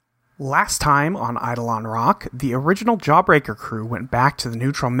Last time on Eidolon Rock, the original Jawbreaker crew went back to the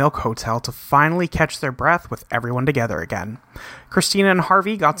Neutral Milk Hotel to finally catch their breath with everyone together again. Christina and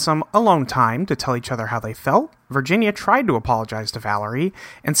Harvey got some alone time to tell each other how they felt, Virginia tried to apologize to Valerie,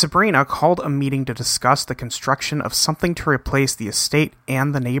 and Sabrina called a meeting to discuss the construction of something to replace the estate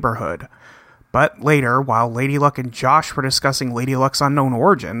and the neighborhood. But later, while Lady Luck and Josh were discussing Lady Luck's unknown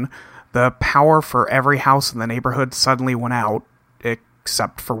origin, the power for every house in the neighborhood suddenly went out,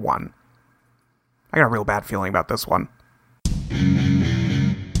 except for one. I got a real bad feeling about this one.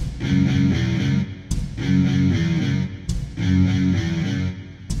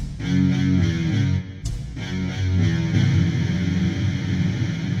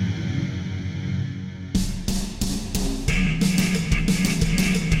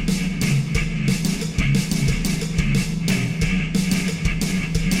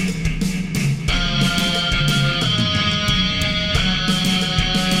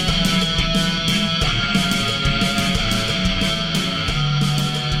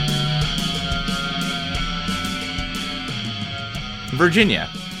 Virginia.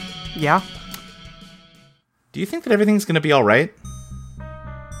 Yeah? Do you think that everything's going to be all right?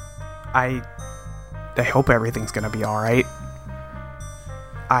 I hope everything's gonna be alright.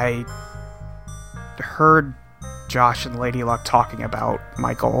 I heard Josh and Lady Luck talking about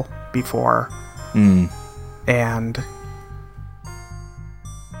Michael before. And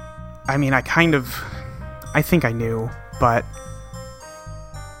I mean, I think I knew, but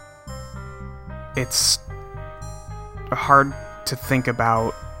it's hard to think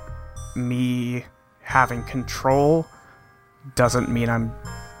about me having control doesn't mean I'm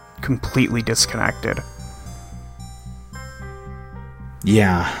completely disconnected.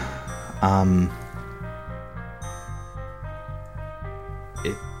 Yeah.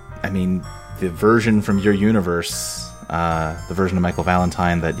 The version from your universe, the version of Michael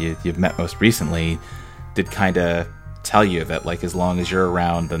Valentine that you've met most recently, did kind of tell you that, like, as long as you're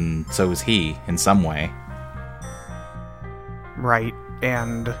around, then so is he, in some way. Right,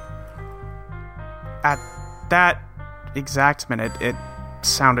 and at that exact minute, it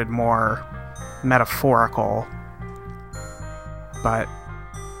sounded more metaphorical, but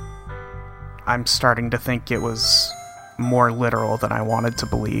I'm starting to think it was more literal than I wanted to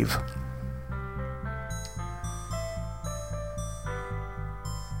believe.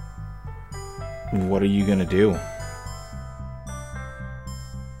 What are you gonna do?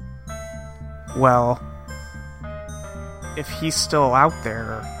 Well, if he's still out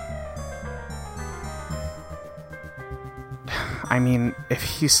there... I mean, if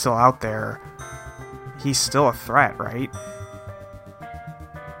he's still out there, he's still a threat, right?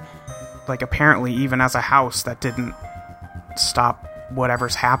 Like, apparently, even as a house, that didn't stop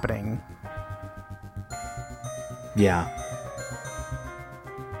whatever's happening. Yeah.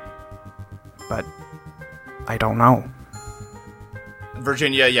 But I don't know.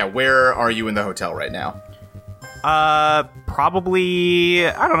 Virginia, yeah, where are you in the hotel right now? Probably,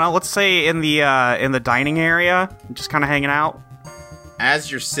 I don't know, let's say in the dining area, just kind of hanging out.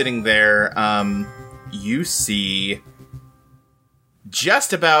 As you're sitting there, you see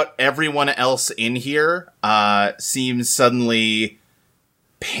just about everyone else in here seems suddenly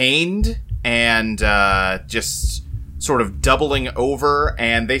pained and just sort of doubling over,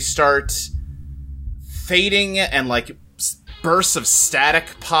 and they start fading, and like bursts of static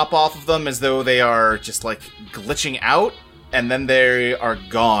pop off of them as though they are just like glitching out, and then they are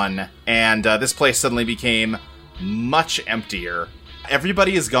gone, and this place suddenly became much emptier.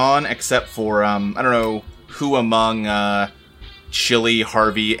 Everybody is gone except for, I don't know who among Chili,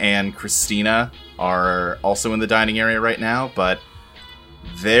 Harvey, and Christina are also in the dining area right now, but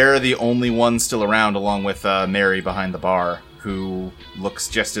they're the only ones still around, along with Mary behind the bar, who looks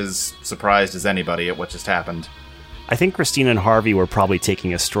just as surprised as anybody at what just happened. I think Christina and Harvey were probably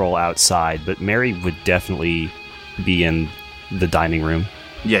taking a stroll outside, but Mary would definitely be in the dining room.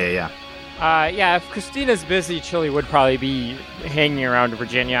 Yeah. If Christina's busy, Chili would probably be hanging around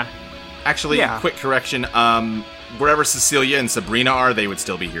Virginia. Actually, Yeah. Quick correction, wherever Cecilia and Sabrina are, they would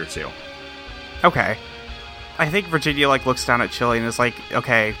still be here too. Okay. I think Virginia, like, looks down at Chili and is like,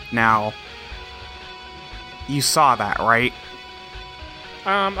 okay, now, you saw that, right?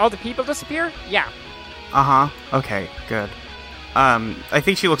 All the people disappear? Yeah. Uh-huh. Okay, good. I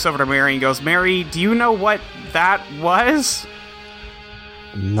think she looks over to Mary and goes, Mary, do you know what that was?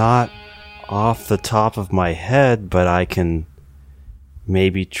 Not off the top of my head, but I can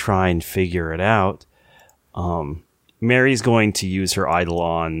maybe try and figure it out. Mary's going to use her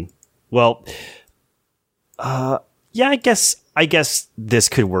Eidolon. Well, yeah, I guess this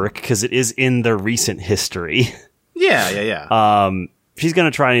could work because it is in the recent history. Yeah. she's going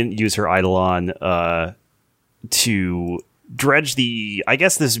to try and use her Eidolon to dredge the... I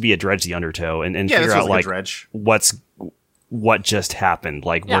guess this would be a dredge the undertow and figure out like what just happened.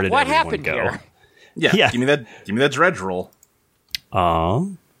 Like, where did everyone go? Here? Yeah, give me that dredge roll.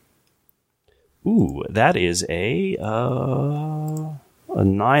 Ooh, that is a 9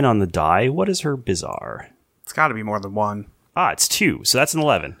 on the die. What is her bizarre? It's got to be more than 1. It's 2, so that's an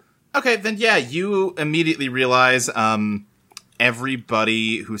 11. Okay, then you immediately realize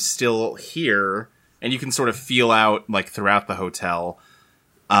everybody who's still here, and you can sort of feel out, like, throughout the hotel,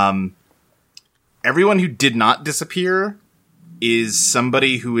 everyone who did not disappear is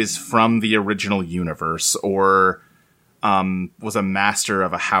somebody who is from the original universe, or was a master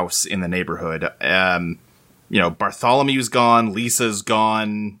of a house in the neighborhood. Bartholomew's gone, Lisa's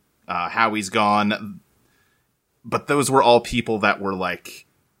gone, Howie's gone, but those were all people that were, like,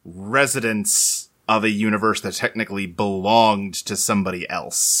 residents of a universe that technically belonged to somebody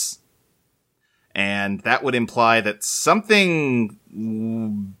else. And that would imply that something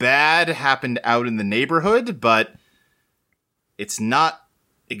bad happened out in the neighborhood, but it's not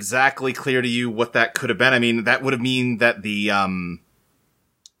exactly clear to you what that could have been. I mean, that would have mean that the,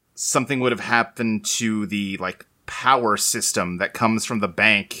 something would have happened to the, like, power system that comes from the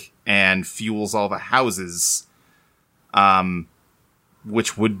bank and fuels all the houses,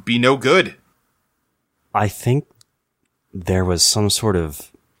 which would be no good. I think there was some sort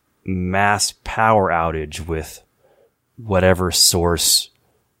of mass power outage with whatever source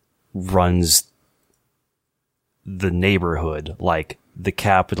runs the neighborhood, like the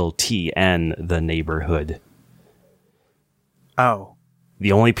capital TN, the neighborhood. Oh.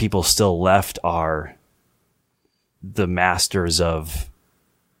 The only people still left are the masters of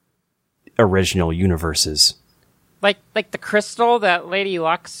original universes. Like the crystal that Lady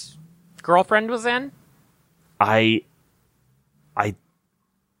Luck's girlfriend was in? I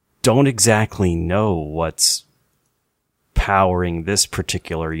don't exactly know what's powering this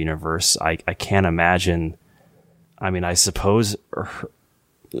particular universe. I can't imagine. I mean, I suppose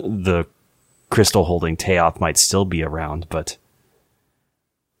the crystal holding Teoth might still be around, but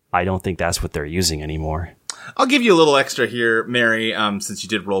I don't think that's what they're using anymore. I'll give you a little extra here, Mary, since you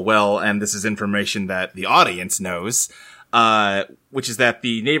did roll well, and this is information that the audience knows, which is that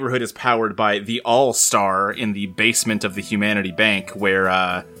the neighborhood is powered by the All-Star in the basement of the Humanity Bank, where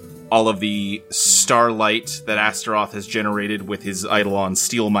all of the starlight that Astaroth has generated with his Eidolon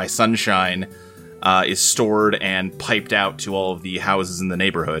Steal My Sunshine is stored and piped out to all of the houses in the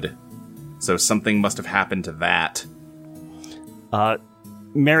neighborhood. So something must have happened to that.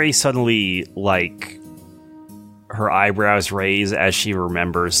 Mary suddenly, like, her eyebrows raise as she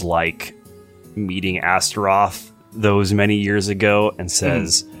remembers, like, meeting Astaroth those many years ago and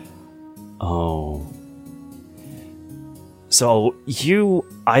says, Oh. So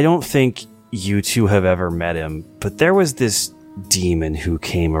I don't think you two have ever met him, but there was this demon who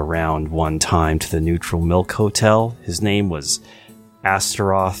came around one time to the Neutral Milk Hotel. His name was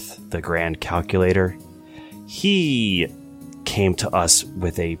Astaroth, the Grand Calculator. He came to us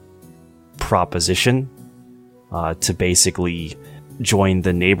with a proposition to basically join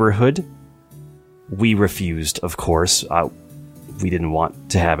the neighborhood. We refused, of course. We didn't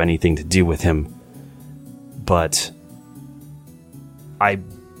want to have anything to do with him. But I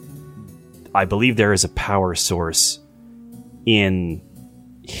believe there is a power source in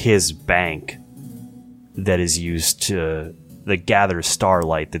his bank that is used that gathers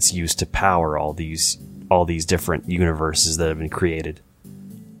starlight that's used to power all these different universes that have been created.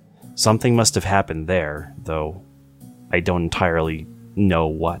 Something must have happened there, though I don't entirely know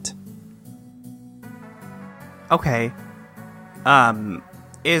what. Okay.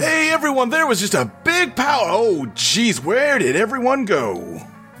 Hey everyone, there was just a big power. Oh jeez, where did everyone go?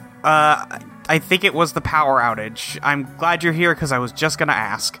 I think it was the power outage. I'm glad you're here because I was just gonna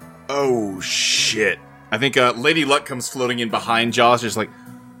ask. Oh shit. I think Lady Luck comes floating in behind Jaws, just like,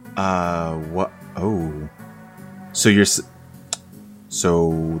 what? Oh. So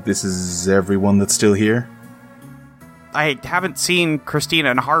this is everyone that's still here? I haven't seen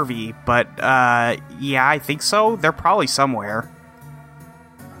Christina and Harvey, but, yeah, I think so. They're probably somewhere.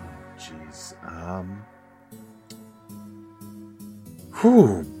 Jeez,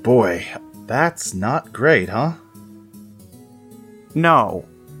 whew, boy. That's not great, huh? No.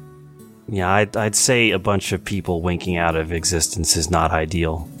 Yeah, I'd say a bunch of people winking out of existence is not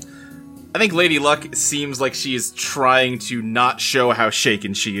ideal. I think Lady Luck seems like she is trying to not show how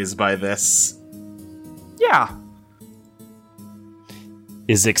shaken she is by this. Yeah.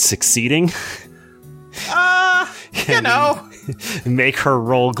 Is it succeeding? You know. Make her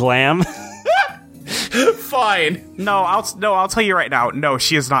roll glam? Fine. No, I'll tell you right now. No,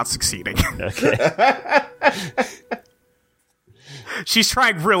 she is not succeeding. Okay. She's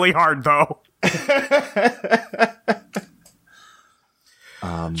trying really hard, though.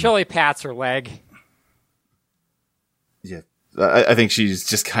 Chili pats her leg. Yeah, I think she's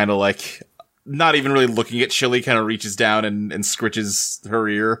just kind of like not even really looking at Chili. Kind of reaches down and scritches her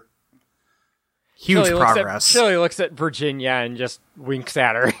ear. Huge Chili progress. Chili looks at Virginia and just winks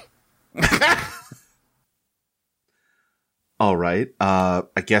at her. All right. I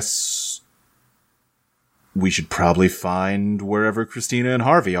guess we should probably find wherever Christina and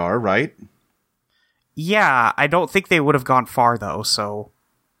Harvey are, right? Yeah, I don't think they would have gone far, though, so...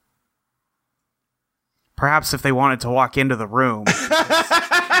 Perhaps if they wanted to walk into the room,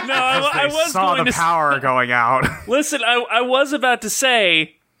 No, I they was saw going the to power going out. Listen, I was about to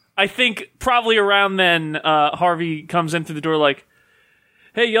say, I think probably around then, Harvey comes in through the door like,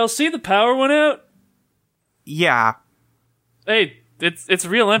 "Hey, y'all see the power went out? Yeah. Hey, it's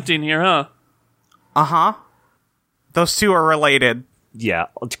real empty in here, huh?" Uh-huh. Those two are related. Yeah,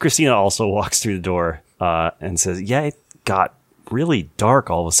 Christina also walks through the door and says, "Yeah, it got really dark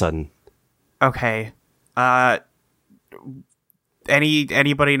all of a sudden." Okay.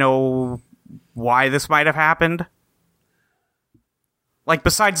 Anybody know why this might have happened? Like,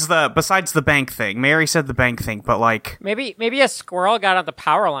 besides the bank thing. Mary said the bank thing, but, like... Maybe a squirrel got on the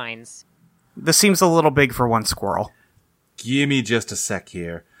power lines. This seems a little big for one squirrel. Give me just a sec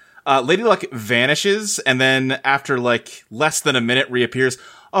here. Lady Luck vanishes, and then after, like, less than a minute reappears.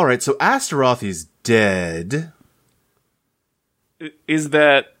 All right, so Astaroth is dead. Is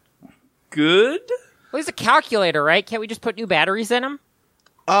that good? Well, he's a calculator, right? Can't we just put new batteries in him?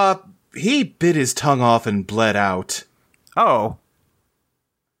 He bit his tongue off and bled out. Oh.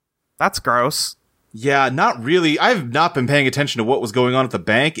 That's gross. Yeah, not really. I've not been paying attention to what was going on at the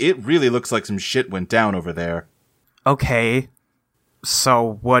bank. It really looks like some shit went down over there. Okay.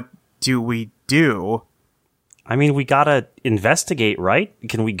 So what do we do? I mean, we gotta investigate, right?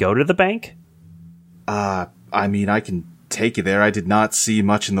 Can we go to the bank? I mean, I can take you there. I did not see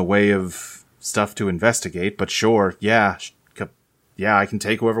much in the way of stuff to investigate, but sure, yeah. Yeah, I can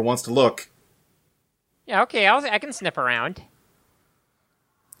take whoever wants to look. Yeah, okay, I can sniff around.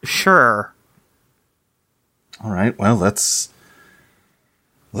 Sure. All right, well, let's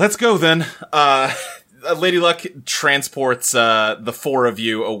go then. Lady Luck transports the four of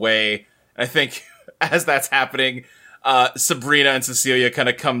you away. I think as that's happening, Sabrina and Cecilia kind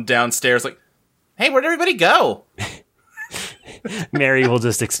of come downstairs like, "Hey, where'd everybody go?" Mary will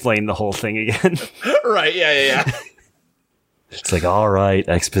just explain the whole thing again. Right, yeah. It's like, all right,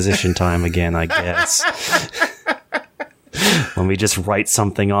 exposition time again, I guess. Let me just write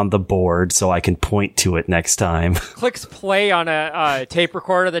something on the board so I can point to it next time. Clicks play on a tape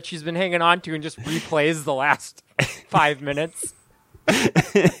recorder that she's been hanging on to and just replays the last 5 minutes.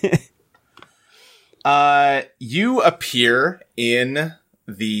 You appear in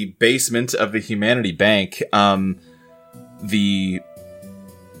the basement of the Humanity Bank. The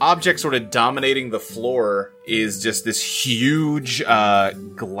object sort of dominating the floor is just this huge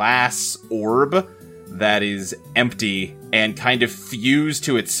glass orb that is empty, and kind of fused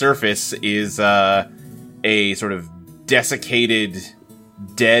to its surface is a sort of desiccated,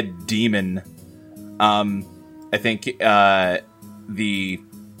 dead demon. I think the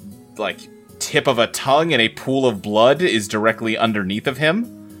tip of a tongue and a pool of blood is directly underneath of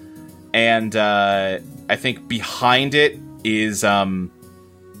him, and I think behind it is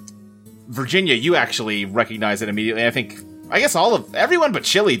Virginia. You actually recognize it immediately. I guess everyone but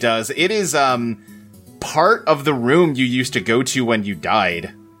Chili does. It is part of the room you used to go to when you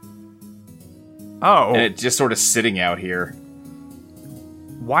died. Oh. And it's just sort of sitting out here.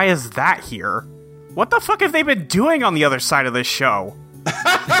 Why is that here? What the fuck have they been doing on the other side of this show?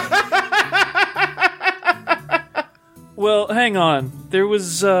 Well, hang on. There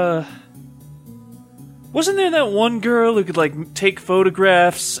was, wasn't there that one girl who could, take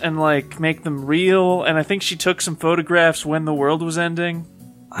photographs and, make them real? And I think she took some photographs when the world was ending?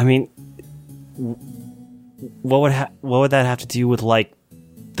 I mean, what would that have to do with,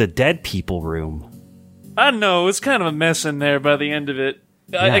 the dead people room? I don't know. It was kind of a mess in there by the end of it.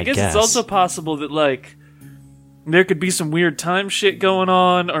 I guess it's also possible that, there could be some weird time shit going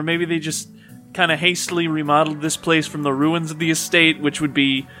on, or maybe they just kind of hastily remodeled this place from the ruins of the estate, which would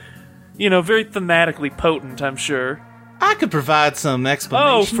be, very thematically potent, I'm sure. I could provide some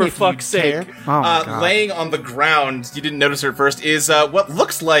explanation. Oh, for if fuck's you sake. care. Oh my God. Laying on the ground, you didn't notice her at first, is what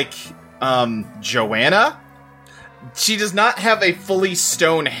looks like Joanna. She does not have a fully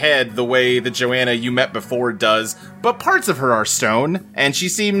stone head the way the Joanna you met before does, but parts of her are stone, and she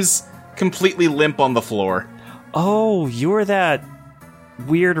seems completely limp on the floor. Oh, you're that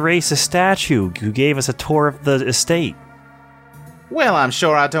weird racist statue who gave us a tour of the estate. Well, I'm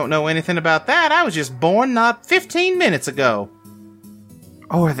sure I don't know anything about that. I was just born not 15 minutes ago.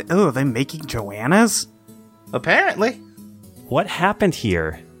 Oh, are they making Joanna's? Apparently. What happened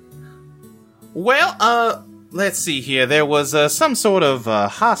here? Well, let's see here. There was some sort of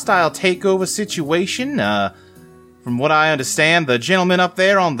hostile takeover situation. From what I understand, the gentleman up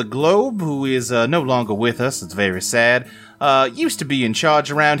there on the globe, who is no longer with us, it's very sad, used to be in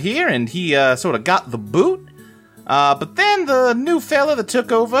charge around here, and he sort of got the boot. But then the new fella that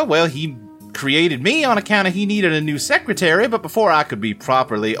took over, well, he created me on account of he needed a new secretary, but before I could be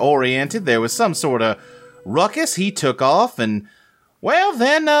properly oriented, there was some sort of ruckus. He took off, and, well,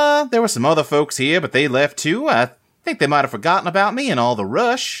 then there were some other folks here, but they left too. I think they might have forgotten about me in all the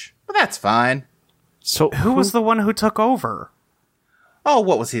rush, but that's fine. So Who was the one who took over? Oh,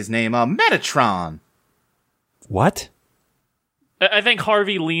 what was his name? Metatron. What? I think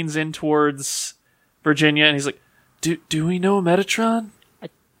Harvey leans in towards Virginia, and he's like, Do we know Metatron?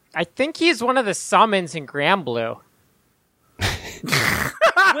 I think he's one of the summons in Granblue.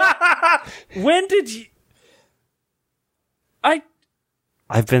 When did you...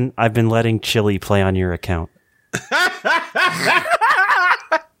 I've been letting Chili play on your account.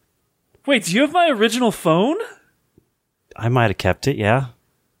 Wait, do you have my original phone? I might have kept it, yeah.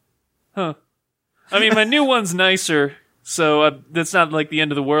 Huh. I mean, my new one's nicer, so that's not like the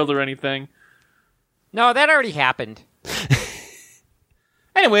end of the world or anything. No, that already happened.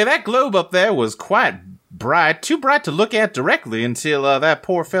 Anyway, that globe up there was quite bright, too bright to look at directly until that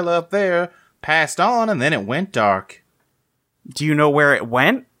poor fella up there passed on, and then it went dark. Do you know where it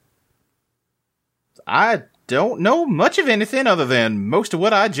went? I don't know much of anything other than most of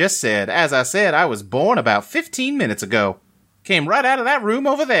what I just said. As I said, I was born about 15 minutes ago. Came right out of that room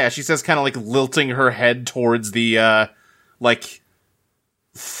over there, she says, kind of like lilting her head towards the,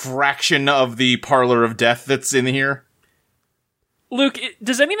 fraction of the Parlor of Death that's in here. Luke,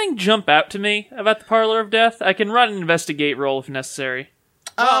 does anything jump out to me about the Parlor of Death? I can run an investigate roll if necessary.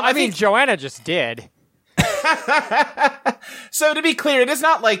 Well, I mean, Joanna just did. So to be clear, it is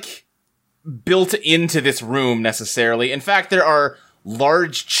not like built into this room necessarily. In fact, there are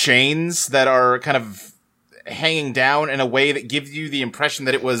large chains that are kind of hanging down in a way that gives you the impression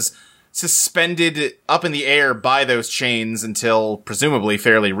that it was suspended up in the air by those chains until presumably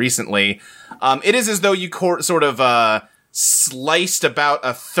fairly recently. It is as though you sort of sliced about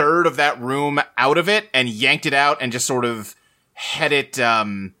a third of that room out of it and yanked it out and just sort of had it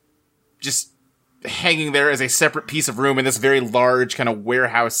just hanging there as a separate piece of room in this very large kind of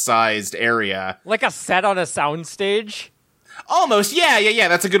warehouse-sized area. Like a set on a soundstage? Almost, yeah,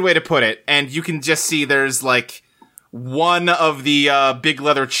 that's a good way to put it. And you can just see there's, like, one of the big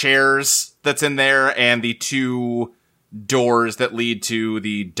leather chairs that's in there and the two doors that lead to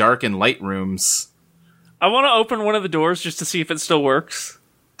the dark and light rooms. I want to open one of the doors just to see if it still works.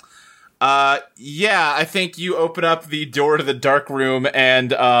 Yeah, I think you open up the door to the dark room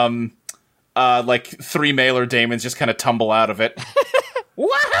and, like, 3 mailer daemons just kind of tumble out of it.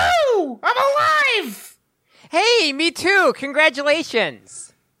 Woohoo! I'm alive! Hey, me too!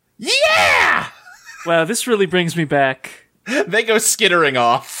 Congratulations! Yeah! Wow, this really brings me back. They go skittering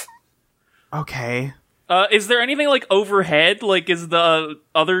off. Okay. Is there anything, like, overhead? Like, is the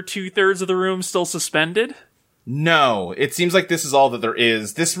other 2/3 of the room still suspended? No, it seems like this is all that there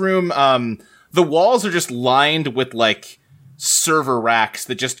is. This room, the walls are just lined with, like, server racks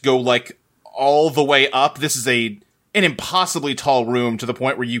that just go, like, all the way up. This is an impossibly tall room to the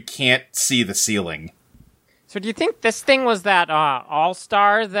point where you can't see the ceiling. So do you think this thing was that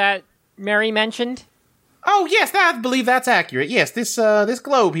All-Star that Mary mentioned? Oh, yes, I believe that's accurate. Yes, this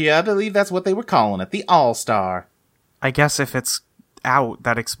globe here, I believe that's what they were calling it, the All-Star. I guess if it's out,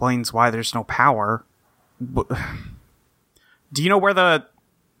 that explains why there's no power. Do you know where the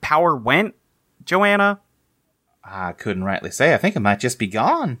power went, Joanna? I couldn't rightly say. I think it might just be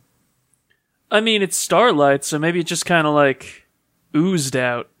gone. I mean, it's starlight, so maybe it just kind of, like, oozed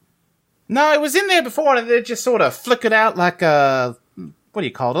out. No, it was in there before, and it just sort of flickered out like a, what do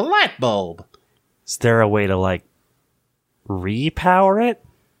you call it, a light bulb. Is there a way to, like, repower it?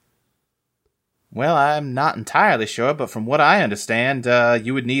 Well, I'm not entirely sure, but from what I understand,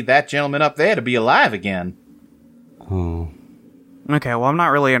 you would need that gentleman up there to be alive again. Okay, well, I'm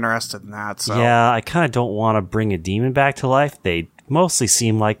not really interested in that, so... Yeah, I kind of don't want to bring a demon back to life. They mostly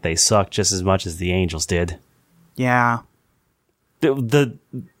seem like they suck just as much as the angels did. Yeah. The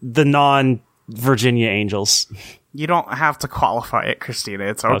non-Virginia angels. You don't have to qualify it, Christina.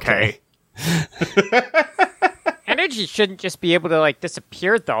 It's okay. And it energy shouldn't just be able to, like,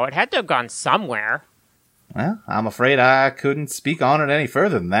 disappear, though. It had to have gone somewhere. Well, I'm afraid I couldn't speak on it any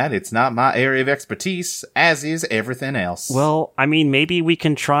further than that. It's not my area of expertise, as is everything else. Well, I mean, maybe we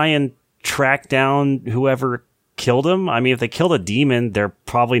can try and track down whoever killed him. I mean, if they killed a demon, they're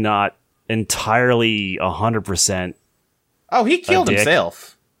probably not entirely 100%. Oh, he killed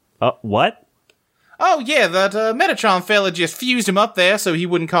himself. What? Oh, yeah, that Metatron fella just fused him up there so he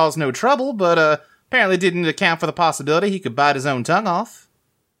wouldn't cause no trouble, but apparently didn't account for the possibility he could bite his own tongue off.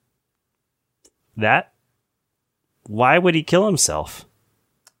 That? Why would he kill himself?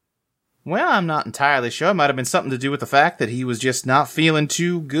 Well, I'm not entirely sure. It might have been something to do with the fact that he was just not feeling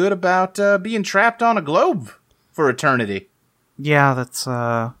too good about being trapped on a globe for eternity. Yeah, that's,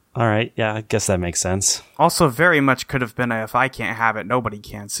 All right, yeah, I guess that makes sense. also very much could have been a if I can't have it, nobody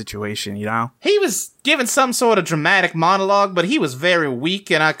can situation, you know? He was giving some sort of dramatic monologue, but he was very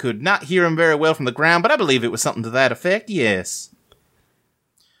weak, and I could not hear him very well from the ground, but I believe it was something to that effect, yes.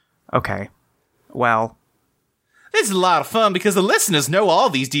 Okay. Well, This is a lot of fun because the listeners know all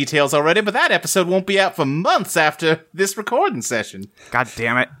these details already, but that episode won't be out for months after this recording session. god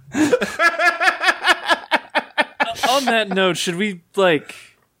damn it. On that note, should we, like,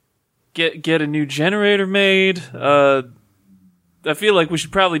 get a new generator made? I feel like we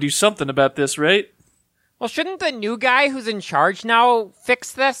should probably do something about this, right? Well, shouldn't the new guy who's in charge now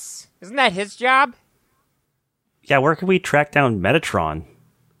fix this? Isn't that his job? Yeah, where can we track down Metatron?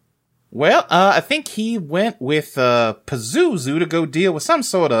 Well, I think he went with Pazuzu to go deal with some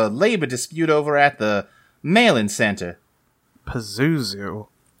sort of labor dispute over at the mail-in center. Pazuzu.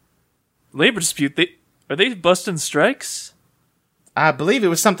 Labor dispute. Are they busting strikes? I believe it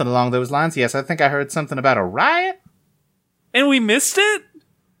was something along those lines. Yes, I think I heard something about a riot. And we missed it?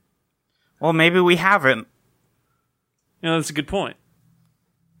 Well, maybe we haven't. You know, that's a good point.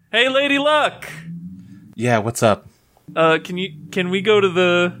 Hey, Lady Luck! Yeah, what's up? Can we go to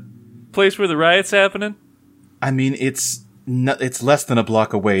the place where the riot's happening? I mean, it's less than a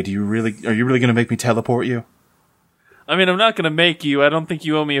block away. Are you really going to make me teleport you? I mean, I'm not gonna make you. I don't think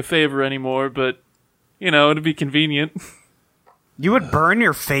you owe me a favor anymore, but, you know, it'd be convenient. You would burn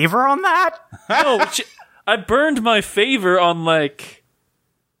your favor on that? No, I burned my favor on, like,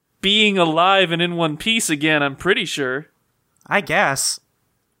 being alive and in one piece again, I'm pretty sure. I guess.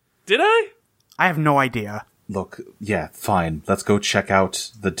 Did I? I have no idea. Look, yeah, fine. Let's go check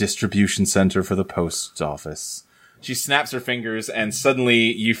out the distribution center for the post office. She snaps her fingers, and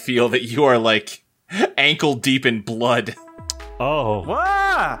suddenly you feel that you are, like, ankle deep in blood. Oh,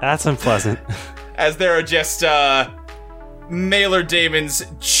 Wah! that's unpleasant. As there are just, mailer demons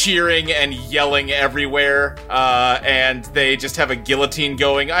cheering and yelling everywhere, and they just have a guillotine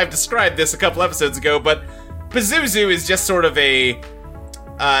going. I've described this a couple episodes ago, but Pazuzu is just sort of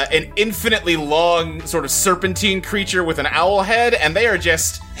an infinitely long sort of serpentine creature with an owl head, and they are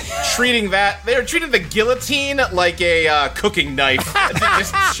just treating the guillotine like a cooking knife to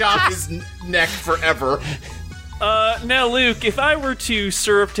just chop his neck forever. Now, Luke, if I were to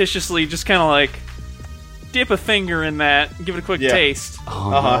surreptitiously just kind of, like, dip a finger in that, give it a quick taste.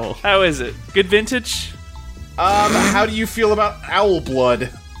 Oh, no. How is it? Good vintage? How do you feel about owl blood?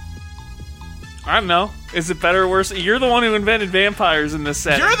 I don't know. Is it better or worse? You're the one who invented vampires in this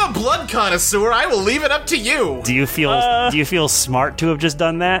set. You're the blood connoisseur. I will leave it up to you. Do you feel smart to have just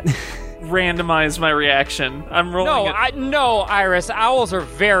done that? Randomize my reaction. I'm rolling it. No, Iris. Owls are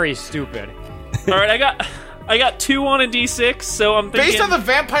very stupid. All right, I got 2 on a d6, so I'm thinking... Based on the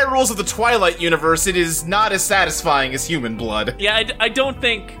vampire rules of the Twilight universe, it is not as satisfying as human blood. Yeah, I don't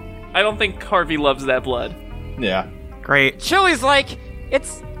think Harvey loves that blood. Yeah. Great. Chili's like,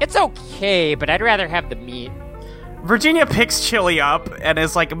 it's okay, but I'd rather have the meat. Virginia picks Chili up and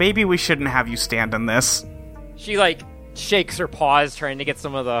is like, maybe we shouldn't have you stand in this. She, like, shakes her paws trying to get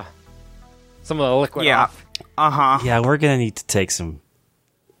some of the liquid off. Uh-huh. Yeah, we're gonna need to take some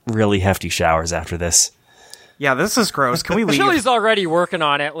really hefty showers after this. Yeah, this is gross. Can we leave? Chili's already working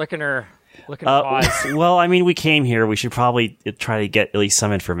on it, licking her paws. Well, I mean, we came here. We should probably try to get at least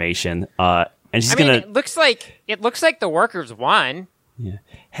some information. And she's gonna. It looks like the workers won. Yeah.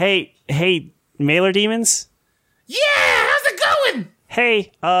 Hey, mailer demons. Yeah, how's it going?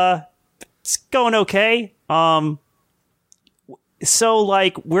 Hey, it's going okay. So,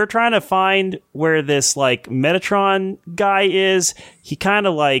 like, we're trying to find where this, like, Metatron guy is. He kind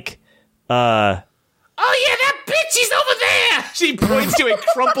of, like, Oh yeah, that bitch, she's over there! She points to a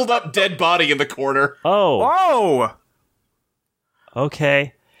crumpled up dead body in the corner. Oh. Whoa!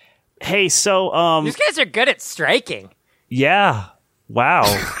 Okay. Hey, so, These guys are good at striking. yeah. Wow.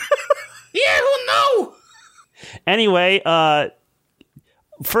 Yeah, who knew? Anyway,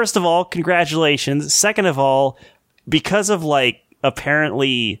 first of all, congratulations. Second of all, because of like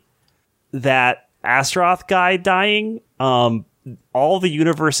apparently that Astaroth guy dying, all the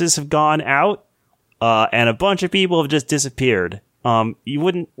universes have gone out, and a bunch of people have just disappeared. You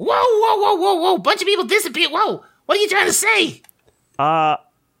wouldn't. Whoa! Bunch of people disappeared. Whoa! What are you trying to say?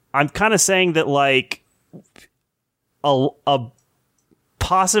 I'm kind of saying that like a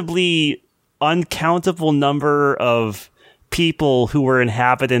possibly uncountable number of people who were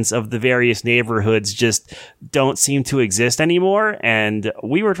inhabitants of the various neighborhoods just don't seem to exist anymore, and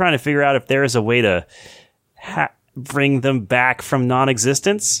we were trying to figure out if there is a way to bring them back from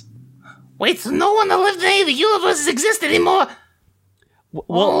non-existence. Wait, so no one that lived in any of the universes exists anymore? Well,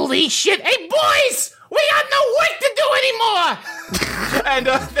 holy shit! Hey, boys! We got no work to do anymore! And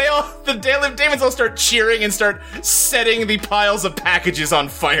the Daemons all start cheering and start setting the piles of packages on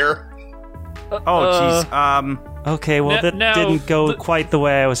fire. Oh, jeez. Okay, well, that didn't go quite the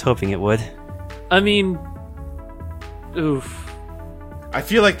way I was hoping it would. I mean, oof. I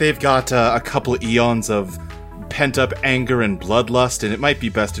feel like they've got a couple of eons of pent-up anger and bloodlust, and it might be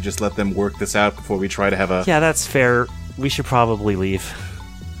best to just let them work this out before we try to have a... Yeah, that's fair. We should probably leave.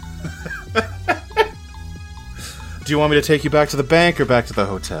 Do you want me to take you back to the bank or back to the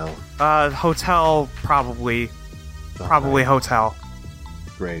hotel? Hotel, probably. Probably hotel.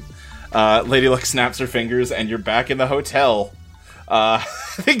 Great. Lady Luck snaps her fingers, and you're back in the hotel. I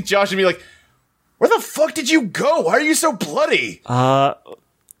think Josh would be like, where the fuck did you go? Why are you so bloody?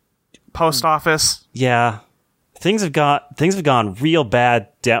 Post office. Yeah. Things have gone real bad.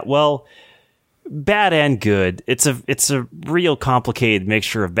 Well, bad and good. It's a real complicated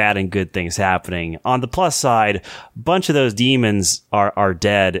mixture of bad and good things happening. On the plus side, a bunch of those demons are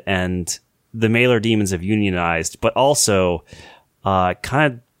dead, and the Mailer demons have unionized, but also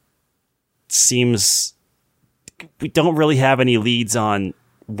kind of seems we don't really have any leads on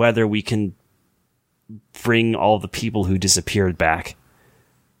whether we can bring all the people who disappeared back.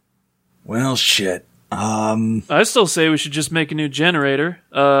 Well, shit. I still say we should just make a new generator,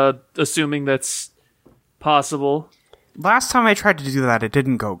 assuming that's possible. Last time I tried to do that, it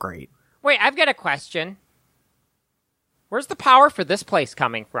didn't go great. Wait, I've got a question. Where's the power for this place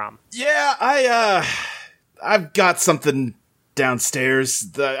coming from? Yeah, I've got something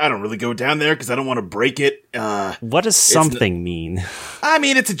downstairs. I don't really go down there because I don't want to break it. What does something mean? I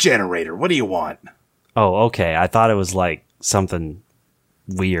mean, it's a generator. What do you want? Oh, okay. I thought it was like something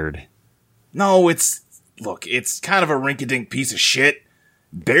weird. No, it's kind of a rinky-dink piece of shit.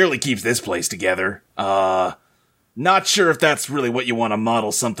 Barely keeps this place together. Not sure if that's really what you want to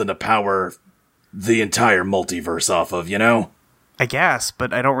model something to power the entire multiverse off of, you know? I guess,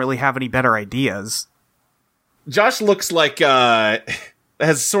 but I don't really have any better ideas. Josh looks like,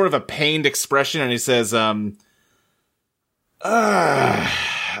 has sort of a pained expression, and he says, I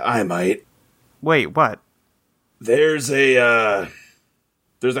might. Wait, what? There's a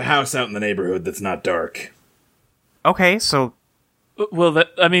house out in the neighborhood that's not dark. Okay, so... Well,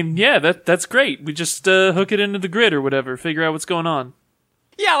 that's great. We just hook it into the grid or whatever, figure out what's going on.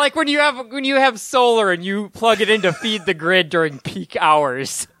 Yeah, like when you have solar and you plug it in to feed the grid during peak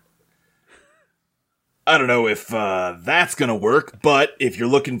hours. I don't know if that's gonna work, but if you're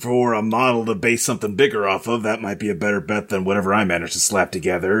looking for a model to base something bigger off of, that might be a better bet than whatever I managed to slap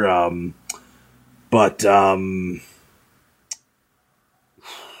together.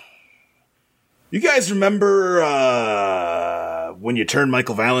 You guys remember when you turned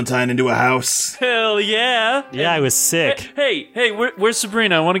Michael Valentine into a house? Hell yeah! Yeah, I was sick. Hey, where's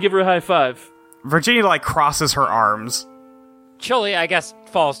Sabrina? I want to give her a high five. Virginia, like, crosses her arms. Chili, I guess,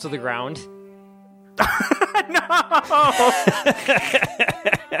 falls to the ground.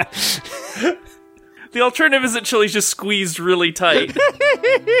 The alternative is that Chili's just squeezed really tight.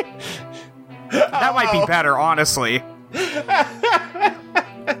 That might be better, honestly.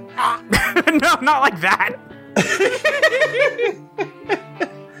 No, not like that.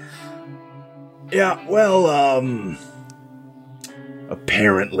 Yeah, well,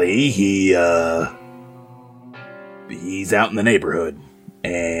 apparently he's out in the neighborhood,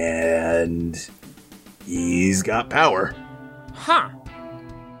 and he's got power. Huh.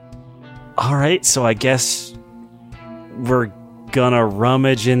 Alright, so I guess we're gonna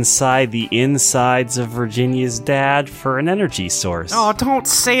rummage inside the insides of Virginia's dad for an energy source. Oh, don't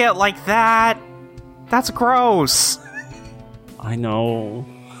say it like that. That's gross. I know.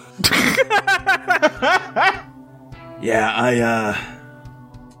 Yeah, I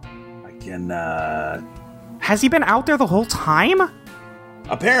can, Has he been out there the whole time?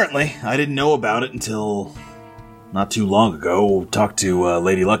 Apparently. I didn't know about it until not too long ago. Talked to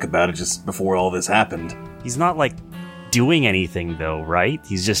Lady Luck about it just before all this happened. He's not, like, doing anything, though, right?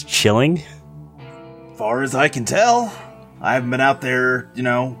 He's just chilling? far as I can tell. I haven't been out there,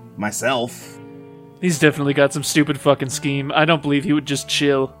 myself. He's definitely got some stupid fucking scheme. I don't believe he would just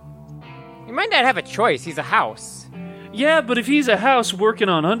chill. He might not have a choice. He's a house. Yeah, but if he's a house working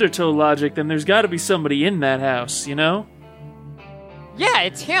on Undertow logic, then there's gotta be somebody in that house, you know? Yeah,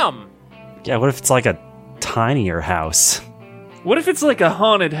 it's him. Yeah, what if it's like a tinier house? What if it's like a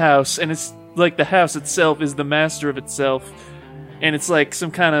haunted house, and it's like the house itself is the master of itself, and it's like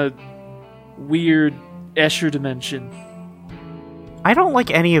some kind of weird Escher dimension? I don't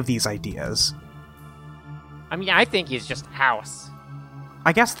like any of these ideas. I mean, I think he's just a house.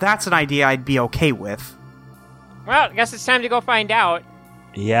 I guess that's an idea I'd be okay with. Well, I guess it's time to go find out.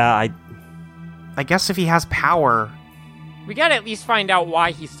 Yeah, I guess if he has power... We gotta at least find out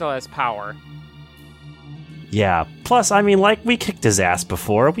why he still has power. Yeah, plus, I mean, like, we kicked his ass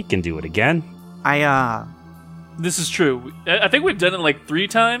before. We can do it again. This is true. I think we've done it like 3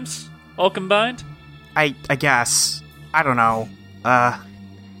 times, all combined. I guess. I don't know.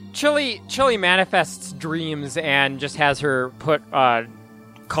 Chili manifests dreams and just has her put a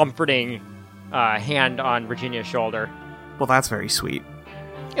comforting hand on Virginia's shoulder. Well, that's very sweet.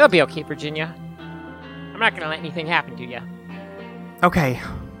 It'll be okay, Virginia. I'm not gonna let anything happen to you. Okay.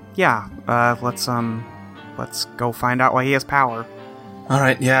 Yeah, let's go find out why he has power.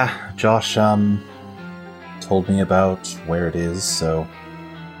 Alright, yeah. Josh, told me about where it is, so...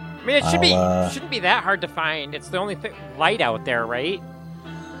 I mean, it shouldn't be that hard to find. It's the only light out there, right?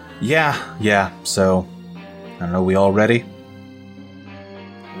 Yeah, so... I don't know, we all ready?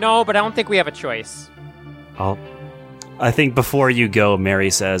 No, but I don't think we have a choice. I think before you go, Mary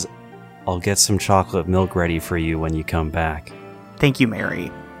says, I'll get some chocolate milk ready for you when you come back. Thank you,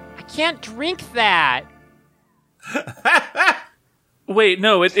 Mary. I can't drink that! Wait,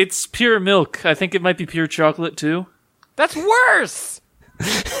 no, it's pure milk. I think it might be pure chocolate, too. That's worse!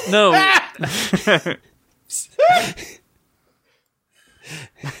 No. I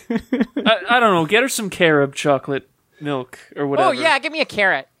don't know. Get her some carob chocolate milk or whatever. Oh, yeah, give me a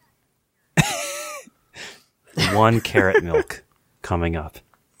carrot. 1 carrot milk coming up.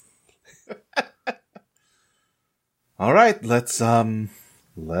 All right, let's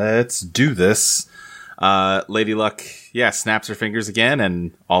do this. Lady Luck, snaps her fingers again,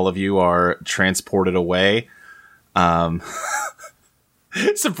 and all of you are transported away.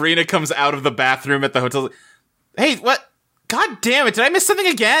 Sabrina comes out of the bathroom at the hotel. Hey, what? God damn it, did I miss something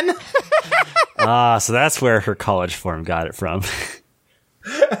again? So that's where her college form got it from.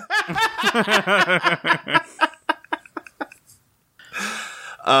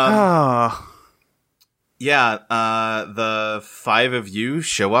 The 5 of you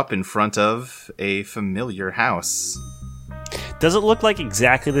show up in front of a familiar house. Does it look like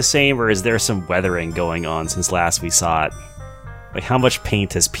exactly the same, or is there some weathering going on since last we saw it? Like, how much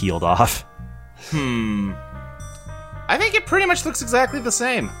paint has peeled off? I think it pretty much looks exactly the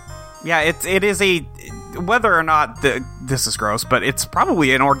same. Yeah, it is a... Whether or not this is gross, but it's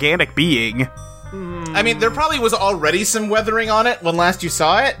probably an organic being. I mean, there probably was already some weathering on it when last you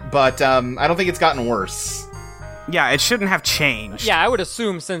saw it, but I don't think it's gotten worse. Yeah, it shouldn't have changed. Yeah, I would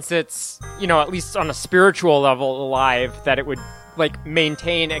assume since it's, at least on a spiritual level alive, that it would,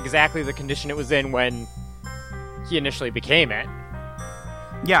 maintain exactly the condition it was in when he initially became it.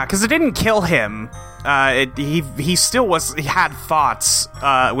 Yeah, because it didn't kill him. He still he had thoughts,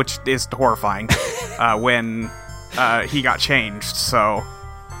 which is horrifying, when he got changed, so...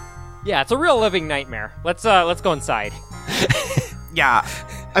 Yeah, it's a real living nightmare. Let's go inside. Yeah.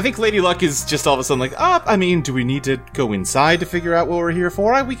 I think Lady Luck is just all of a sudden like, do we need to go inside to figure out what we're here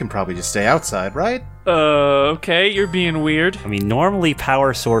for? We can probably just stay outside, right? Okay, you're being weird. I mean, normally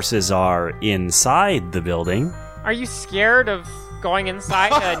power sources are inside the building. Are you scared of going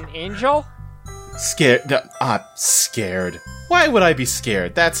inside an angel? Scared? No, scared. Why would I be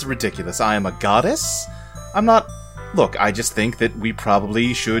scared? That's ridiculous. I am a goddess. I'm not... Look, I just think that we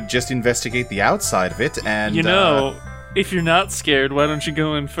probably should just investigate the outside of it, and... if you're not scared, why don't you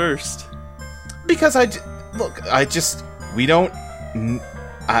go in first? Because we don't... I'm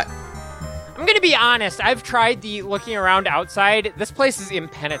gonna be honest, I've tried the looking around outside. This place is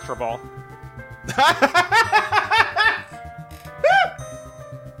impenetrable.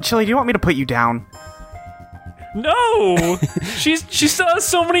 Chili, do you want me to put you down? No! she still has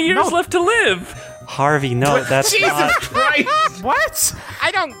so many years left to live! Harvey, no, that's Jesus not... Christ! What?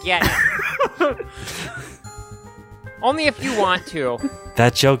 I don't get it. Only if you want to.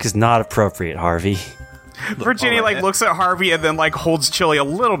 That joke is not appropriate, Harvey. Virginia, looks at Harvey and then, holds Chili a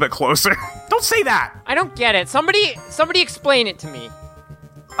little bit closer. Don't say that! I don't get it. Somebody explain it to me.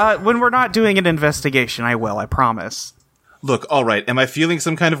 When we're not doing an investigation, I will, I promise. Look, alright, am I feeling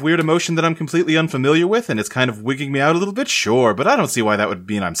some kind of weird emotion that I'm completely unfamiliar with and it's kind of wigging me out a little bit? Sure, but I don't see why that would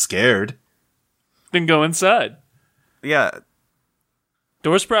mean I'm scared. Then go inside. Yeah.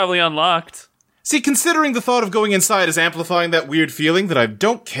 Door's probably unlocked. See, considering the thought of going inside is amplifying that weird feeling that I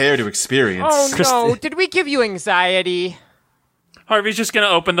don't care to experience. Oh no, did we give you anxiety? Harvey's just gonna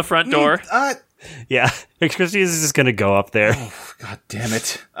open the front door. Yeah, Christina's just gonna go up there. Oh, God damn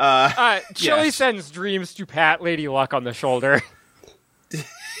it. Chili sends Dreams to pat Lady Luck on the shoulder.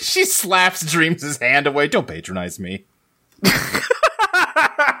 She slaps Dreams' hand away. Don't patronize me.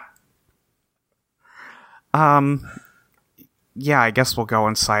 Yeah, I guess we'll go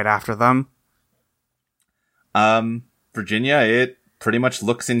inside after them. Virginia, it pretty much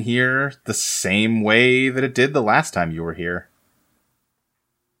looks in here the same way that it did the last time you were here.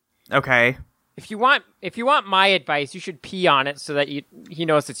 Okay. If you want my advice, you should pee on it so that he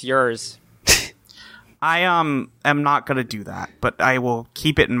knows it's yours. I am not gonna do that, but I will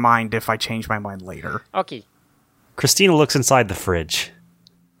keep it in mind if I change my mind later. Okay. Christina looks inside the fridge.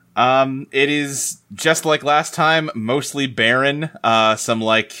 It is just like last time, mostly barren. Some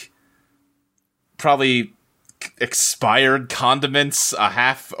probably expired condiments, a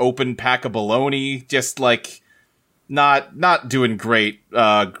half-open pack of bologna, just not doing great,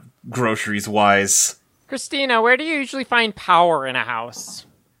 groceries-wise. Christina, where do you usually find power in a house?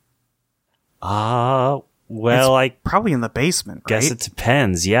 Well, it's probably in the basement, right? Guess it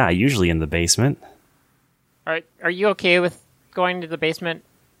depends. Yeah, usually in the basement. Are you okay with going to the basement,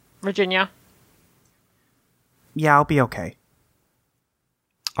 Virginia? Yeah, I'll be okay.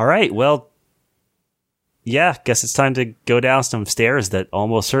 All right, well, yeah, guess it's time to go down some stairs that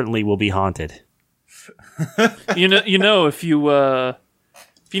almost certainly will be haunted. you know, if you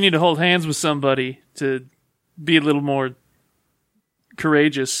need to hold hands with somebody to be a little more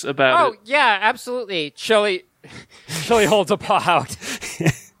courageous about it. Oh, yeah, absolutely. Chili holds a paw out.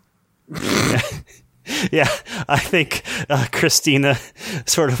 Yeah, I think Christina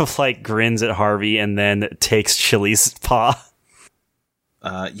sort of grins at Harvey and then takes Chili's paw.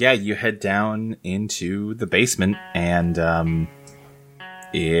 Yeah, you head down into the basement, and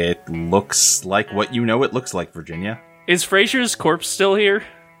it looks like what you know it looks like, Virginia. Is Fraser's corpse still here?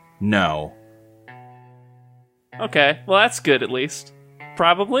 No. Okay, well that's good at least.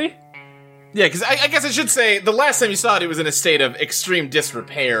 Probably? Yeah, because I guess I should say, the last time you saw it, it was in a state of extreme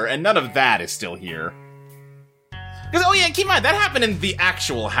disrepair, and none of that is still here. Because, oh yeah, keep in mind, that happened in the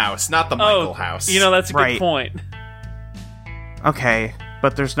actual house, not the Michael house. You know, that's a Right. good point. Okay,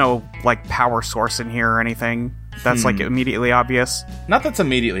 but there's no, power source in here or anything that's, immediately obvious? Not that's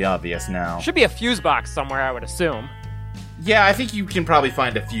immediately obvious now. Should be a fuse box somewhere, I would assume. Yeah, I think you can probably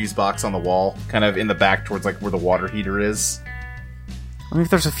find a fuse box on the wall, kind of in the back towards, where the water heater is. I mean, if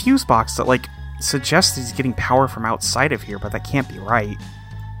there's a fuse box that, suggests he's getting power from outside of here, but that can't be right.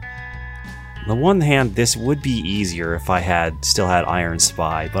 On the one hand, this would be easier if I still had Iron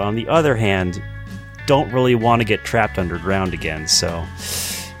Spy, but on the other hand, don't really want to get trapped underground again, so...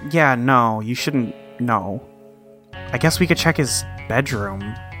 Yeah, no, you shouldn't... No. I guess we could check his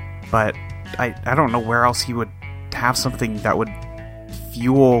bedroom, but I don't know where else he would have something that would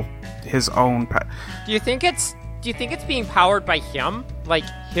fuel his own... Do you think it's being powered by him? Like,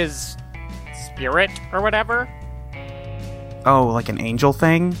 his spirit or whatever? Oh, like an angel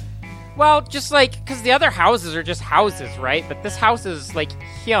thing? Well, just because the other houses are just houses, right? But this house is,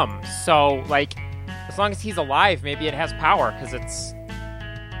 him. So, as long as he's alive, maybe it has power, because it's...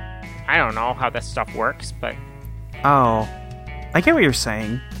 I don't know how this stuff works, but... Oh. I get what you're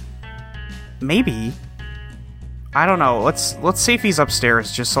saying. Maybe. I don't know. Let's see if he's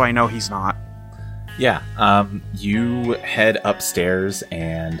upstairs, just so I know he's not. Yeah, you head upstairs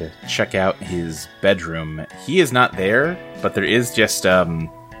and check out his bedroom. He is not there, but there is just,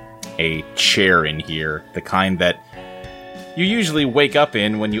 a chair in here, the kind that you usually wake up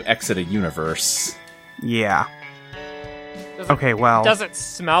in when you exit a universe. Yeah. Okay, well... Does it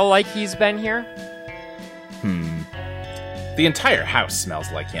smell like he's been here? The entire house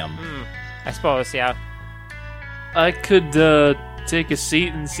smells like him. I suppose, yeah. I could, take a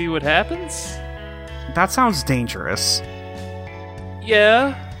seat and see what happens? That sounds dangerous.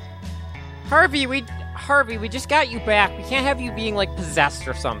 Yeah. Harvey, we just got you back. We can't have you being, possessed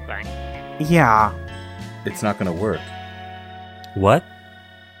or something. Yeah. It's not gonna work. What?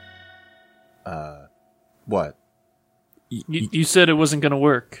 What? You said it wasn't gonna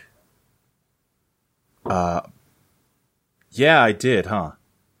work. Yeah, I did, huh?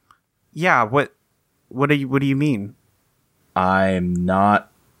 Yeah, what do you mean? I'm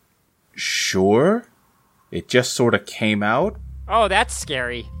not sure. It just sort of came out. Oh, that's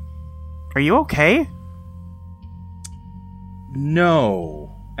scary. Are you okay?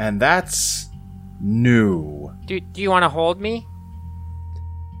 No. And that's new. Do you want to hold me?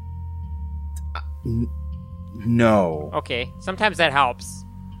 No. Okay, sometimes that helps.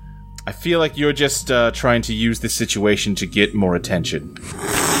 I feel like you're just trying to use this situation to get more attention.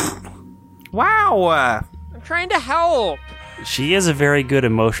 Wow! I'm trying to help! She is a very good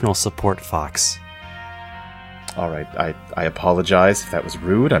emotional support fox. Alright, I apologize if that was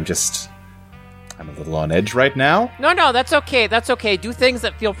rude. I'm a little on edge right now. No, that's okay. That's okay. Do things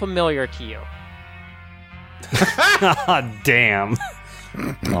that feel familiar to you. Ah, damn.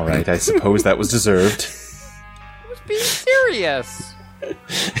 Alright, I suppose that was deserved. I was being serious.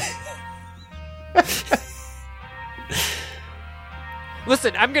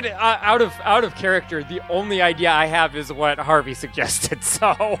 Listen, I'm gonna out of character. The only idea I have is what Harvey suggested.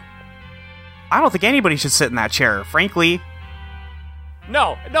 So, I don't think anybody should sit in that chair, frankly.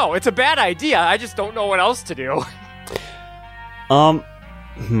 no, it's a bad idea. I just don't know what else to do.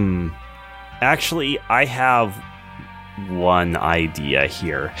 Actually, I have one idea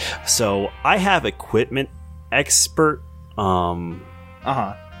here. So, I have equipment expert.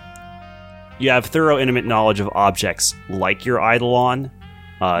 Uh-huh. You have thorough, intimate knowledge of objects like your Eidolon.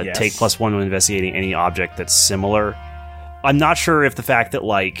 Yes. Take +1 when investigating any object that's similar. I'm not sure if the fact that,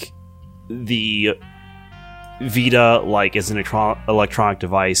 like, the Vita, like, is an electronic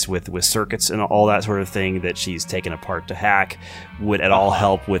device with circuits and all that sort of thing that she's taken apart to hack would at all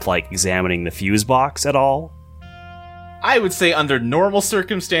help with, like, examining the fuse box at all. I would say under normal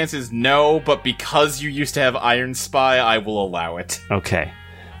circumstances, no, but because you used to have Iron Spy, I will allow it. Okay.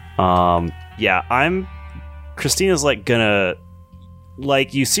 Yeah, Christina's, like, gonna...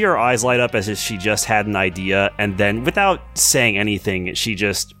 Like, you see her eyes light up as if she just had an idea, and then, without saying anything, she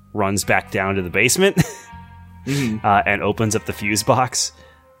just runs back down to the basement and opens up the fuse box.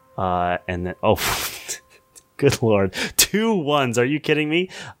 And then... Oh, good lord. 2 1s, are you kidding me?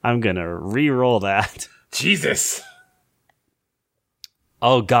 I'm gonna re-roll that. Jesus!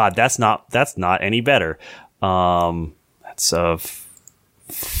 Oh god, that's not any better. That's a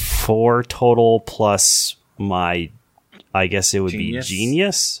 4 total plus my, I guess it would be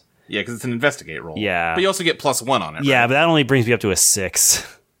genius. Yeah, because it's an investigate roll. Yeah, but you also get +1 on it. Yeah, right? but that only brings me up to a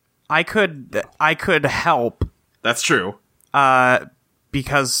 6. I could help. That's true.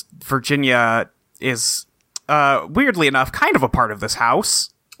 Because Virginia is, weirdly enough, kind of a part of this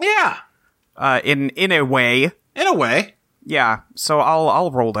house. Yeah. In a way. In a way. Yeah, so I'll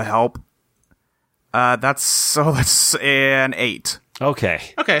roll to help. That's an 8. Okay.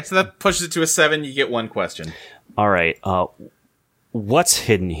 Okay, so that pushes it to a 7. You get 1 question. All right. What's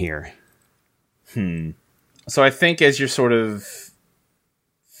hidden here? So I think as you're sort of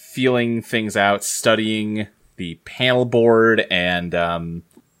feeling things out, studying the panel board, and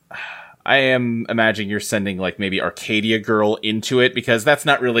I am imagining you're sending, like, maybe Arcadia Girl into it, because that's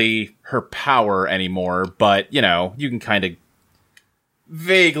not really her power anymore, but, you know, you can kind of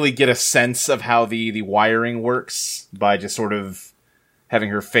vaguely get a sense of how the wiring works by just sort of having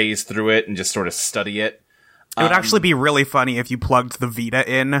her phase through it and just sort of study it. It would actually be really funny if you plugged the Vita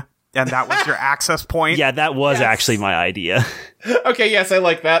in, and that was your access point. Yeah, that was actually my idea. Okay, yes, I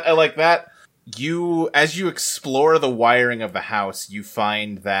like that. As you explore the wiring of the house, you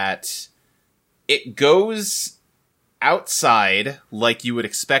find that it goes outside like you would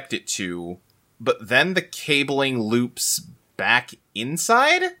expect it to, but then the cabling loops back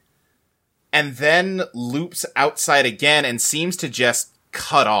inside, and then loops outside again and seems to just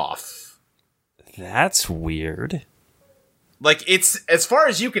cut off. That's weird. Like, it's, as far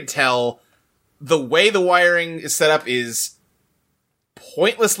as you can tell, the way the wiring is set up is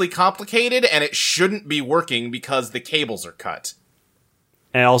pointlessly complicated, and it shouldn't be working because the cables are cut.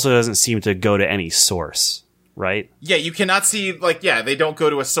 And it also doesn't seem to go to any source, right? Yeah, you cannot see, like, yeah, they don't go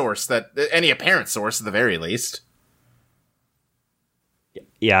to a source, any apparent source at the very least.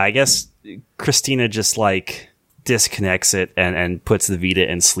 Yeah, I guess Christina just, like, disconnects it and puts the Vita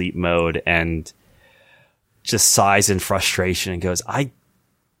in sleep mode and just sighs in frustration and goes,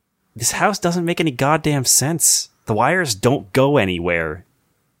 this house doesn't make any goddamn sense. The wires don't go anywhere.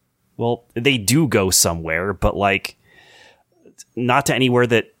 Well, they do go somewhere, but, like, not to anywhere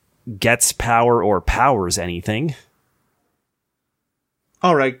that gets power or powers anything.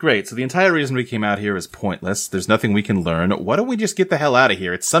 Alright, great. So the entire reason we came out here is pointless. There's nothing we can learn. Why don't we just get the hell out of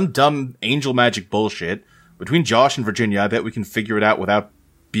here? It's some dumb angel magic bullshit. Between Josh and Virginia, I bet we can figure it out without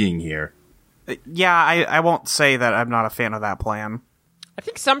being here. Yeah, I won't say that I'm not a fan of that plan. I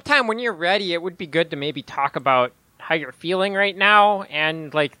think sometime when you're ready, it would be good to maybe talk about how you're feeling right now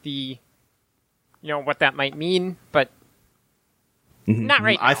and, like, what that might mean. But Not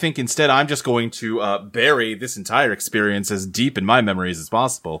right now. I think instead I'm just going to bury this entire experience as deep in my memories as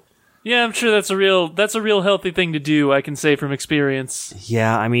possible. Yeah, I'm sure that's a real healthy thing to do, I can say from experience.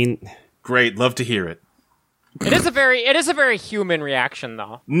 Yeah, I mean... Great, love to hear it. It is a very human reaction,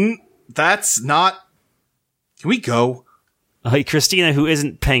 though. That's not... Can we go? Christina, who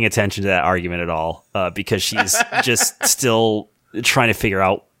isn't paying attention to that argument at all, because she's just still trying to figure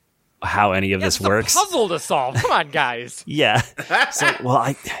out how any of this works. It's a puzzle to solve. Come on, guys. Yeah. So, well,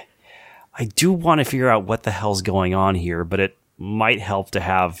 I do want to figure out what the hell's going on here, but it might help to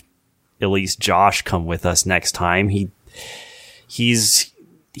have at least Josh come with us next time. He's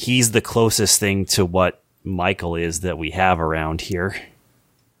the closest thing to what Michael is that we have around here.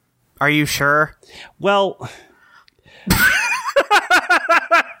 Are you sure? Well,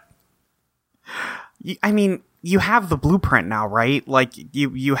 I mean, you have the blueprint now, right? Like,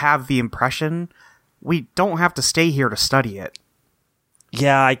 you have the impression. We don't have to stay here to study it.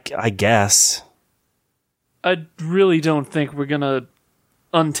 yeah, I guess. I really don't think we're gonna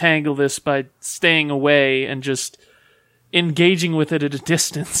untangle this by staying away and just engaging with it at a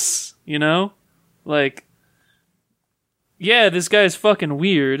distance, you know? Like, yeah, this guy's fucking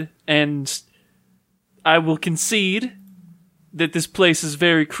weird, and I will concede that this place is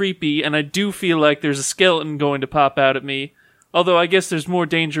very creepy, and I do feel like there's a skeleton going to pop out at me. Although I guess there's more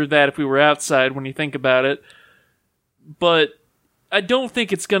danger of that if we were outside when you think about it. But I don't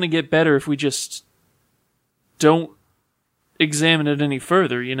think it's going to get better if we just don't examine it any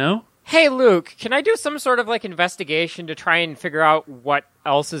further, you know? Hey, Luke, can I do some sort of, like, investigation to try and figure out what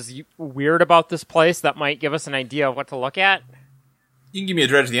else is weird about this place that might give us an idea of what to look at? You can give me a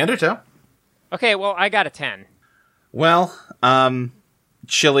Dredge the Undertow. Okay, well, I got a 10. Well,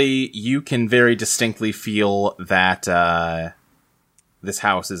 Chili, you can very distinctly feel that this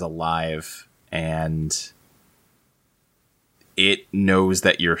house is alive, and it knows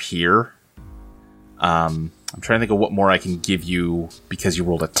that you're here. I'm trying to think of what more I can give you because you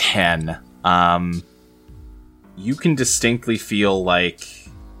rolled a 10. You can distinctly feel like...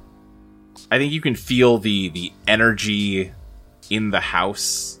 I think you can feel the energy in the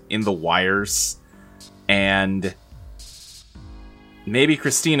house, in the wires, and... Maybe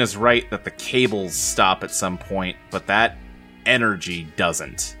Christina's right that the cables stop at some point, but that energy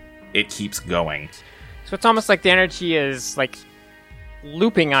doesn't. It keeps going. So it's almost like the energy is, like,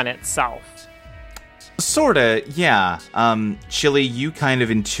 looping on itself. Sorta, yeah. Chili, you kind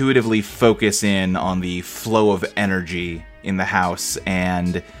of intuitively focus in on the flow of energy in the house,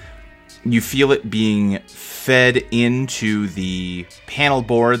 and you feel it being fed into the panel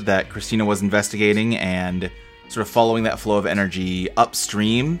board that Christina was investigating, and sort of following that flow of energy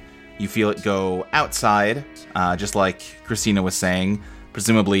upstream. You feel it go outside, just like Christina was saying,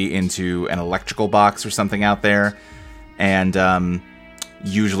 presumably into an electrical box or something out there. And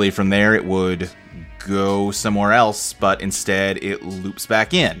usually from there it would go somewhere else, but instead it loops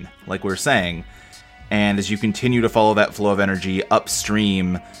back in, like we were saying. And as you continue to follow that flow of energy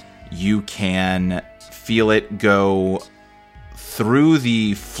upstream, you can feel it go through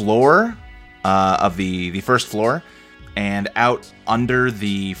the floor of the first floor and out under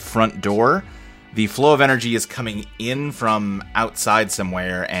the front door. The flow of energy is coming in from outside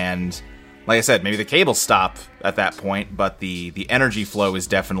somewhere, and like I said, maybe the cables stop at that point, but the energy flow is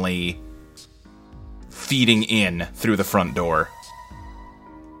definitely feeding in through the front door.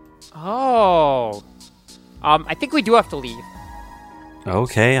 Oh. I think we do have to leave.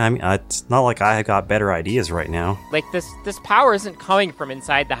 Okay, I mean, it's not like I got better ideas right now. Like, this power isn't coming from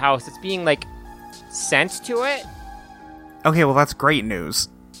inside the house. It's being, like, sent to it. Okay, well, that's great news.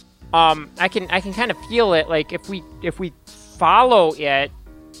 I can kind of feel it. Like, if we follow it,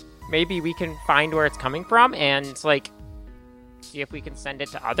 maybe we can find where it's coming from and, like, see if we can send it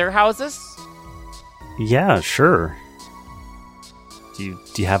to other houses. Yeah, sure. Do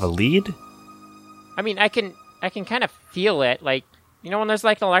you have a lead? I mean, I can kind of feel it. Like, you know when there's,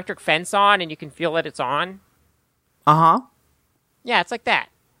 like, an electric fence on and you can feel that it's on? Uh-huh. Yeah, it's like that.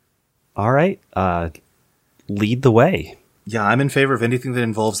 All right, lead the way. Yeah, I'm in favor of anything that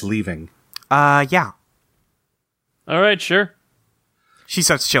involves leaving. Yeah. All right, sure. She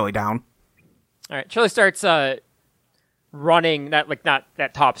sets Chili down. All right, Chili starts running, not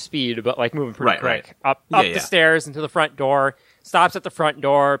that top speed, but like moving pretty quick. Right. Up the stairs into the front door, stops at the front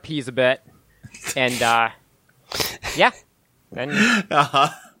door, pees a bit, and yeah. Then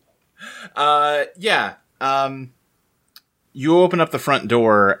you open up the front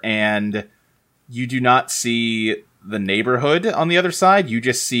door and you do not see the neighborhood on the other side. You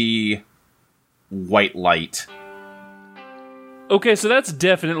just see white light. Okay, so that's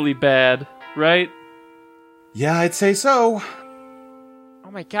definitely bad, right? Yeah, I'd say so.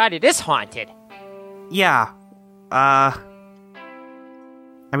 Oh my god, it is haunted. Yeah. I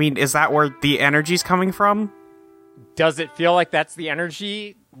mean, is that where the energy's coming from? Does it feel like that's the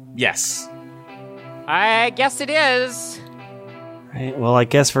energy? Yes. I guess it is. Right, well, I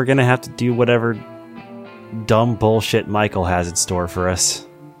guess we're gonna have to do whatever dumb bullshit Michael has in store for us.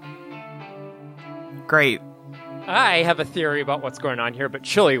 Great. I have a theory about what's going on here, but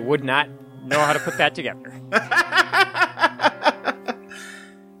Chili would not know how to put that together.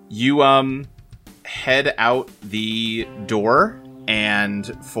 You, head out the door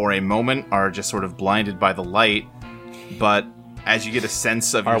and for a moment are just sort of blinded by the light, but as you get a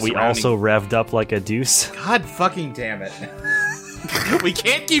sense of Are your we also revved up like a deuce? God fucking damn it. We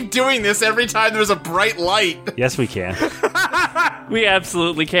can't keep doing this every time there's a bright light. Yes, we can. We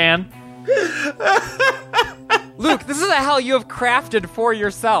absolutely can. Luke, this is a hell you have crafted for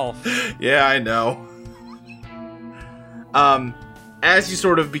yourself. Yeah, I know. As you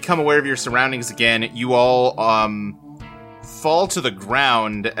sort of become aware of your surroundings again, you all, fall to the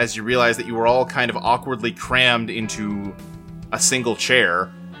ground as you realize that you were all kind of awkwardly crammed into a single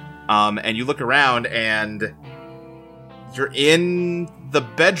chair. And you look around and you're in the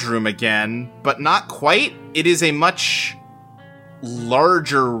bedroom again, but not quite. It is a much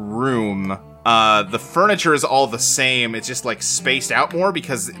larger room. The furniture is all the same. It's just like spaced out more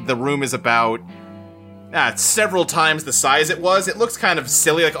because the room is about several times the size it was. It looks kind of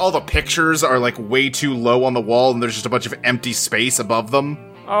silly. Like all the pictures are like way too low on the wall and there's just a bunch of empty space above them.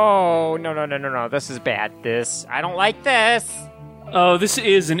 Oh, no. This is bad. I don't like this. Oh, this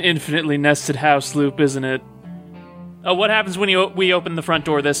is an infinitely nested house loop, isn't it? Oh, what happens when we open the front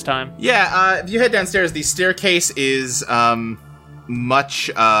door this time? Yeah, if you head downstairs, the staircase is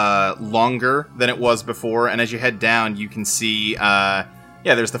much longer than it was before, and as you head down, you can see,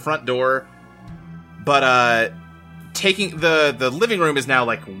 there's the front door, but taking the living room is now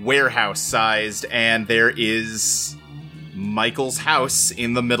like warehouse-sized, and there is Michael's house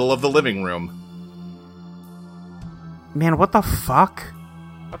in the middle of the living room. Man, what the fuck?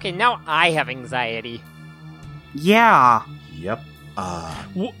 Okay, now I have anxiety. Yeah. Yep.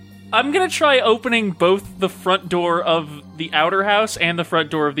 I'm gonna try opening both the front door of the outer house and the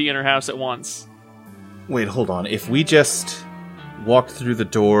front door of the inner house at once. Wait, hold on. If we just walked through the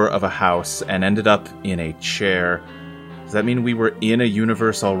door of a house and ended up in a chair, does that mean we were in a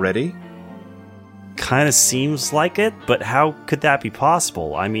universe already? Kind of seems like it, but how could that be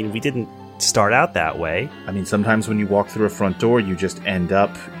possible? I mean, we didn't start out that way. I mean, sometimes when you walk through a front door, you just end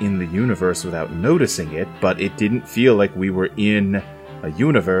up in the universe without noticing it, but it didn't feel like we were in a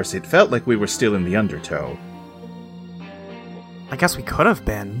universe. It felt like we were still in the Undertow. I guess we could have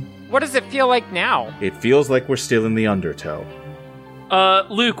been. What does it feel like now? It feels like we're still in the Undertow.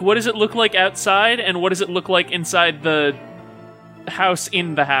 Luke, what does it look like outside, and what does it look like inside the house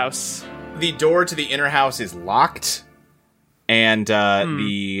in the house? The door to the inner house is locked, and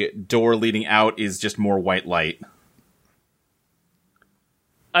the door leading out is just more white light.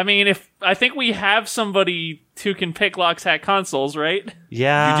 I mean, I think we have somebody who can pick locks, hack consoles, right?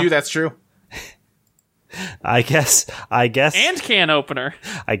 Yeah. You do, that's true. I guess. And can opener.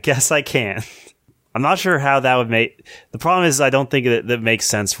 I guess I can. I'm not sure how that would make... The problem is I don't think that makes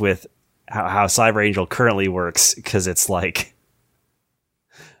sense with how Cyber Angel currently works, because it's like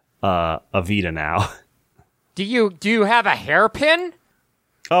Avita now. Do you have a hairpin?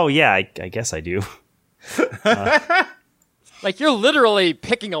 Oh, yeah, I guess I do. Like, you're literally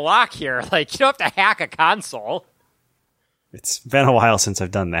picking a lock here. Like, you don't have to hack a console. It's been a while since I've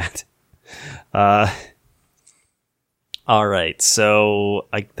done that. All right, so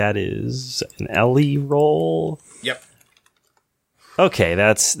that is an LE roll. Yep. Okay,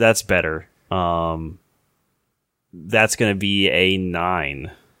 that's better. That's going to be a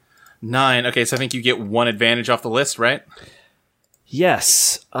 9. 9. Okay, so I think you get one advantage off the list, right?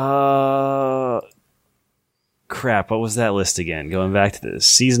 Yes. Crap, what was that list again? Going back to the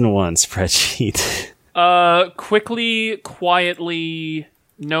Season 1 spreadsheet. Quickly, quietly,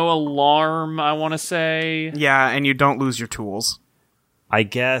 no alarm, I want to say. Yeah, and you don't lose your tools. I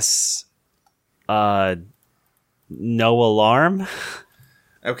guess, no alarm?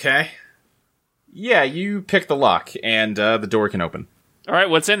 Okay. Yeah, you pick the lock, and the door can open. All right,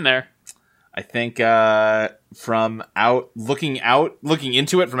 what's in there? I think from looking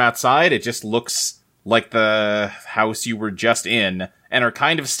into it from outside, it just looks like the house you were just in and are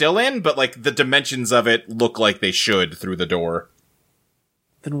kind of still in, but like the dimensions of it look like they should through the door.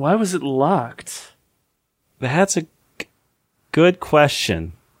 Then why was it locked? That's a good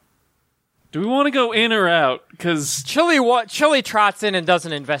question. Do we want to go in or out? Because Chili trots in and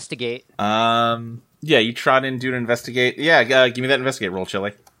doesn't investigate. Yeah, you trot in, do an investigate. Yeah, give me that investigate roll,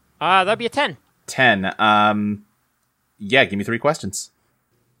 Chili. That'd be a 10. 10. Yeah, give me 3 questions.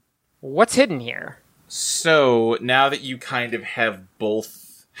 What's hidden here? So, now that you kind of have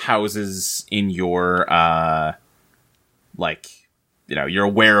both houses in your, you're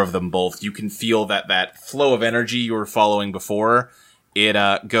aware of them both, you can feel that flow of energy you were following before.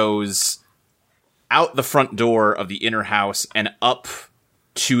 It goes out the front door of the inner house and up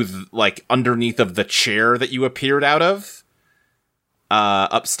to, underneath of the chair that you appeared out of,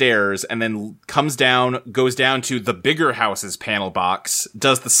 upstairs, and then goes down to the bigger house's panel box,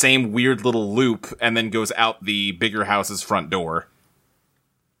 does the same weird little loop, and then goes out the bigger house's front door.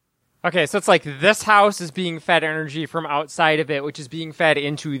 Okay, so it's like this house is being fed energy from outside of it, which is being fed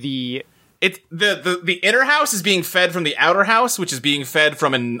into the... The inner house is being fed from the outer house, which is being fed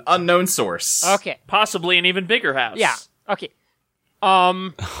from an unknown source. Okay. Possibly an even bigger house. Yeah, okay.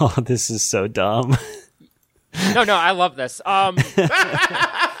 Oh, this is so dumb. No, I love this.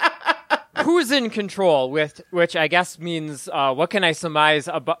 Who's in control? Which I guess means what can I surmise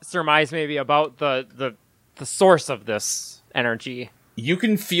maybe about the source of this energy? You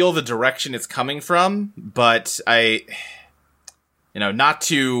can feel the direction it's coming from, but not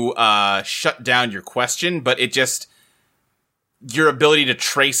to shut down your question, but your ability to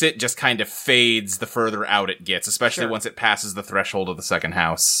trace it just kind of fades the further out it gets, especially once it passes the threshold of the second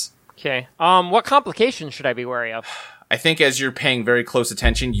house. Okay. What complications should I be wary of? I think as you're paying very close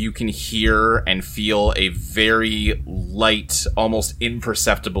attention, you can hear and feel a very light, almost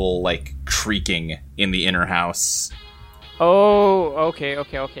imperceptible, creaking in the inner house. Oh, okay.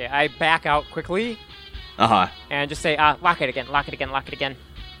 I back out quickly. Uh-huh. And just say, lock it again.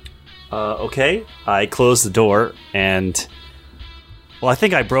 Okay. I close the door, and... Well, I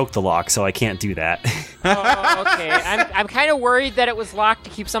think I broke the lock, so I can't do that. Oh, okay. I'm kind of worried that it was locked to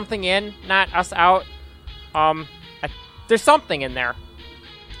keep something in, not us out. There's something in there.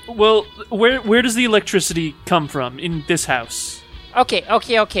 Well, where does the electricity come from in this house? Okay.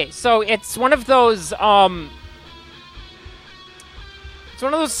 So it's one of those, it's one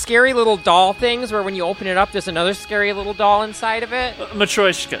of those scary little doll things where when you open it up, there's another scary little doll inside of it.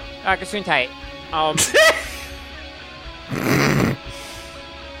 Matryoshka. Gesundheit.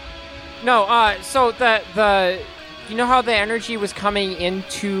 No, so the you know how the energy was coming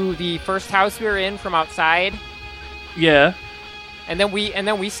into the first house we were in from outside? Yeah. And then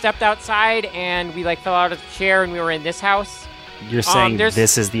we stepped outside and we fell out of the chair and we were in this house. You're saying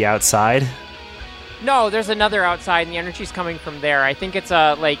this is the outside? No, there's another outside and the energy's coming from there. I think it's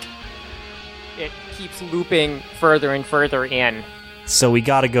it keeps looping further and further in. So we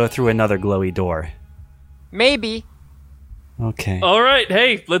gotta go through another glowy door. Maybe. Okay. All right,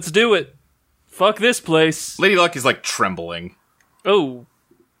 hey, let's do it. Fuck this place. Lady Luck is trembling. Oh,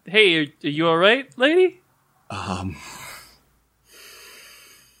 hey, are you all right, lady?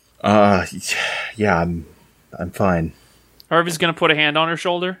 Yeah, I'm fine. Harvey's gonna put a hand on her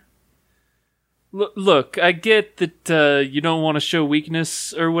shoulder. Look, I get that you don't want to show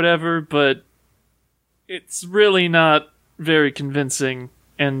weakness or whatever, but it's really not very convincing,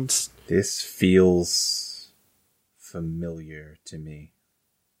 and... This feels familiar to me.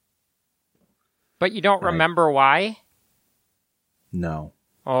 But you don't remember why? No.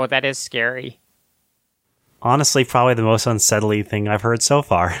 Oh, that is scary. Honestly, probably the most unsettling thing I've heard so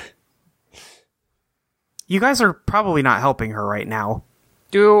far. You guys are probably not helping her right now.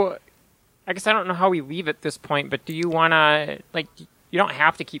 I guess I don't know how we leave at this point, but do you want to, you don't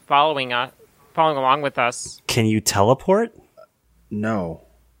have to keep following along with us. Can you teleport? No.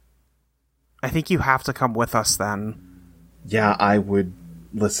 I think you have to come with us then. Yeah, I would...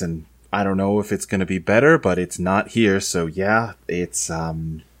 Listen, I don't know if it's going to be better, but it's not here, so yeah, it's,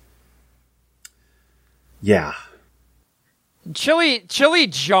 yeah. Chili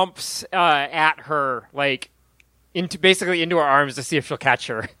jumps at her, into her arms to see if she'll catch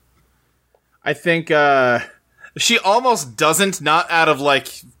her. I think, she almost doesn't, not out of,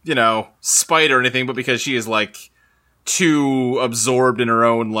 spite or anything, but because she is, too absorbed in her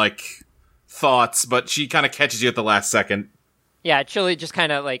own, thoughts, but she kind of catches you at the last second. Yeah, Chili just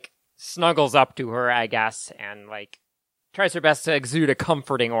kind of, snuggles up to her, I guess, and, tries her best to exude a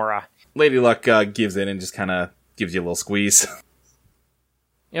comforting aura. Lady Luck, gives in and just kind of gives you a little squeeze.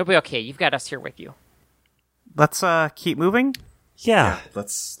 It'll be okay, you've got us here with you. Let's, keep moving? Yeah.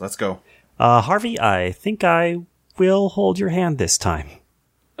 Let's go. Harvey, I think I will hold your hand this time.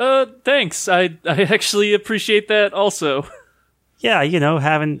 Thanks. I actually appreciate that also. Yeah,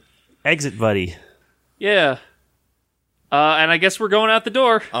 have an exit buddy. Yeah. And I guess we're going out the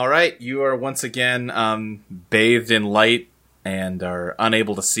door. All right, you are once again bathed in light and are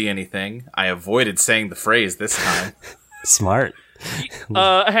unable to see anything. I avoided saying the phrase this time. Smart.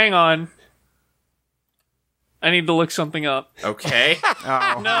 Hang on. I need to look something up. Okay.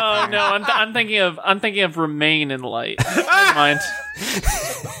 No, I'm thinking of remain in light. Never mind.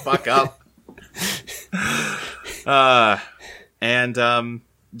 Fuck up.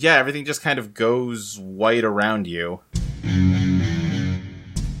 Yeah, everything just kind of goes white around you.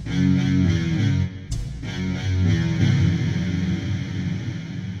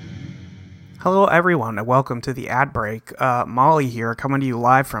 Hello, everyone, and welcome to the ad break. Molly here, coming to you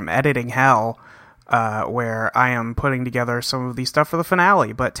live from Editing Hell, where I am putting together some of the stuff for the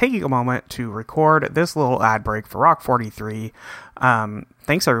finale, but taking a moment to record this little ad break for Rock 43.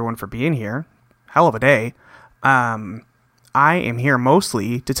 Thanks, everyone, for being here. Hell of a day. I am here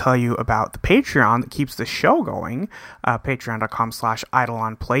mostly to tell you about the Patreon that keeps the show going,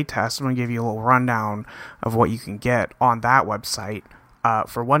 patreon.com/EidolonPlaytest. I'm going to give you a little rundown of what you can get on that website.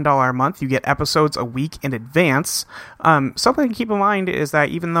 For $1 a month, you get episodes a week in advance. Something to keep in mind is that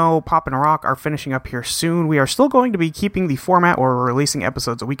even though Pop and Rock are finishing up here soon, we are still going to be keeping the format where we're releasing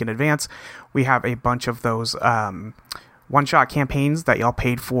episodes a week in advance. We have a bunch of those one-shot campaigns that y'all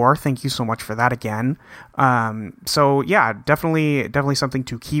paid for. Thank you so much for that again. So yeah, definitely something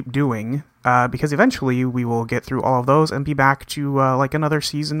to keep doing, because eventually we will get through all of those and be back to like another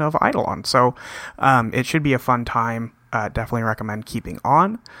season of Eidolon. So it should be a fun time. Definitely recommend keeping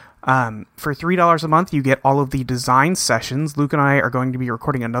on. For $3 a month, you get all of the design sessions. Luke and I are going to be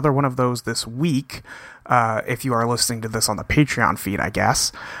recording another one of those this week, if you are listening to this on the Patreon feed, I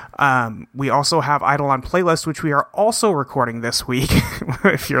guess. We also have Eidolon Playlist, which we are also recording this week,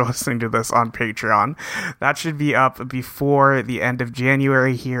 if you're listening to this on Patreon. That should be up before the end of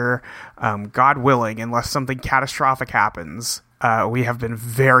January here, God willing, unless something catastrophic happens. We have been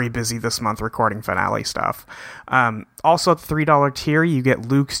very busy this month recording finale stuff. Also, at the $3 tier, you get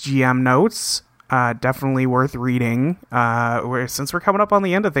Luke's GM notes. Definitely worth reading. Since we're coming up on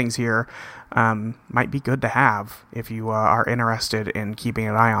the end of things here, might be good to have if you are interested in keeping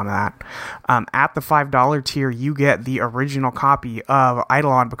an eye on that. At the $5 tier, you get the original copy of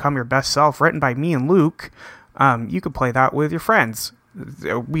Eidolon Become Your Best Self, written by me and Luke. You could play that with your friends.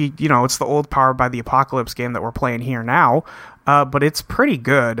 It's the old Powered by the Apocalypse game that we're playing here now, but it's pretty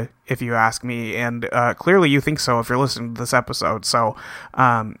good if you ask me, and clearly you think so if you're listening to this episode. So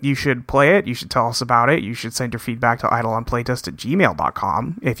you should play it, you should tell us about it, you should send your feedback to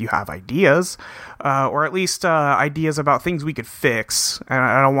eidolonplaytest@gmail.com if you have ideas, or at least ideas about things we could fix. And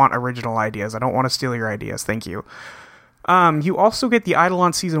I don't want original ideas, I don't want to steal your ideas, thank you. You also get the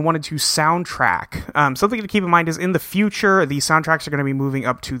Eidolon Season 1 and 2 soundtrack. Something to keep in mind is in the future, the soundtracks are going to be moving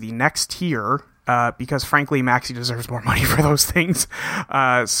up to the next tier, because frankly, Maxi deserves more money for those things.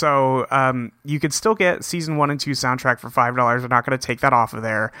 So you could still get Season 1 and 2 soundtrack for $5. We're not going to take that off of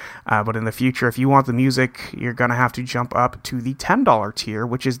there. But in the future, if you want the music, you're going to have to jump up to the $10 tier,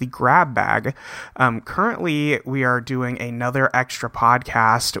 which is the grab bag. Currently, we are doing another extra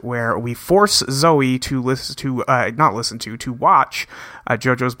podcast where we force Zoe to watch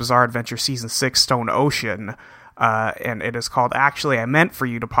JoJo's Bizarre Adventure Season 6 Stone Ocean. And it is called Actually I Meant For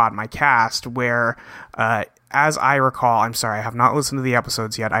You to Pod My Cast, where, as I recall, I'm sorry, I have not listened to the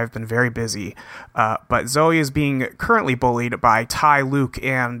episodes yet, I've been very busy, but Zoe is being currently bullied by Ty, Luke,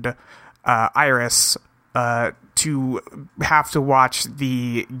 and Iris to have to watch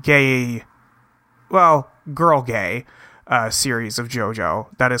the girl gay series of JoJo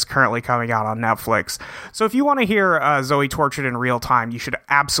that is currently coming out on Netflix. So if you want to hear Zoe tortured in real time, you should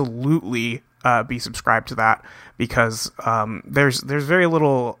absolutely be subscribed to that, because there's very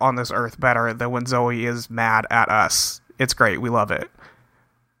little on this earth better than when Zoe is mad at us. It's great. We love it.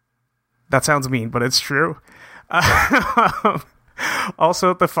 That sounds mean, but it's true. Also,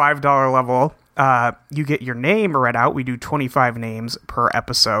 at the $5 level, you get your name read out. We do 25 names per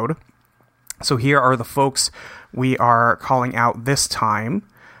episode. So here are the folks we are calling out this time.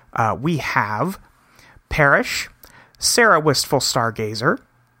 We have Parrish, Sarah Wistful Stargazer,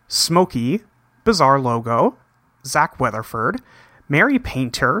 Smokey, Bizarre Logo, Zach Weatherford, Mary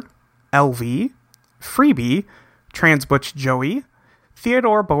Painter, LV, Freebie, Transbutch Joey,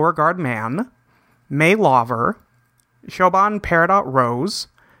 Theodore Beauregard Mann, May Lover, Shoban Peridot Rose,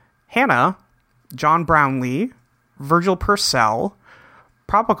 Hannah, John Brownlee, Virgil Purcell,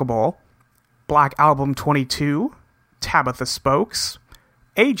 Propagable, Black Album 22, Tabitha Spokes,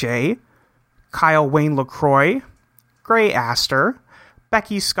 AJ, Kyle Wayne LaCroix, Gray Aster,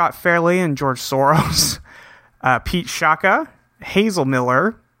 Becky Scott Fairley and George Soros, Pete Shaka, Hazel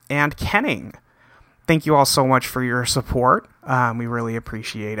Miller, and Kenning. thank you all so much for your support. We really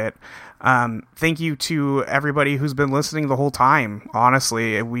appreciate it. Thank you to everybody who's been listening the whole time.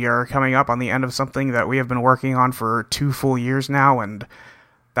 Honestly, we are coming up on the end of something that we have been working on for 2 full years now, and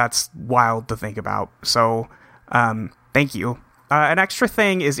that's wild to think about. So, thank you. An extra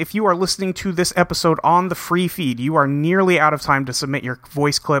thing is, if you are listening to this episode on the free feed, you are nearly out of time to submit your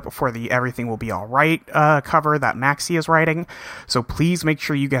voice clip for the Everything Will Be Alright cover that Maxie is writing. So please make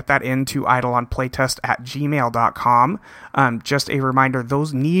sure you get that into eidolonplaytest@gmail.com. Just a reminder,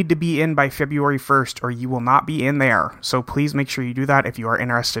 those need to be in by February 1st or you will not be in there. So please make sure you do that if you are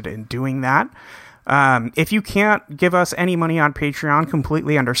interested in doing that. If you can't give us any money on Patreon,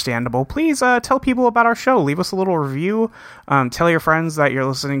 completely understandable. Please tell people about our show. Leave us a little review. Tell your friends that you're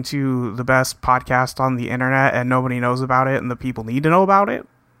listening to the best podcast on the internet and nobody knows about it and the people need to know about it.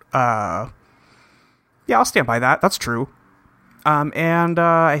 Yeah, I'll stand by that. That's true. And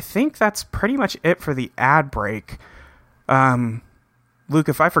I think that's pretty much it for the ad break. Luke,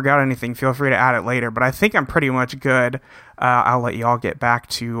 if I forgot anything, feel free to add it later, but I think I'm pretty much good. I'll let you all get back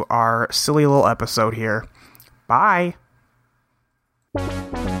to our silly little episode here. Bye!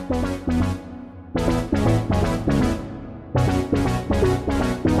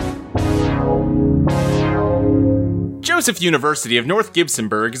 Joseph University of North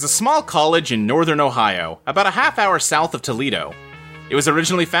Gibsonburg is a small college in northern Ohio, about a half-hour south of Toledo. It was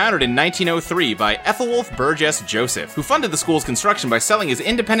originally founded in 1903 by Ethelwolf Burgess Joseph, who funded the school's construction by selling his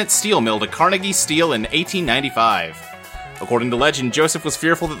independent steel mill to Carnegie Steel in 1895. According to legend, Joseph was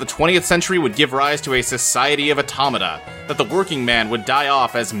fearful that the 20th century would give rise to a society of automata, that the working man would die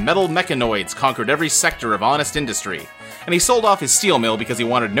off as metal mechanoids conquered every sector of honest industry, and he sold off his steel mill because he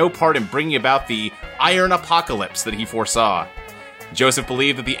wanted no part in bringing about the iron apocalypse that he foresaw. Joseph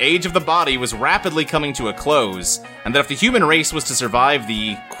believed that the age of the body was rapidly coming to a close, and that if the human race was to survive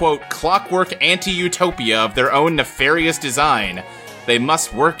the, quote, clockwork anti-utopia of their own nefarious design, they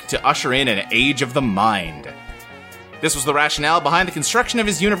must work to usher in an age of the mind. This was the rationale behind the construction of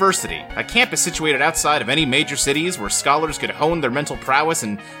his university, a campus situated outside of any major cities where scholars could hone their mental prowess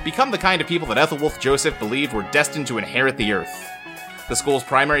and become the kind of people that Ethelwolf Joseph believed were destined to inherit the earth. The school's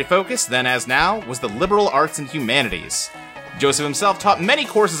primary focus, then as now, was the liberal arts and humanities. Joseph himself taught many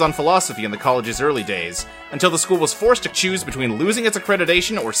courses on philosophy in the college's early days, until the school was forced to choose between losing its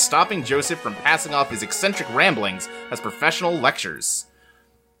accreditation or stopping Joseph from passing off his eccentric ramblings as professional lectures.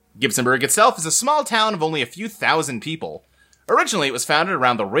 Gibsonburg itself is a small town of only a few thousand people. Originally, it was founded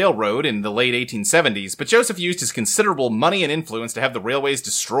around the railroad in the late 1870s, but Joseph used his considerable money and influence to have the railways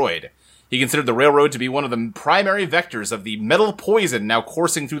destroyed. He considered the railroad to be one of the primary vectors of the metal poison now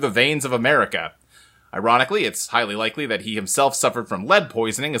coursing through the veins of America. Ironically, it's highly likely that he himself suffered from lead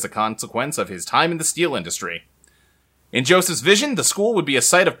poisoning as a consequence of his time in the steel industry. In Joseph's vision, the school would be a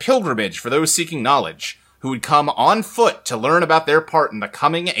site of pilgrimage for those seeking knowledge, who would come on foot to learn about their part in the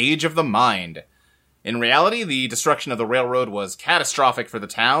coming age of the mind. In reality, the destruction of the railroad was catastrophic for the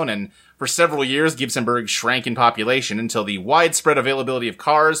town, and for several years Gibsonburg shrank in population until the widespread availability of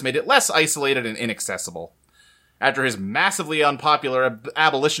cars made it less isolated and inaccessible. After his massively unpopular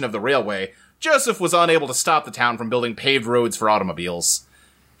abolition of the railway, Joseph was unable to stop the town from building paved roads for automobiles.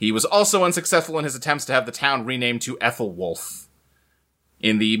 He was also unsuccessful in his attempts to have the town renamed to Ethelwolf.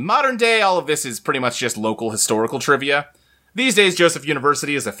 In the modern day, all of this is pretty much just local historical trivia. These days, Joseph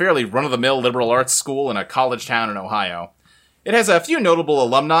University is a fairly run-of-the-mill liberal arts school in a college town in Ohio. It has a few notable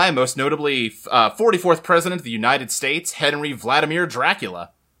alumni, most notably 44th President of the United States, Henry Vladimir Dracula.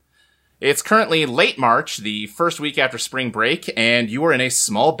 It's currently late March, the first week after spring break, and you are in a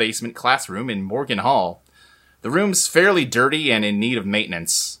small basement classroom in Morgan Hall. The room's fairly dirty and in need of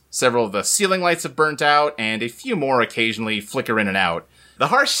maintenance. Several of the ceiling lights have burnt out, and a few more occasionally flicker in and out. The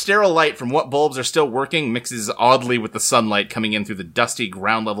harsh, sterile light from what bulbs are still working mixes oddly with the sunlight coming in through the dusty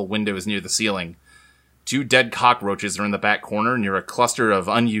ground-level windows near the ceiling. 2 dead cockroaches are in the back corner near a cluster of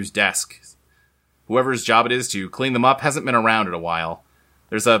unused desks. Whoever's job it is to clean them up hasn't been around in a while.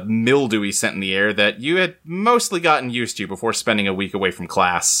 There's a mildewy scent in the air that you had mostly gotten used to before spending a week away from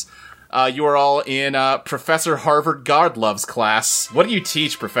class. You are all in Professor Harvard Godlove's class. What do you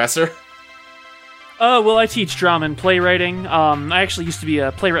teach, Professor? Well, I teach drama and playwriting. I actually used to be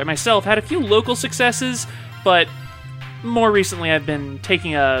a playwright myself, had a few local successes, but more recently I've been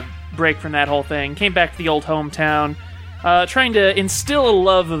taking a break from that whole thing. Came back to the old hometown, trying to instill a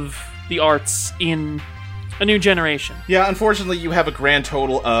love of the arts in a new generation. Yeah, unfortunately, you have a grand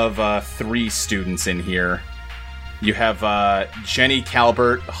total of 3 students in here. You have Jenny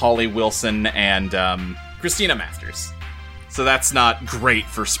Calvert, Holly Wilson, and Christina Masters. So that's not great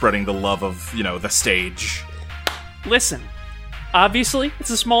for spreading the love of, the stage. Listen, Obviously, it's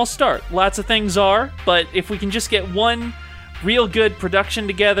a small start. Lots of things are, but if we can just get one real good production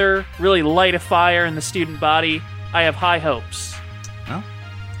together, really light a fire in the student body, I have high hopes. Well,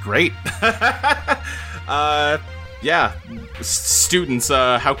 great. Yeah. Students,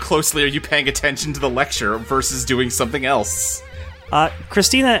 how closely are you paying attention to the lecture versus doing something else?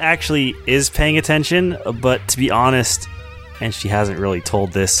 Christina actually is paying attention, but to be honest, and she hasn't really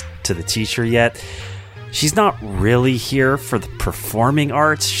told this to the teacher yet, she's not really here for the performing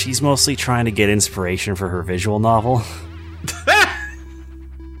arts. She's mostly trying to get inspiration for her visual novel.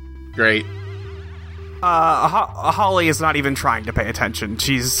 Great. Holly is not even trying to pay attention.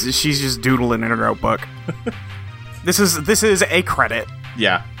 She's just doodling in her notebook. This is a credit.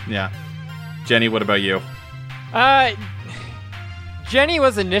 Yeah. Jenny, what about you? Jenny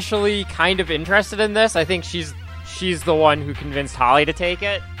was initially kind of interested in this. I think she's the one who convinced Holly to take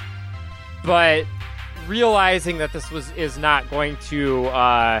it. But realizing that this is not going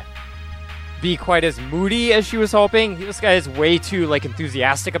to be quite as moody as she was hoping, this guy is way too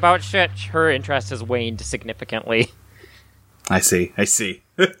enthusiastic about shit. Her interest has waned significantly. I see.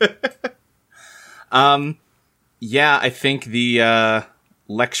 Yeah, I think the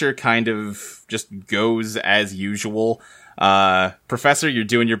lecture kind of just goes as usual. Professor, you're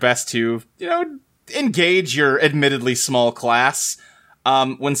doing your best to, engage your admittedly small class,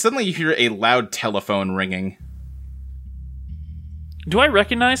 when suddenly you hear a loud telephone ringing. Do I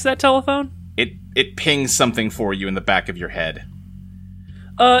recognize that telephone? It pings something for you in the back of your head.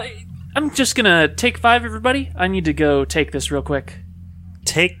 I'm just gonna take 5, everybody. I need to go take this real quick.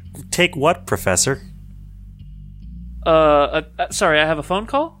 Take what, Professor? Sorry, I have a phone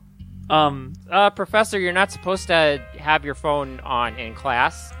call? Professor, you're not supposed to have your phone on in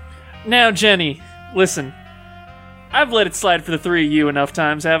class. Now, Jenny, listen. I've let it slide for the 3 of you enough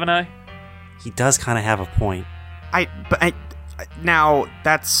times, haven't I? He does kind of have a point. Now,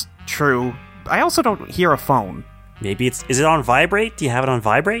 that's true. I also don't hear a phone. Maybe is it on vibrate? Do you have it on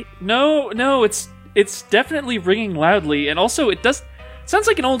vibrate? No, it's definitely ringing loudly, and also it sounds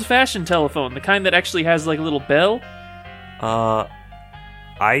like an old-fashioned telephone, the kind that actually has a little bell.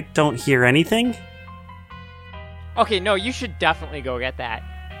 I don't hear anything. Okay, no, you should definitely go get that.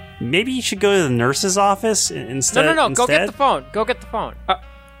 Maybe you should go to the nurse's office instead. No, go get the phone. Go get the phone.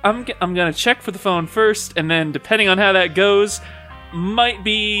 I'm gonna check for the phone first, and then depending on how that goes, might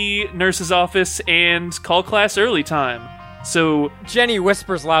be nurse's office and call class early time. So Jenny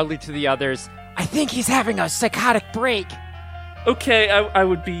whispers loudly to the others, "I think he's having a psychotic break." Okay, I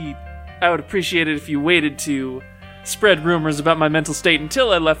would appreciate it if you waited to spread rumors about my mental state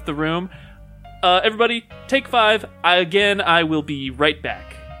until I left the room. Everybody, take 5. I will be right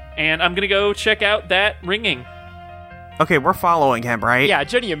back. And I'm gonna go check out that ringing. Okay, we're following him, right? Yeah,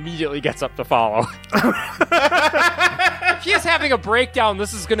 Jenny immediately gets up to follow. If he is having a breakdown,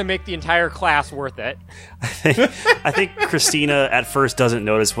 this is gonna make the entire class worth it. I think Christina at first doesn't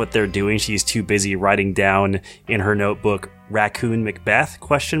notice what they're doing. She's too busy writing down in her notebook, Raccoon Macbeth, ?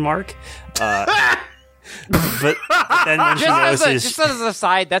 But then when she notices... Just as an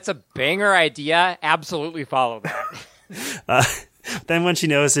aside, that's a banger idea. Absolutely follow that. Then when she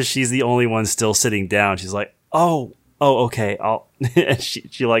notices she's the only one still sitting down, she's like, oh, okay, I'll... she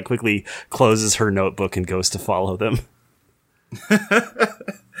quickly closes her notebook and goes to follow them.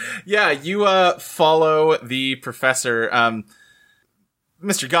 Yeah, you follow the professor.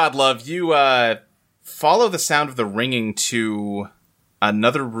 Mr. Godlove, you follow the sound of the ringing to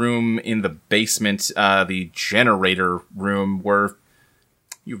another room in the basement, the generator room, where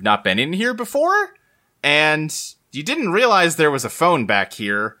you've not been in here before, and you didn't realize there was a phone back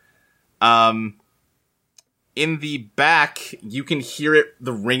here. In the back, you can hear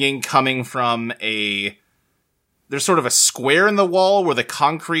the ringing coming from there's sort of a square in the wall where the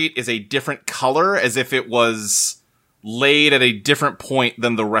concrete is a different color, as if it was laid at a different point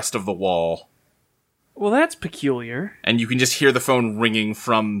than the rest of the wall. Well, that's peculiar. And you can just hear the phone ringing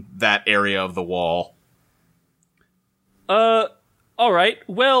from that area of the wall. Alright,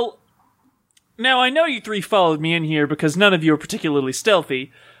 well, now I know you 3 followed me in here because none of you are particularly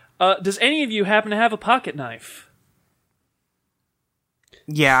stealthy. Does any of you happen to have a pocket knife?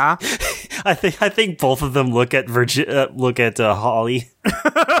 Yeah. I think both of them look at Holly.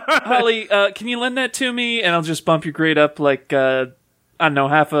 Holly, can you lend that to me, and I'll just bump your grade up I don't know,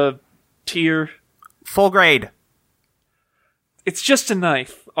 half a tier. Full grade. It's just a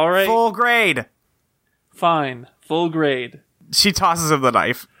knife, all right? Full grade. Fine, full grade. She tosses him the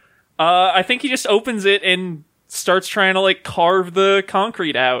knife. I think he just opens it and starts trying to carve the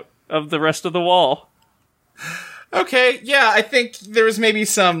concrete out of the rest of the wall. Okay, yeah, I think there was maybe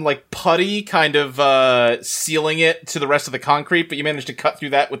some, like, putty kind of, sealing it to the rest of the concrete, but you managed to cut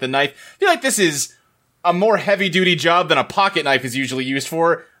through that with the knife. I feel like this is a more heavy-duty job than a pocket knife is usually used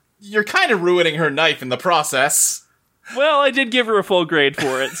for. You're kind of ruining her knife in the process. Well, I did give her a full grade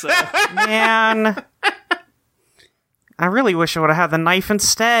for it, so... Man. I really wish I would have had the knife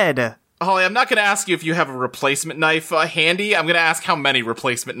instead. Holly, I'm not going to ask you if you have a replacement knife handy. I'm going to ask how many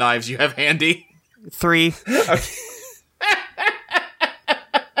replacement knives you have handy. 3.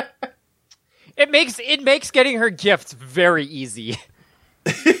 It makes getting her gifts very easy.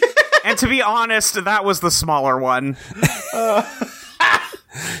 And to be honest, that was the smaller one.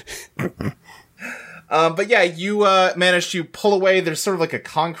 But yeah, you managed to pull away. There's sort of like a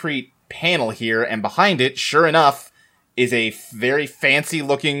concrete panel here, and behind it, sure enough, is a very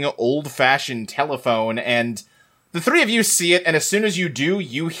fancy-looking, old-fashioned telephone, and the three of you see it, and as soon as you do,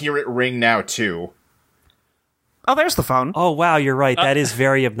 you hear it ring now, too. Oh, there's the phone. Oh, wow, you're right. That is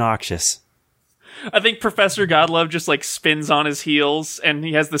very obnoxious. I think Professor Godlove just, like, spins on his heels, and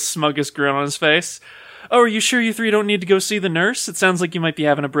he has the smuggest grin on his face. Oh, are you sure you three don't need to go see the nurse? It sounds like you might be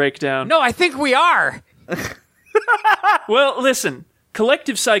having a breakdown. No, I think we are. Well, listen.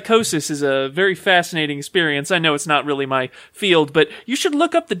 Collective psychosis is a very fascinating experience. I know it's not really my field, but you should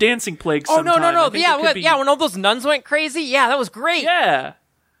look up the dancing plague sometime. No. Yeah, when all those nuns went crazy? Yeah, that was great. Yeah.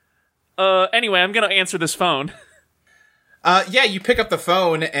 Anyway, I'm gonna answer this phone. Yeah, you pick up the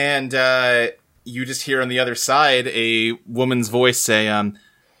phone, and you just hear on the other side a woman's voice say,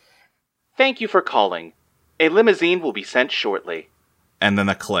 "Thank you for calling. A limousine will be sent shortly." And then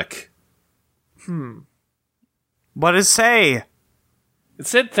a click. What does it say? It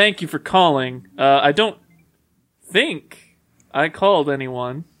said thank you for calling. I don't think I called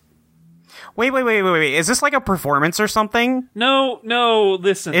anyone. Wait. Is this like a performance or something? No,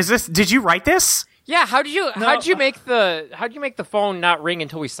 listen. Did you write this? Yeah, how'd you make the phone not ring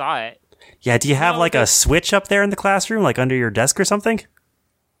until we saw it? Yeah, do you have a switch up there in the classroom, like under your desk or something?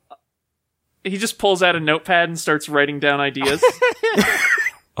 He just pulls out a notepad and starts writing down ideas.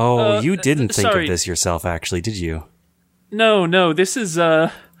 You didn't think sorry. of this yourself, actually, did you? No, this is,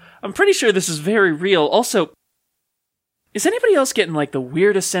 I'm pretty sure this is very real. Also, is anybody else getting, the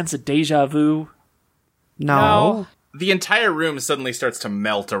weirdest sense of deja vu? No. The entire room suddenly starts to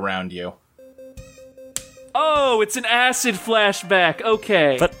melt around you. Oh, it's an acid flashback,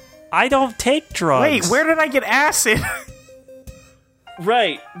 okay. But I don't take drugs. Wait, where did I get acid?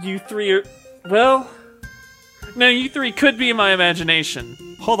 Right, you three are... Well... No, you three could be in my imagination.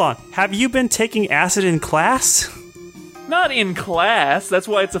 Hold on, have you been taking acid in class? Not in class, that's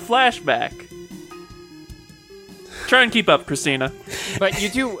why it's a flashback. Try and keep up, Christina. But you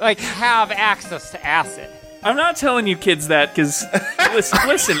do, have access to acid. I'm not telling you kids that, because,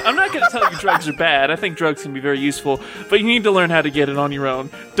 listen, I'm not going to tell you drugs are bad. I think drugs can be very useful, but you need to learn how to get it on your own.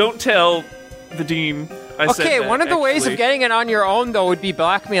 Don't tell the dean I said that. Okay, one of the ways of getting it on your own, though, would be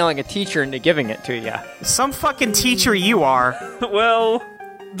blackmailing a teacher into giving it to you. Some fucking teacher you are. Well...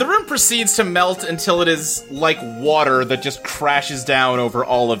 The room proceeds to melt until it is like water that just crashes down over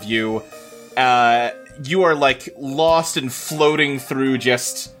all of you. You are, lost and floating through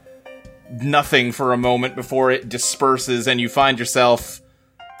just nothing for a moment before it disperses, and you find yourself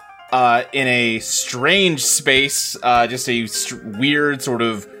in a strange space. Just a weird sort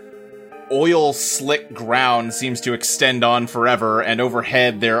of oil-slick ground seems to extend on forever, and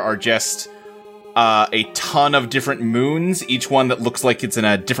overhead there are just... a ton of different moons, each one that looks like it's in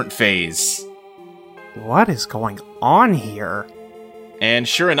a different phase. What is going on here? And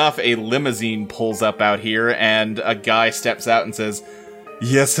sure enough, a limousine pulls up out here, and a guy steps out and says,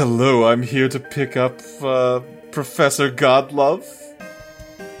 "Yes, hello, I'm here to pick up, Professor Godlove."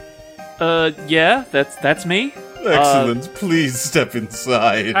 Yeah, that's me. Excellent, please step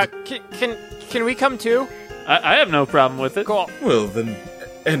inside. Can we come too? I have no problem with it. Cool. Well, then,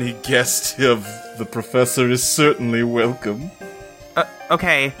 any guest of the professor is certainly welcome.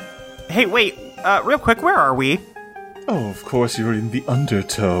 Okay. Hey, wait, real quick, where are we? Oh, of course you're in the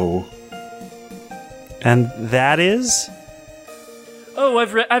Undertow. And that is? Oh,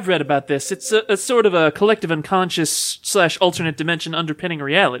 I've read about this. It's a sort of a collective unconscious / alternate dimension underpinning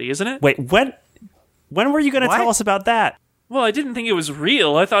reality, isn't it? Wait, when were you going to tell us about that? Well, I didn't think it was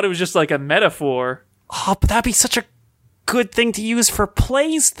real. I thought it was just like a metaphor. Oh, but that'd be such a good thing to use for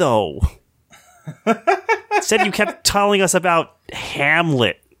plays, though. Instead, you kept telling us about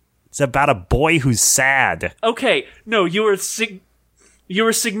Hamlet. It's about a boy who's sad. Okay, no, you were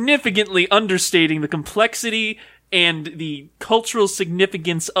significantly understating the complexity and the cultural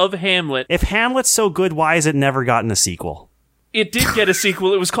significance of Hamlet. If Hamlet's so good, why has it never gotten a sequel? It did get a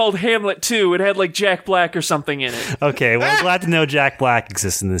sequel. It was called Hamlet 2. It had, like, Jack Black or something in it. Okay, well, I'm glad to know Jack Black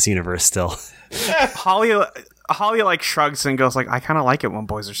exists in this universe still. Holly, like, shrugs and goes, like, I kind of like it when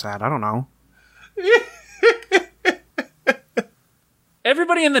boys are sad. I don't know.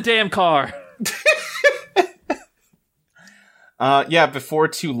 Everybody in the damn car. Yeah, before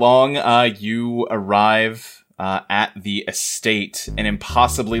too long, you arrive at the estate, an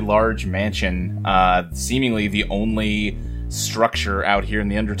impossibly large mansion, seemingly the only structure out here in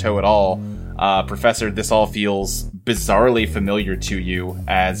the Undertow at all. Professor, this all feels bizarrely familiar to you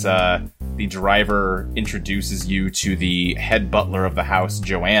as the driver introduces you to the head butler of the house,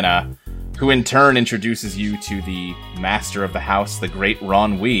 Joanna, who in turn introduces you to the master of the house, the great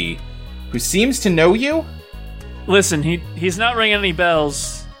Ron Wee, who seems to know you? Listen, he's not ringing any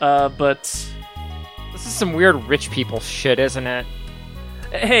bells, but... This is some weird rich people shit, isn't it?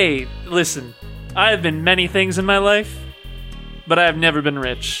 Hey, listen, I have been many things in my life, but I have never been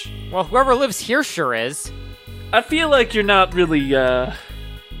rich. Well, whoever lives here sure is. I feel like you're not really,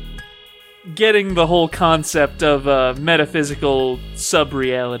 getting the whole concept of, metaphysical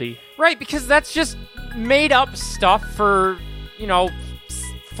sub-reality. Right, because that's just made up stuff for,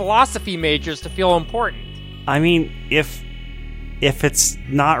 philosophy majors to feel important. I mean, if it's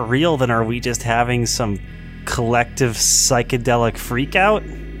not real, then are we just having some collective psychedelic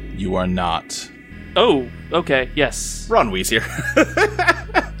freakout? You are not. Oh, okay, yes. Ron Wee's here.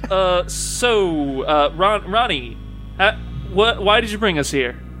 Ronnie, why did you bring us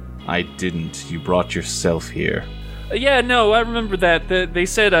here? I didn't. You brought yourself here. Yeah, no, I remember that. They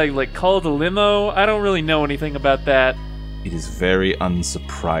said I, called a limo. I don't really know anything about that. It is very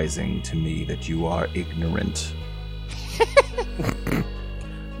unsurprising to me that you are ignorant.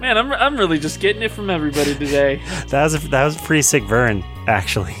 Man, I'm really just getting it from everybody today. That was a pretty sick burn,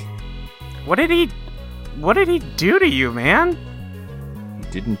 actually. What did he do to you, man?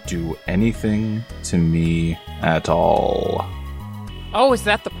 He didn't do anything to me at all. Oh, is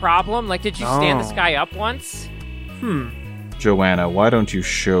that the problem? Like, did you stand this guy up once? Joanna, why don't you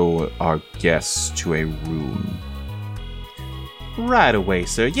show our guests to a room? Right away,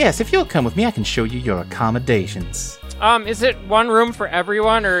 sir. Yes, if you'll come with me, I can show you your accommodations. Is it one room for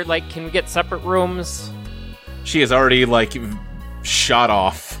everyone, or, can we get separate rooms? She has already, shot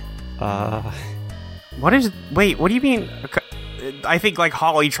off. What do you mean? I think,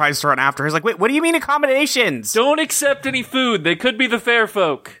 Holly tries to run after her. He's like, wait, what do you mean accommodations? Don't accept any food. They could be the fair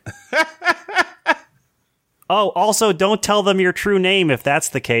folk. Oh, also, don't tell them your true name if that's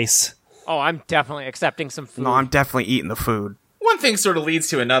the case. Oh, I'm definitely accepting some food. No, I'm definitely eating the food. One thing sort of leads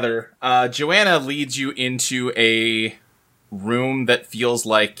to another. Joanna leads you into a room that feels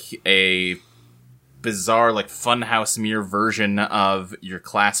like a bizarre, funhouse mirror version of your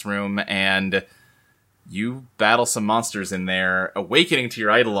classroom, and you battle some monsters in there, awakening to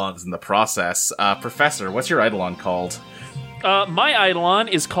your Eidolons in the process. Professor, what's your Eidolon called? My Eidolon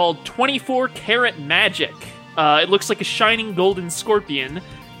is called 24 Karat Magic. It looks like a shining golden scorpion,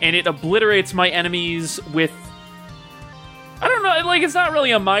 and it obliterates my enemies with... I don't know, it's not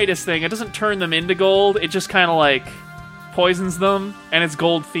really a Midas thing. It doesn't turn them into gold. It just kind of, poisons them, and it's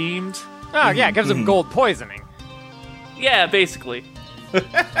gold-themed. Oh, yeah, it gives them gold poisoning. Yeah, basically.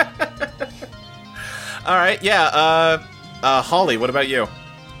 Alright, yeah, Holly, what about you?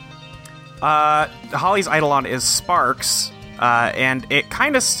 Holly's Eidolon is Sparks, and it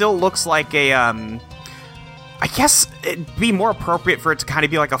kind of still looks like a, I guess it'd be more appropriate for it to kind of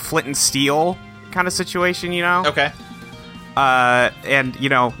be like a flint and steel kind of situation, Okay. And,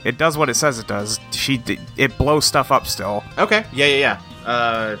 it does what it says it does. It blows stuff up still. Okay, yeah.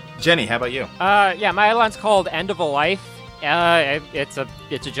 Jenny, how about you? Yeah, my Eidolon's called End of a Life. It's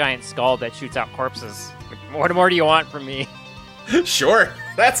a giant skull that shoots out corpses. What more do you want from me? Sure,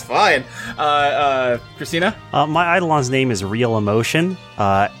 that's fine. Christina? My Eidolon's name is Real Emotion,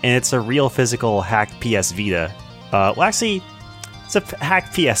 and it's a real physical hacked PS Vita. Actually, it's a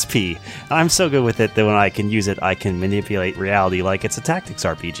hacked PSP. I'm so good with it that when I can use it, I can manipulate reality like it's a tactics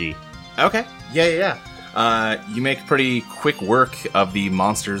RPG. Okay, yeah. You make pretty quick work of the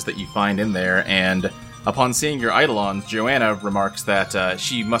monsters that you find in there, and upon seeing your Eidolons, Joanna remarks that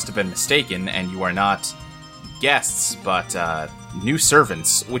she must have been mistaken, and you are not guests, but new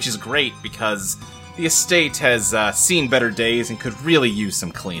servants, which is great because the estate has seen better days and could really use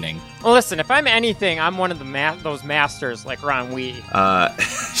some cleaning. Well, listen, if I'm anything, I'm one of those masters like Ron Wee.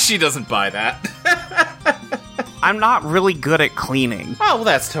 She doesn't buy that. I'm not really good at cleaning. Oh, well,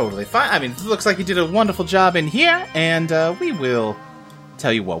 that's totally fine. I mean, it looks like you did a wonderful job in here, and we will...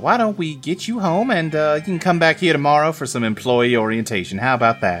 Tell you what, why don't we get you home, and you can come back here tomorrow for some employee orientation. How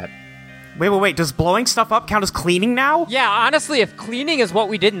about that? Wait. Does blowing stuff up count as cleaning now? Yeah, honestly, if cleaning is what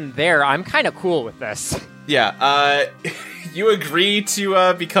we did in there, I'm kind of cool with this. Yeah, you agree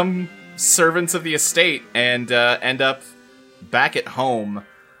to become servants of the estate and end up back at home.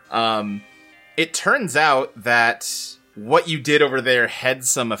 It turns out that what you did over there had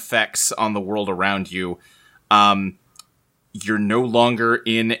some effects on the world around you. You're no longer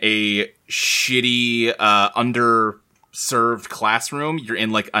in a shitty, underserved classroom. You're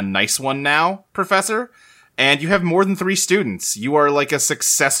in, like, a nice one now, Professor. And you have more than 3 students. You are, like, a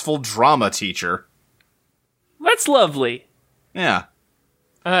successful drama teacher. That's lovely. Yeah.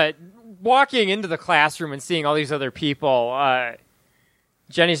 Walking into the classroom and seeing all these other people,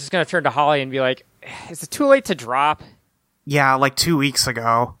 Jenny's just going to turn to Holly and be like, is it too late to drop? Yeah, like 2 weeks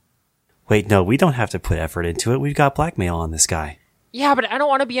ago. Wait, no, we don't have to put effort into it. We've got blackmail on this guy. Yeah, but I don't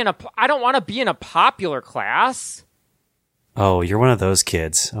want to be in a popular class. Oh, you're one of those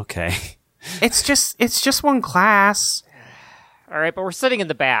kids. Okay. It's just one class. All right, but we're sitting in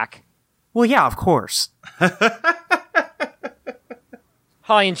the back. Well, yeah, of course.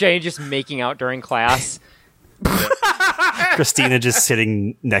 Holly and Jenny just making out during class. Christina just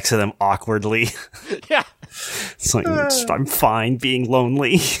sitting next to them awkwardly. Yeah. It's like, I'm fine being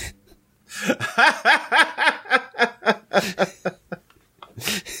lonely.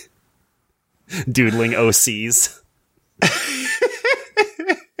 Doodling OCs.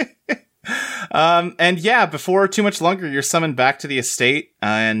 And yeah, before too much longer, you're summoned back to the estate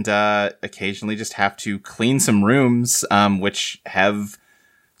and occasionally just have to clean some rooms, which have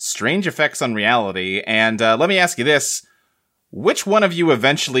strange effects on reality. And let me ask you this. Which one of you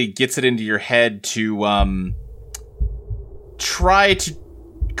eventually gets it into your head to try to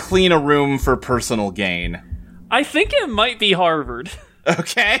clean a room for personal gain? I think it might be Harvard.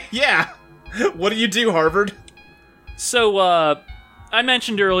 Okay, yeah. What do you do, Harvard? So, I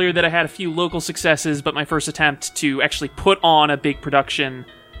mentioned earlier that I had a few local successes, but my first attempt to actually put on a big production.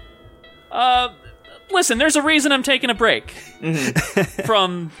 Listen, there's a reason I'm taking a break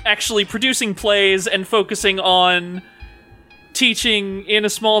from actually producing plays and focusing on teaching in a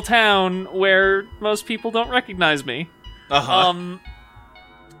small town where most people don't recognize me. Uh-huh.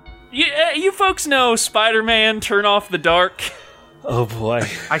 You folks know Spider-Man Turn Off the Dark? Oh boy.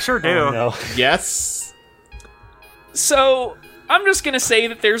 I sure do. Oh, no. Yes. So, I'm just gonna say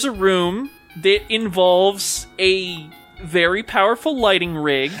that there's a room that involves a very powerful lighting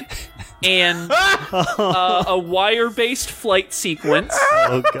rig and a wire-based flight sequence.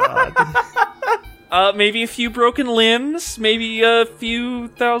 Oh god. Maybe a few broken limbs, maybe a few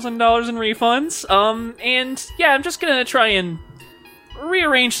 $1,000 in refunds. And yeah, I'm just gonna try and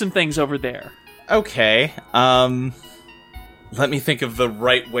rearrange some things over there. Okay. Let me think of the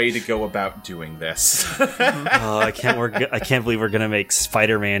right way to go about doing this. Oh, I can't believe we're gonna make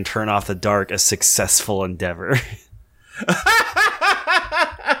Spider-Man Turn Off the Dark a successful endeavor.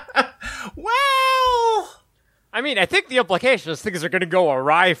 Well, I mean, I think the implication is things are going to go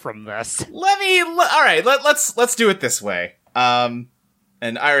awry from this. all right, let's do it this way. And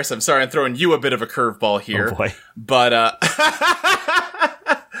Iris, I'm sorry I'm throwing you a bit of a curveball here. Oh boy. But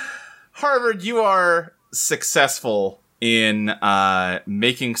Harvard, you are successful in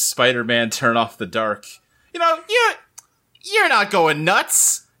making Spider-Man Turn Off the Dark. You know, you're not going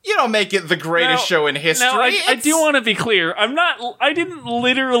nuts. You don't make it the greatest show in history. Now, I do want to be clear. I didn't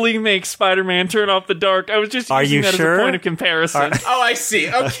literally make Spider-Man Turn Off the Dark. I was just using that as a point of comparison. Oh, I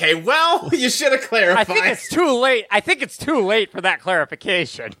see. Okay, well, you should have clarified. I think it's too late. I think it's too late for that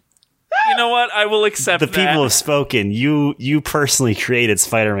clarification. You know what? I will accept The that. people have spoken. You personally created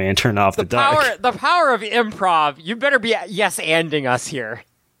Spider-Man Turn Off the Dark. The power of improv. You better be yes-anding us here.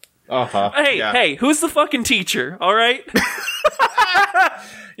 Uh-huh. Hey, who's the fucking teacher? All right.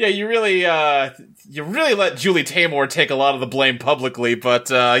 Yeah, you really let Julie Taymor take a lot of the blame publicly,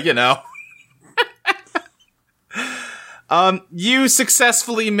 but you know. You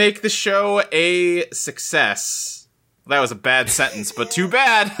successfully make the show a success. That was a bad sentence, but too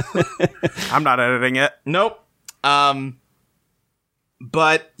bad. I'm not editing it. Nope. But,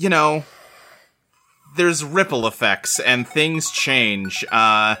 you know, there's ripple effects and things change.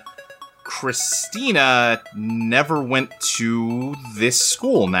 Christina never went to this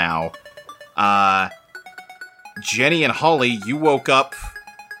school now. Jenny and Holly, you woke up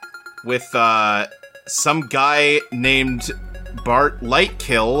with some guy named Bart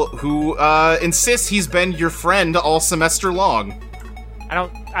Lightkill who insists he's been your friend all semester long.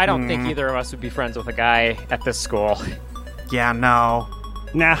 I don't think either of us would be friends with a guy at this school. Yeah, no.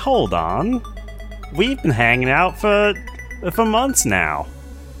 Now hold on. We've been hanging out for months now.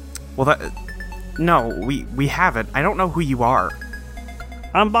 Well, no, we haven't. I don't know who you are.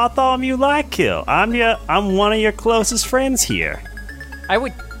 I'm Bartholomew Lightkill. I'm one of your closest friends here. I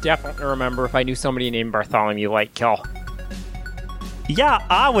would definitely remember if I knew somebody named Bartholomew Lightkill. Yeah,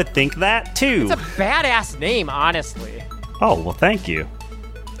 I would think that too. It's a badass name, honestly. Oh, well, thank you.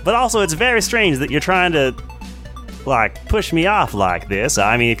 But also, it's very strange that you're trying to, push me off like this.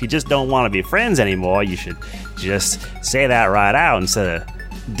 I mean, if you just don't want to be friends anymore, you should just say that right out instead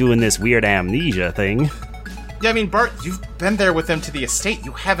of doing this weird amnesia thing. Yeah, I mean, Bart, you've been there with them to the estate.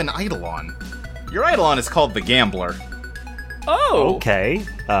 You have an Eidolon. Your Eidolon is called the Gambler. Oh! Okay.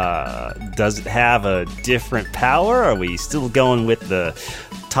 Does it have a different power, or are we still going with the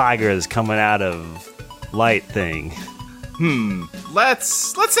tigers coming out of light thing?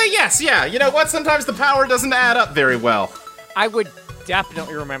 Let's say yes, yeah. You know what? Sometimes the power doesn't add up very well. I would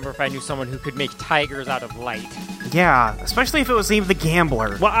definitely remember if I knew someone who could make tigers out of light. Yeah, especially if it was named the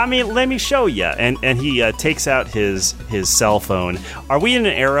Gambler. Well, I mean, let me show you. And he takes out his cell phone. Are we in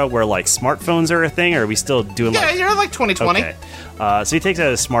an era where, smartphones are a thing, or are we still doing, Yeah, you're 2020. Okay. So he takes out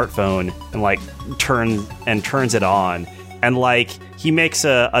his smartphone and turns it on. And, he makes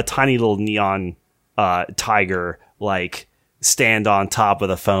a tiny little neon tiger, stand on top of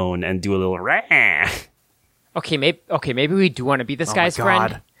the phone and do a little rah. Okay, maybe we do want to be this guy's my God.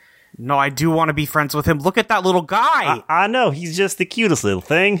 friend. No, I do want to be friends with him. Look at that little guy. I know, he's just the cutest little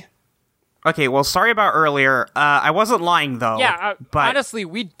thing. Okay, well, sorry about earlier. I wasn't lying, though. Yeah, but honestly,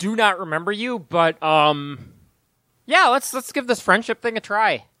 we do not remember you, but, yeah, let's give this friendship thing a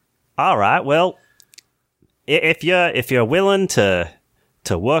try. All right, well, if you're willing to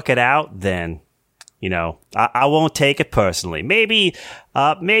work it out, then, I won't take it personally. Maybe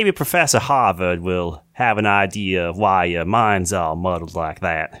Professor Harvard will have an idea of why your mind's all muddled like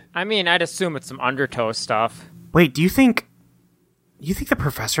that. I mean, I'd assume it's some undertow stuff. wait, do you think the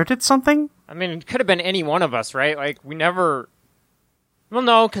professor did something? I mean, it could have been any one of us, right? We never... Well,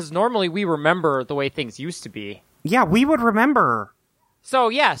 no, because normally we remember the way things used to be. Yeah, we would remember. So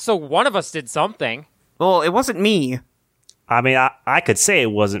one of us did something. Well, it wasn't me. I mean, I could say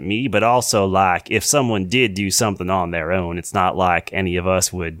it wasn't me, but also, if someone did do something on their own, it's not like any of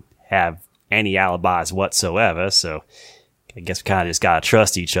us would have any alibis whatsoever, so I guess we kind of just gotta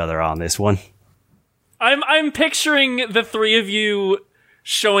trust each other on this one. I'm picturing the three of you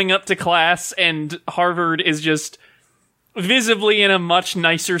showing up to class, and Harvard is just visibly in a much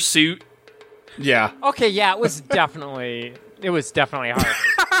nicer suit. Yeah. Okay, yeah, it was definitely Harvard.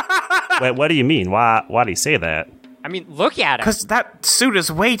 Wait, what do you mean? Why do you say that? I mean, look at him. Because that suit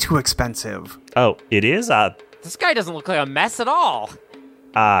is way too expensive. Oh, it is? This guy doesn't look like a mess at all.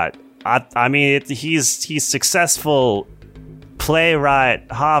 I mean, he's successful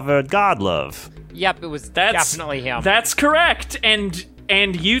playwright Harvard Godlove. Yep, it was definitely him. That's correct, and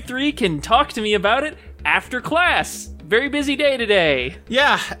you three can talk to me about it after class. Very busy day today.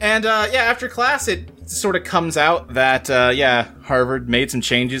 Yeah, and after class it sort of comes out that, Harvard made some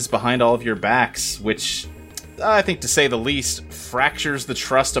changes behind all of your backs, which I think, to say the least, fractures the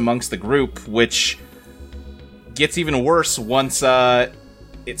trust amongst the group, which gets even worse once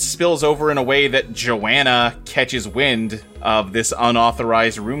it spills over in a way that Joanna catches wind of this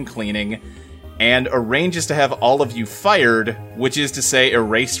unauthorized room cleaning and arranges to have all of you fired, which is to say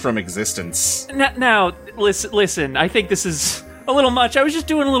erased from existence. Now, listen, I think this is a little much. I was just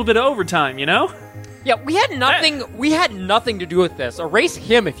doing a little bit of overtime, you know? Yeah, we had nothing to do with this. Erase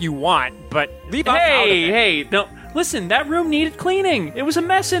him if you want, but leave us out of it. Hey, no, listen, that room needed cleaning. It was a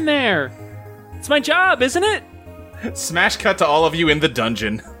mess in there. It's my job, isn't it? Smash cut to all of you in the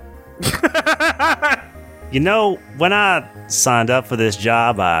dungeon. You know, when I signed up for this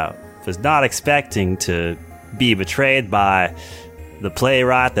job, I was not expecting to be betrayed by the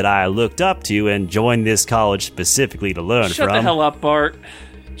playwright that I looked up to and joined this college specifically to learn from. Shut the hell up, Bart.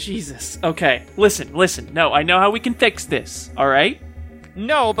 Jesus. Okay, listen. No, I know how we can fix this, all right?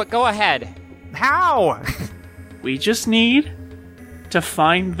 No, but go ahead. How? We just need to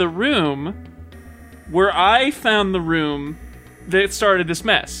find the room where I found the room that started this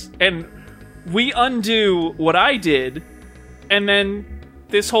mess. And we undo what I did, and then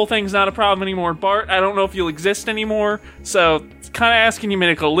this whole thing's not a problem anymore. Bart, I don't know if you'll exist anymore, so it's kind of asking you to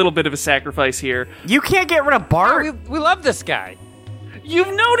make a little bit of a sacrifice here. You can't get rid of Bart. No, we love this guy.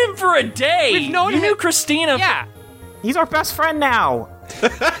 You've known him for a day. We've known you him. knew Christina. Yeah. He's our best friend now.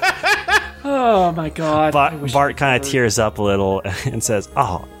 Oh my God. Bart kind of tears up a little and says,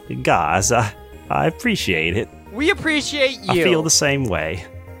 "Oh, guys, I appreciate it. We appreciate you. I feel the same way.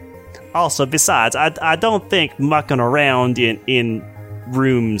 Also, besides, I don't think mucking around in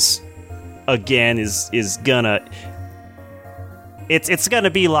rooms again is gonna... It's gonna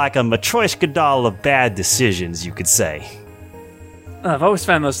be like a Matryoshka doll of bad decisions, you could say." I've always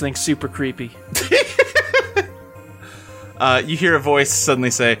found those things super creepy. You hear a voice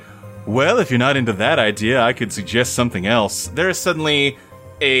suddenly say, well, if you're not into that idea, I could suggest something else. There is suddenly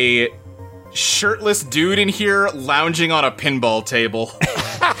a shirtless dude in here lounging on a pinball table.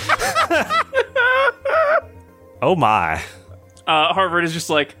 Oh my. Harvard is just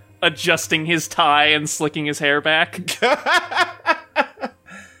like adjusting his tie and slicking his hair back.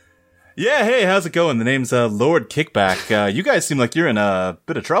 Yeah, hey, how's it going? The name's Lord Kickback. You guys seem like you're in a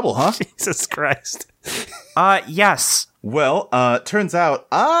bit of trouble, huh? Jesus Christ. Yes. Well, turns out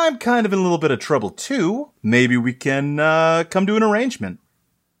I'm kind of in a little bit of trouble too. Maybe we can come to an arrangement.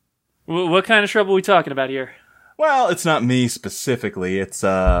 What kind of trouble are we talking about here? Well, it's not me specifically. It's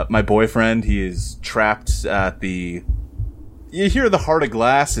my boyfriend. He is trapped at the... You hear the Heart of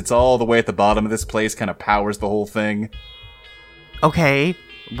Glass? It's all the way at the bottom of this place, kind of powers the whole thing. Okay.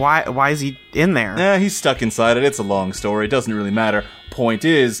 Why is he in there? He's stuck inside it. It's a long story. It doesn't really matter. Point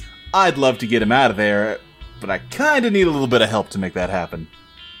is, I'd love to get him out of there, but I kind of need a little bit of help to make that happen.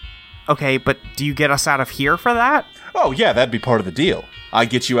 Okay, but do you get us out of here for that? Oh, yeah, that'd be part of the deal. I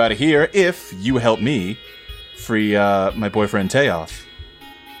get you out of here if you help me free my boyfriend Teoth.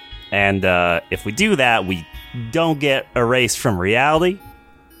 And if we do that, we don't get erased from reality?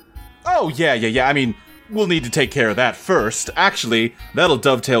 Oh, yeah. I mean, we'll need to take care of that first. Actually, that'll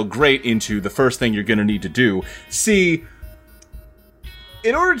dovetail great into the first thing you're gonna need to do. See,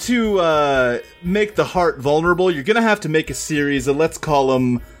 in order to make the heart vulnerable, you're gonna have to make a series of, let's call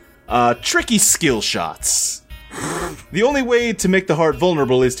them, tricky skill shots. The only way to make the heart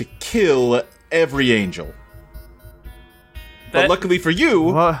vulnerable is to kill every angel. But luckily for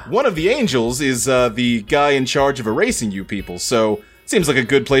you, one of the angels is the guy in charge of erasing you people, so seems like a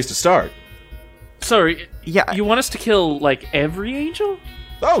good place to start. Sorry, Yeah. you want us to kill, like, every angel?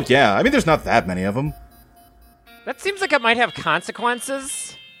 Oh, yeah. I mean, there's not that many of them. That seems like it might have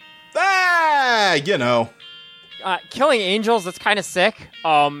consequences. You know. Killing angels, that's kind of sick.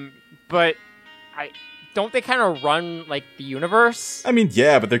 But don't they kind of run, like, the universe? I mean,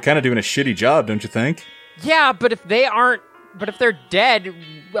 yeah, but they're kind of doing a shitty job, don't you think? Yeah, but if they're dead,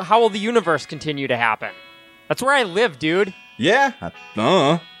 how will the universe continue to happen? That's where I live, dude. Yeah,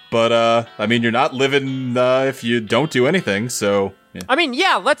 but, I mean, you're not living, if you don't do anything, so... Yeah. I mean,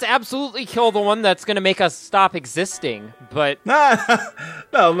 yeah, let's absolutely kill the one that's gonna make us stop existing, but...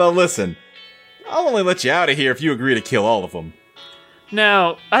 No, listen. I'll only let you out of here if you agree to kill all of them.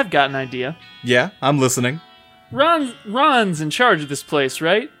 Now, I've got an idea. Yeah, I'm listening. Ron's in charge of this place,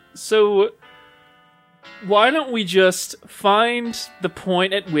 right? So, why don't we just find the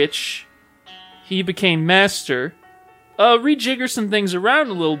point at which he became master, rejigger some things around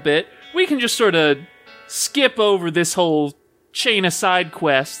a little bit. We can just sort of skip over this whole chain of side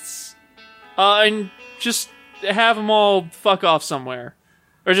quests, and just have them all fuck off somewhere.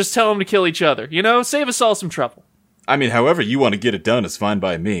 Or just tell them to kill each other, you know? Save us all some trouble. I mean, however you want to get it done is fine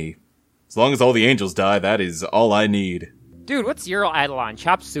by me. As long as all the angels die, that is all I need. Dude, what's your Eidolon?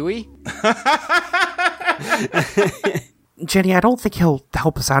 Chop suey? Jenny, I don't think he'll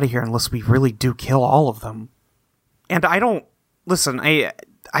help us out of here unless we really do kill all of them. And I don't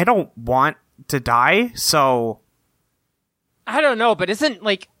want to die, so... I don't know, but isn't,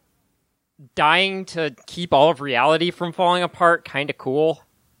 like, dying to keep all of reality from falling apart kind of cool?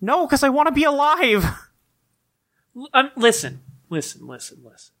 No, because I want to be alive! Listen.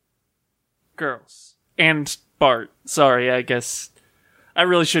 Girls. And Bart. Sorry, I guess I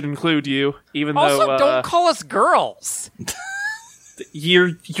really should include you, even though... Also, don't call us girls!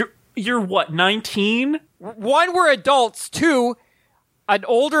 You're what, 19? One, we're adults. Two, an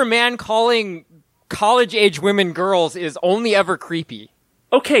older man calling college-age women girls is only ever creepy.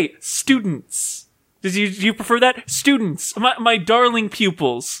 Okay, students. Do you prefer that? Students. My darling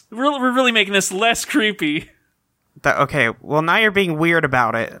pupils. We're really making this less creepy. Okay, well now you're being weird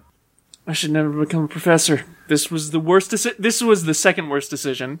about it. I should never become a professor. This was the worst This was the second worst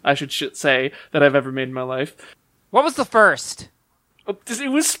decision, I should say, that I've ever made in my life. What was the first?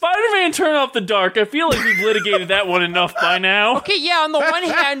 It was Spider-Man Turn Off the Dark. I feel like we've litigated that one enough by now. Okay, yeah, on the one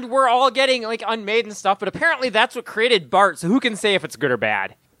hand, we're all getting, like, unmade and stuff, but apparently that's what created Bart, so who can say if it's good or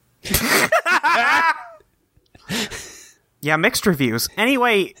bad? Yeah, mixed reviews.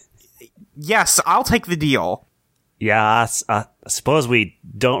 Anyway, yes, I'll take the deal. Yeah, I suppose we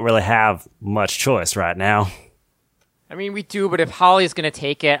don't really have much choice right now. I mean, we do, but if Holly's gonna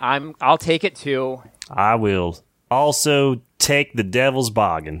take it, I'll take it too. I will also take the devil's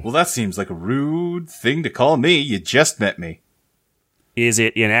bargain. Well, that seems like a rude thing to call me. You just met me. Is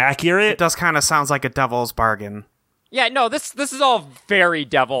it inaccurate? It does kind of sounds like a devil's bargain. Yeah, no, this is all very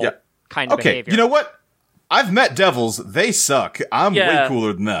devil kind of behavior. You know what? I've met devils. They suck. I'm way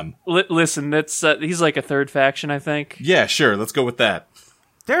cooler than them. Listen, that's he's like a third faction, I think. Yeah, sure. Let's go with that.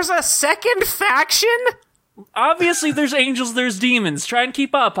 There's a second faction? Obviously, there's angels, there's demons. Try and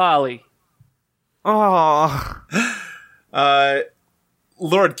keep up, Holly. Oh.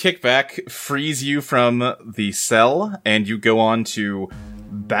 Lord Kickback frees you from the cell, and you go on to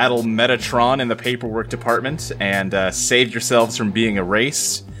battle Metatron in the paperwork department and save yourselves from being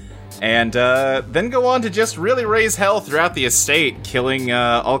erased. And then go on to just really raise hell throughout the estate, killing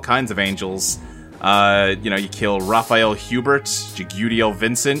all kinds of angels. You kill Raphael Hubert, Jagudiel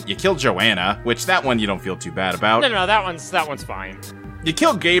Vincent. You kill Joanna, which that one you don't feel too bad about. No, that one's fine. You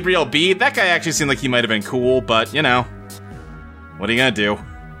kill Gabriel B. That guy actually seemed like he might have been cool, but what are you gonna do?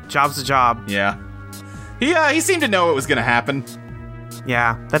 Job's a job. Yeah. He seemed to know it was gonna happen.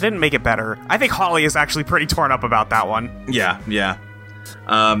 Yeah, that didn't make it better. I think Holly is actually pretty torn up about that one. Yeah.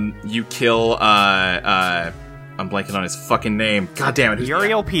 You kill, I'm blanking on his fucking name. God damn it.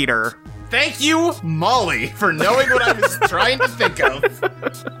 Uriel Peter. Thank you, Molly, for knowing what I was trying to think of.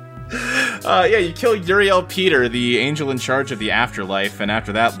 You kill Uriel Peter, the angel in charge of the afterlife, and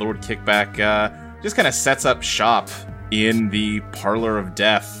after that, Lord Kickback just kind of sets up shop in the Parlor of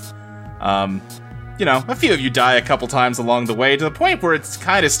Death. A few of you die a couple times along the way, to the point where it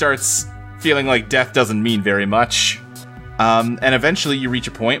kind of starts feeling like death doesn't mean very much. And eventually you reach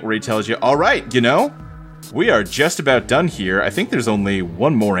a point where he tells you, all right, we are just about done here. I think there's only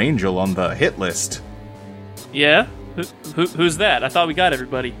one more angel on the hit list. Yeah? Who's that? I thought we got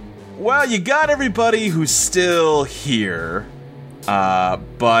everybody. Well, you got everybody who's still here.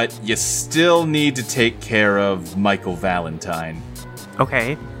 But you still need to take care of Michael Valentine.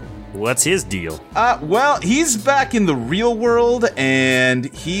 Okay. What's his deal? Well, he's back in the real world, and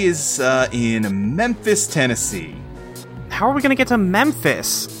he is in Memphis, Tennessee. How are we gonna get to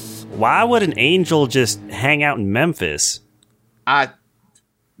Memphis? Why would an angel just hang out in Memphis?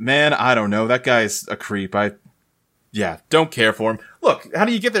 Man, I don't know. That guy's a creep. Don't care for him. Look, how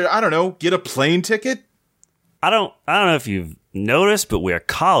do you get there? I don't know. Get a plane ticket? I don't know if you've noticed, but we're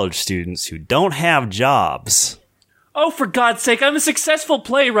college students who don't have jobs. Oh, for God's sake, I'm a successful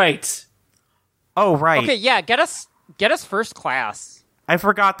playwright. Oh, right. Okay, yeah, get us first class. I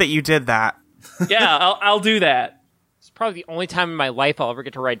forgot that you did that. Yeah, I'll do that. It's probably the only time in my life I'll ever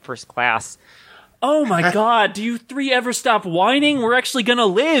get to ride first class. Oh my God, do you three ever stop whining? We're actually gonna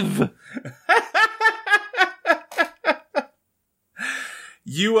live.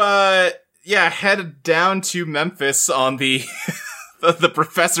 You, headed down to Memphis on the the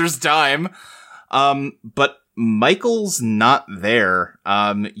professor's dime. But Michael's not there.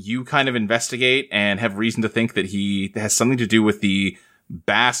 You kind of investigate and have reason to think that he has something to do with the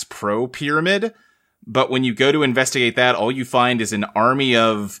Bass Pro Pyramid. But when you go to investigate that, all you find is an army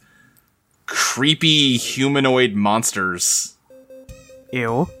of creepy humanoid monsters.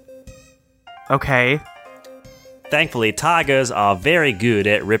 Ew. Okay. Thankfully, tigers are very good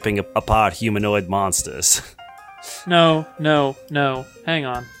at ripping apart humanoid monsters. No. Hang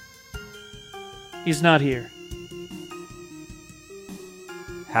on. He's not here.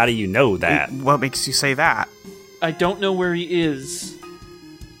 How do you know that? What makes you say that? I don't know where he is.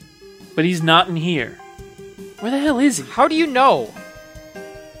 But he's not in here. Where the hell is he? How do you know?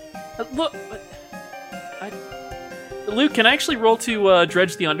 Look... Luke, can I actually roll to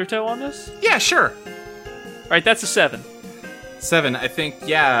dredge the undertow on this? Yeah, sure. Alright, that's a 7. 7, I think,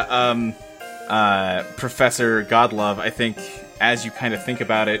 Professor Godlove, I think, as you kind of think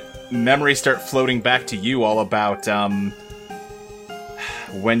about it, memories start floating back to you all about,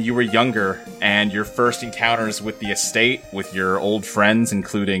 when you were younger, and your first encounters with the estate, with your old friends,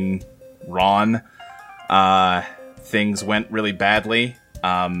 including Ron. Things went really badly.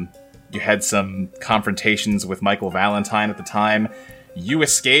 You had some confrontations with Michael Valentine at the time. You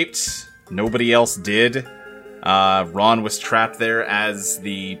escaped. Nobody else did. Ron was trapped there as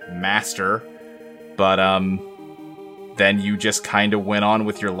the master. But, then you just kind of went on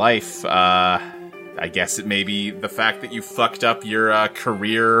with your life. I guess it may be the fact that you fucked up your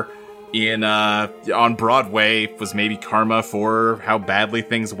career on Broadway was maybe karma for how badly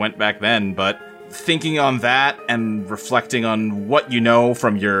things went back then, but thinking on that and reflecting on what you know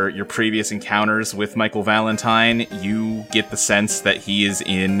from your previous encounters with Michael Valentine, you get the sense that he is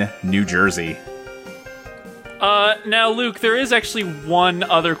in New Jersey. Now, Luke, there is actually one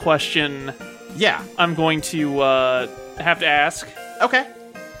other question. Yeah. I'm going to have to ask. Okay.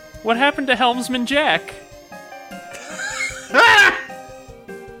 What happened to Helmsman Jack?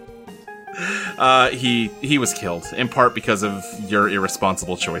 He was killed, in part because of your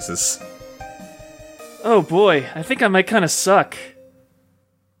irresponsible choices. Oh boy, I think I might kind of suck.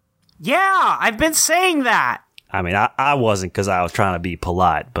 Yeah, I've been saying that. I mean, I wasn't because I was trying to be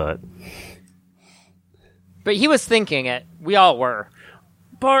polite, but he was thinking it. We all were.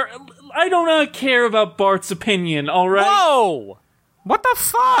 Bart, I do not care about Bart's opinion, all right? Whoa! What the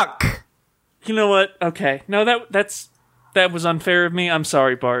fuck? You know what? Okay. No, that was unfair of me. I'm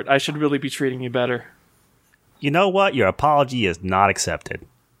sorry, Bart. I should really be treating you better. You know what? Your apology is not accepted.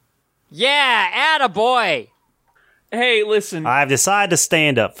 Yeah, attaboy! Hey, listen. I've decided to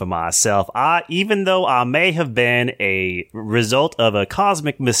stand up for myself. Even though I may have been a result of a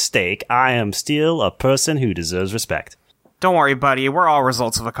cosmic mistake, I am still a person who deserves respect. Don't worry, buddy. We're all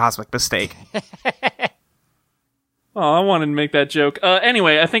results of a cosmic mistake. Oh, I wanted to make that joke.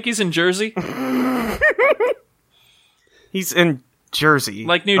 Anyway, I think he's in Jersey. He's in Jersey.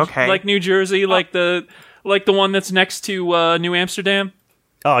 Like New Jersey, like the one that's next to New Amsterdam.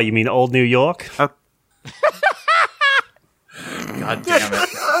 Oh, you mean Old New York? God damn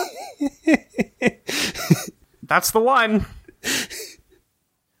it. That's the one.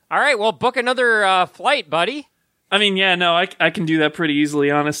 All right, well, book another flight, buddy. I mean, yeah, no, I can do that pretty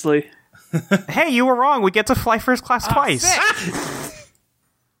easily, honestly. Hey, you were wrong. We get to fly first class twice.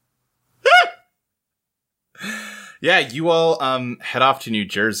 Yeah, you all head off to New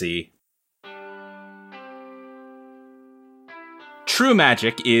Jersey. True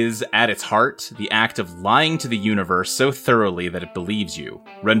magic is, at its heart, the act of lying to the universe so thoroughly that it believes you,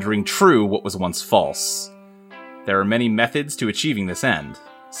 rendering true what was once false. There are many methods to achieving this end.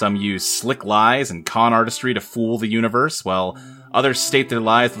 Some use slick lies and con artistry to fool the universe, while others state their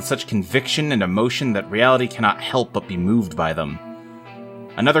lies with such conviction and emotion that reality cannot help but be moved by them.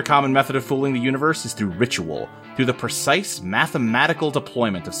 Another common method of fooling the universe is through ritual, through the precise mathematical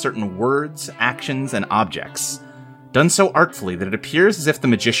deployment of certain words, actions, and objects, done so artfully that it appears as if the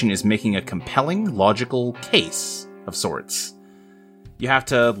magician is making a compelling, logical case of sorts. You have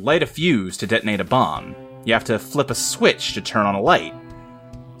to light a fuse to detonate a bomb. You have to flip a switch to turn on a light.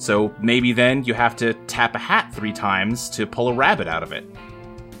 So maybe then you have to tap a hat 3 times to pull a rabbit out of it.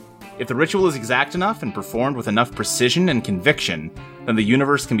 If the ritual is exact enough and performed with enough precision and conviction, then the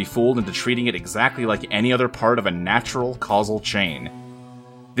universe can be fooled into treating it exactly like any other part of a natural causal chain.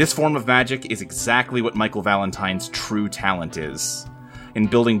 This form of magic is exactly what Michael Valentine's true talent is. In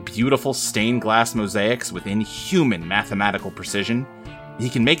building beautiful stained glass mosaics with inhuman mathematical precision, he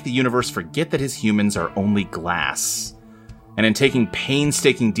can make the universe forget that his humans are only glass. And in taking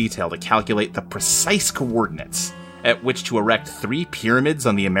painstaking detail to calculate the precise coordinates at which to erect 3 pyramids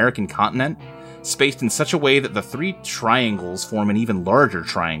on the American continent, spaced in such a way that the 3 triangles form an even larger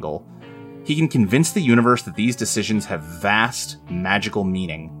triangle, he can convince the universe that these decisions have vast, magical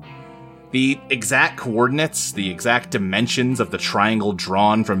meaning. The exact coordinates, the exact dimensions of the triangle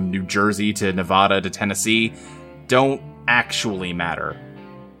drawn from New Jersey to Nevada to Tennessee, don't actually matter.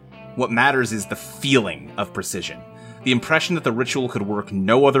 What matters is the feeling of precision. The impression that the ritual could work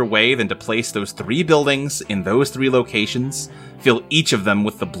no other way than to place those 3 buildings in those 3 locations, fill each of them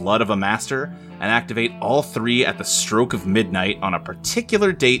with the blood of a master, and activate all 3 at the stroke of midnight on a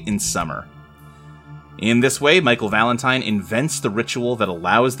particular date in summer. In this way, Michael Valentine invents the ritual that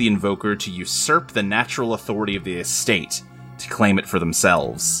allows the invoker to usurp the natural authority of the estate to claim it for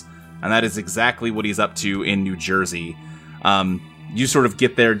themselves. And that is exactly what he's up to in New Jersey. You sort of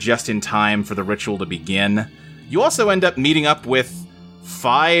get there just in time for the ritual to begin. You also end up meeting up with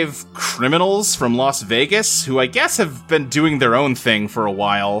 5 criminals from Las Vegas, who I guess have been doing their own thing for a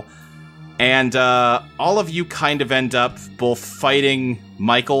while. And all of you kind of end up both fighting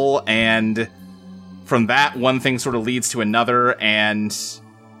Michael, and from that, one thing sort of leads to another, and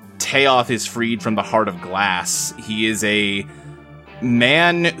Teoth is freed from the Heart of Glass. He is a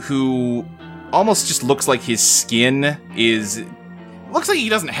man who almost just looks like his skin is... Looks like he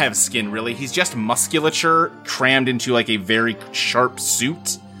doesn't have skin, really. He's just musculature crammed into, like, a very sharp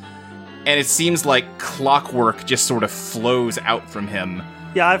suit. And it seems like clockwork just sort of flows out from him.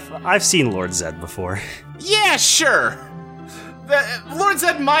 Yeah, I've seen Lord Zed before. Yeah, sure! Lord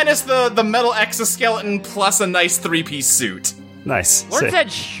Zed minus the metal exoskeleton plus a nice 3-piece suit. Nice. Lord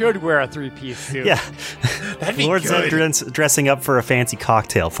Zed should wear a 3-piece suit. Yeah. That'd be Lord good. Zed dressing up for a fancy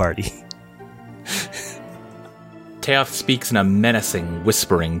cocktail party. Teoth speaks in a menacing,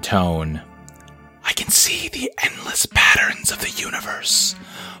 whispering tone. I can see the endless patterns of the universe.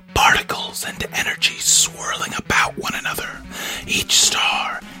 Particles and energy swirling about one another. Each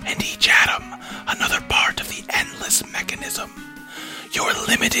star and each atom, another part of the endless mechanism. Your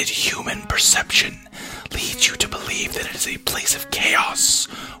limited human perception leads you to believe that it is a place of chaos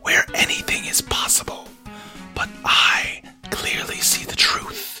where anything is possible. But I clearly see the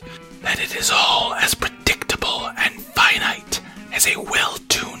truth, that it is all as predictable and finite as a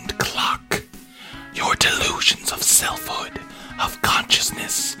well-tuned clock.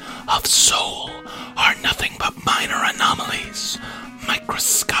 consciousness of soul are nothing but minor anomalies,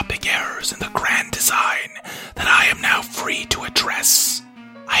 microscopic errors in the grand design that I am now free to address.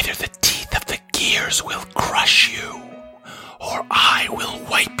 Either the teeth of the gears will crush you, or I will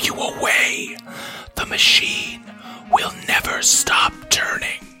wipe you away. The machine will never stop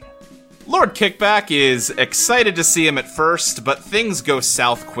turning. Lord Kickback is excited to see him at first, but things go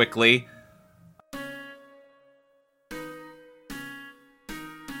south quickly.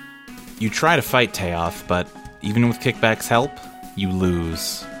 You try to fight Teoth, but even with Kickback's help, you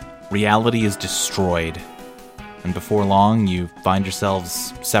lose. Reality is destroyed. And before long, you find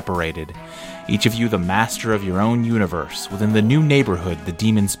yourselves separated. Each of you the master of your own universe, within the new neighborhood the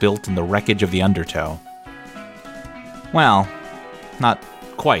demons built in the wreckage of the Undertow. Well, not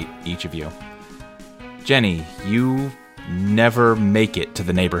quite each of you. Jenny, you never make it to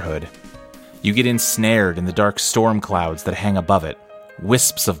the neighborhood. You get ensnared in the dark storm clouds that hang above it,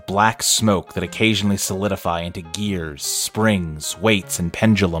 wisps of black smoke that occasionally solidify into gears, springs, weights, and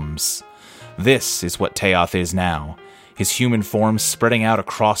pendulums. This is what Teoth is now, his human form spreading out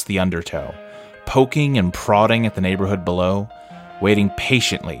across the Undertow, poking and prodding at the neighborhood below, waiting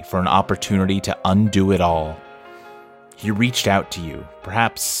patiently for an opportunity to undo it all. He reached out to you,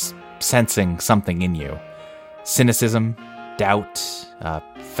 perhaps sensing something in you. Cynicism, doubt,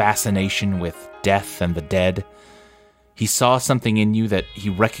 fascination with death and the dead. He saw something in you that he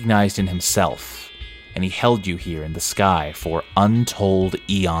recognized in himself, and he held you here in the sky for untold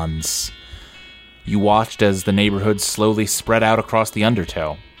eons. You watched as the neighborhood slowly spread out across the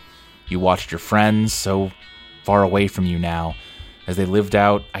Undertow. You watched your friends, so far away from you now, as they lived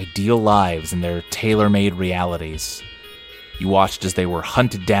out ideal lives in their tailor-made realities. You watched as they were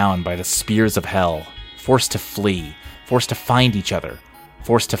hunted down by the spears of hell, forced to flee, forced to find each other,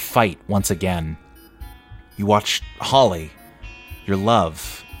 forced to fight once again. You watched Holly, your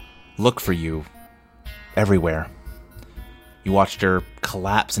love, look for you everywhere. You watched her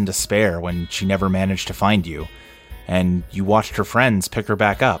collapse in despair when she never managed to find you, and you watched her friends pick her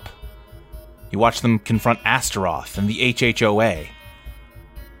back up. You watched them confront Astaroth and the HHOA.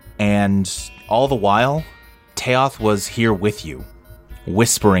 And all the while, Teoth was here with you,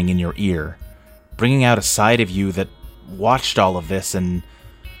 whispering in your ear, bringing out a side of you that watched all of this and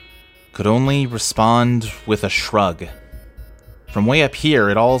could only respond with a shrug. From way up here,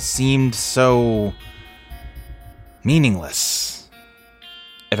 it all seemed so meaningless.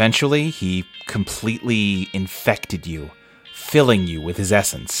 Eventually, he completely infected you, filling you with his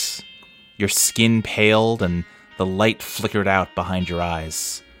essence. Your skin paled and the light flickered out behind your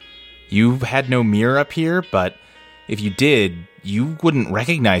eyes. You had no mirror up here, but if you did, you wouldn't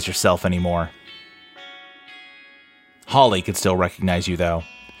recognize yourself anymore. Holly could still recognize you, though.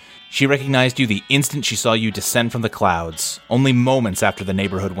 She recognized you the instant she saw you descend from the clouds, only moments after the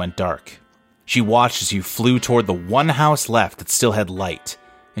neighborhood went dark. She watched as you flew toward the one house left that still had light,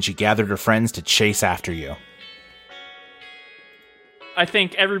 and she gathered her friends to chase after you. I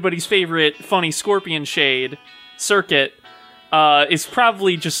think everybody's favorite funny scorpion shade, Circuit, is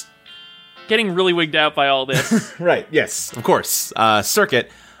probably just getting really wigged out by all this. Right, yes, of course.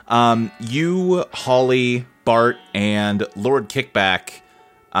 Circuit, you, Holly, Bart, and Lord Kickback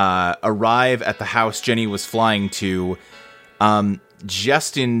arrive at the house Jenny was flying to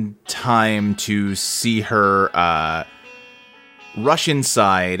just in time to see her rush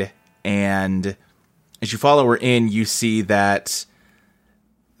inside, and as you follow her in, you see that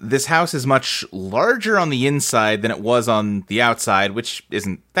this house is much larger on the inside than it was on the outside, which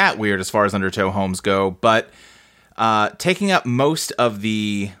isn't that weird as far as Undertow homes go, but taking up most of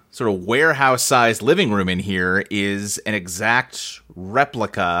the sort of warehouse-sized living room in here is an exact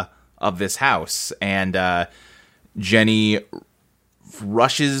replica of this house, and Jenny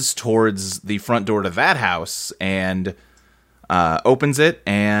rushes towards the front door to that house and opens it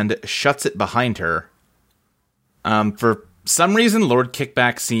and shuts it behind her. For some reason, Lord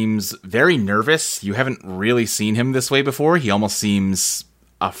Kickback seems very nervous. You haven't really seen him this way before. He almost seems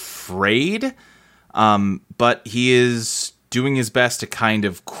afraid, but he is doing his best to kind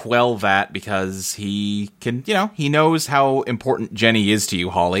of quell that because he can, he knows how important Jenny is to you,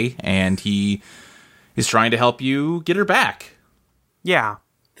 Holly, and he is trying to help you get her back. Yeah.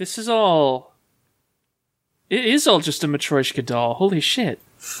 This is all... It is all just a Matryoshka doll. Holy shit.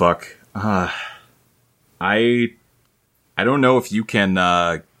 Fuck. I don't know if you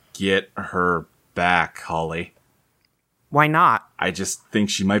can get her back, Holly. Why not? I just think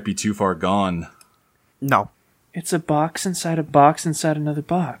she might be too far gone. No. It's a box inside a box inside another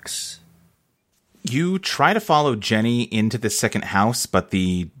box. You try to follow Jenny into the second house, but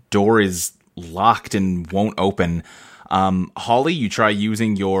the door is locked and won't open. Holly, you try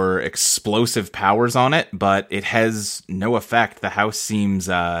using your explosive powers on it, but it has no effect. The house seems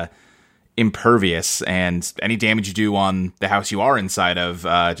impervious, and any damage you do on the house you are inside of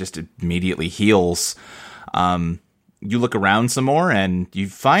just immediately heals. You look around some more, and you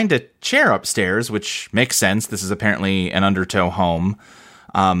find a chair upstairs, which makes sense. This is apparently an Undertow home.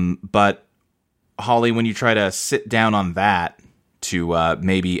 But, Holly, when you try to sit down on that to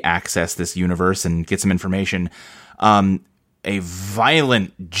maybe access this universe and get some information, a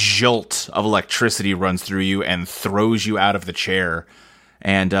violent jolt of electricity runs through you and throws you out of the chair.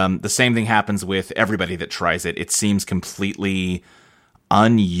 And the same thing happens with everybody that tries it. It seems completely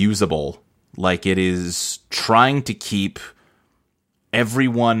unusable. Like it is trying to keep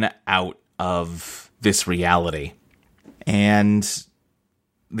everyone out of this reality. And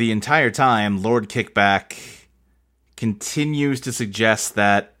the entire time, Lord Kickback continues to suggest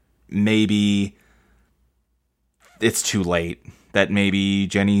that maybe it's too late. That maybe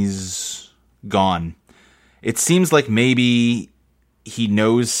Jenny's gone. It seems like maybe he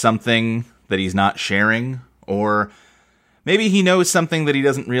knows something that he's not sharing, or maybe he knows something that he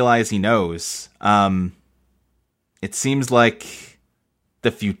doesn't realize he knows. It seems like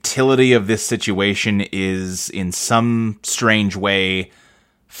the futility of this situation is, in some strange way,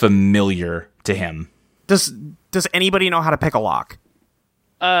 familiar to him. Does anybody know how to pick a lock?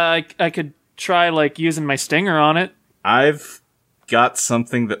 I could try, like, using my stinger on it. I've got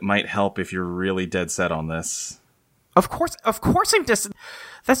something that might help if you're really dead set on this. Of course I'm just...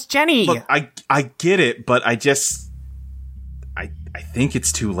 That's Jenny! Look, I get it, but I think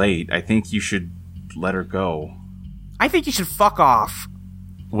it's too late. I think you should let her go. I think you should fuck off.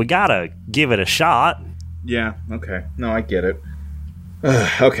 We gotta give it a shot. Yeah, okay. No, I get it.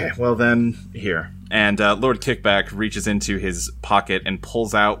 Okay, well then, here. And Lord Kickback reaches into his pocket and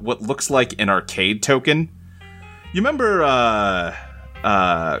pulls out what looks like an arcade token. You remember,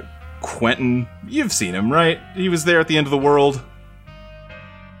 Quentin? You've seen him, right? He was there at the end of the world.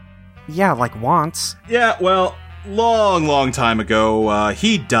 Yeah, like once. Yeah, well, long time ago,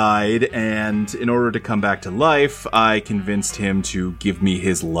 he died, and in order to come back to life, I convinced him to give me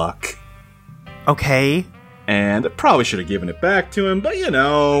his luck. Okay. And I probably should have given it back to him, but you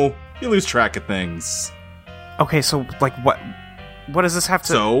know, you lose track of things. Okay, so, like, what does this have to...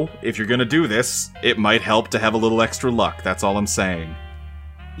 So, if you're gonna do this, it might help to have a little extra luck, that's all I'm saying.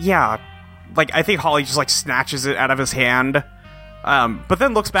 Yeah, like, I think Holly just, like, snatches it out of his hand, but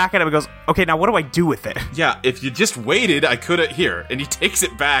then looks back at him and goes, okay, now what do I do with it? Yeah, if you just waited, I could've... Here. And he takes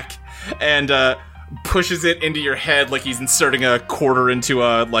it back and, pushes it into your head like he's inserting a quarter into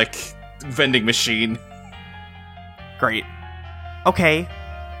a, like, vending machine. Great. Okay.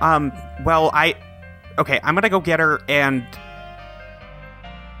 Well, okay, I'm gonna go get her, and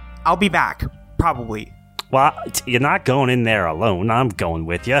I'll be back, probably. Well, you're not going in there alone. I'm going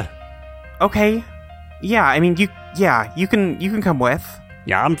with you. Okay. Yeah, I mean, you can come with.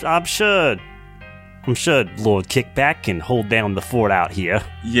 Yeah, I'm sure Lord Kickback can hold down the fort out here.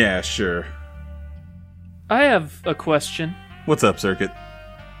 Yeah, sure. I have a question. What's up, Circuit?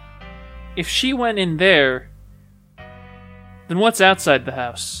 If she went in there, then what's outside the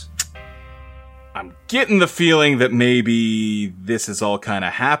house? I'm getting the feeling that maybe this has all kind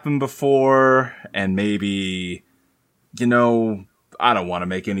of happened before, and maybe, you know, I don't want to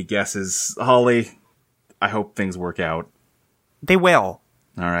make any guesses. Holly, I hope things work out. They will.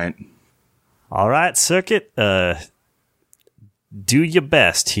 All right, Circuit, do your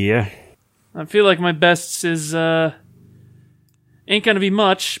best here. I feel like my best is, ain't gonna be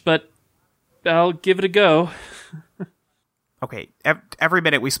much, but I'll give it a go. Okay, every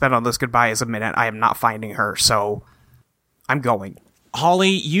minute we spend on this goodbye is a minute I am not finding her, so I'm going. Holly,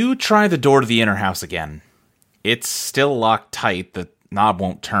 you try the door to the inner house again. It's still locked tight, the knob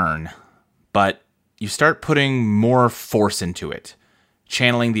won't turn, but you start putting more force into it,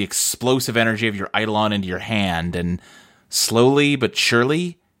 channeling the explosive energy of your Eidolon into your hand, and slowly but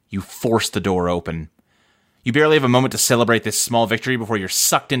surely, you force the door open. You barely have a moment to celebrate this small victory before you're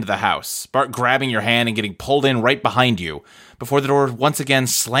sucked into the house, Bart grabbing your hand and getting pulled in right behind you, before the door once again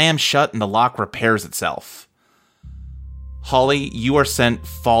slams shut and the lock repairs itself. Holly, you are sent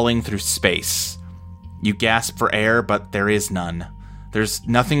falling through space. You gasp for air, but there is none. There's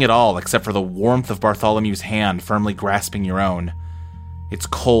nothing at all except for the warmth of Bartholomew's hand firmly grasping your own. It's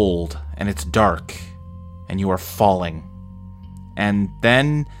cold, and it's dark, and you are falling. And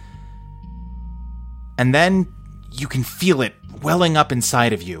then you can feel it welling up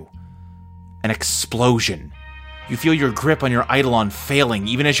inside of you. An explosion. You feel your grip on your Eidolon failing,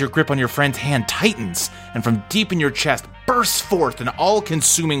 even as your grip on your friend's hand tightens, and from deep in your chest bursts forth an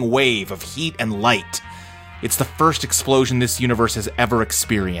all-consuming wave of heat and light. It's the first explosion this universe has ever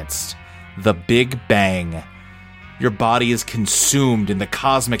experienced. The Big Bang. Your body is consumed in the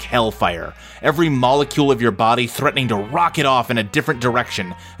cosmic hellfire, every molecule of your body threatening to rocket off in a different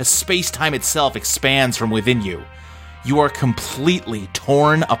direction as space-time itself expands from within you. You are completely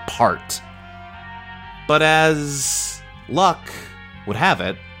torn apart. But as luck would have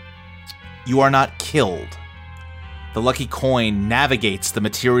it, you are not killed. The lucky coin navigates the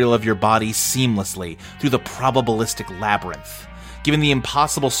material of your body seamlessly through the probabilistic labyrinth. Given the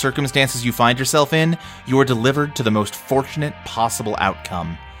impossible circumstances you find yourself in, you are delivered to the most fortunate possible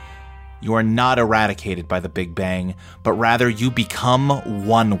outcome. You are not eradicated by the Big Bang, but rather you become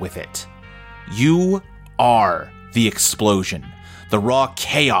one with it. You are the explosion, the raw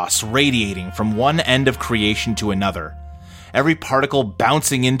chaos radiating from one end of creation to another. Every particle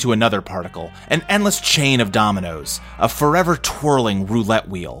bouncing into another particle, an endless chain of dominoes, a forever twirling roulette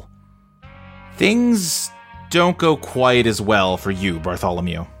wheel. Things don't go quite as well for you,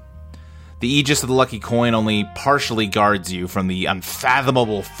 Bartholomew. The Aegis of the Lucky Coin only partially guards you from the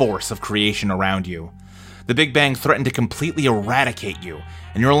unfathomable force of creation around you. The Big Bang threatened to completely eradicate you,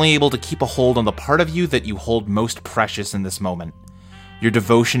 and you're only able to keep a hold on the part of you that you hold most precious in this moment. Your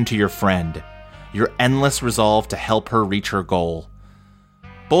devotion to your friend. Your endless resolve to help her reach her goal.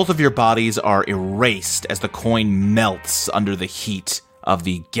 Both of your bodies are erased as the coin melts under the heat of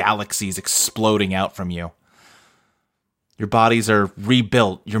the galaxies exploding out from you. Your bodies are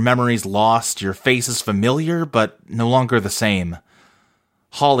rebuilt, your memories lost, your faces familiar, but no longer the same.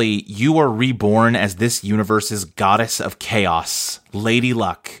 Holly, you are reborn as this universe's goddess of chaos, Lady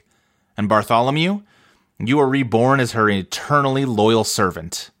Luck. And Bartholomew, you are reborn as her eternally loyal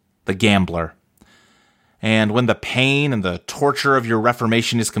servant, the Gambler. And when the pain and the torture of your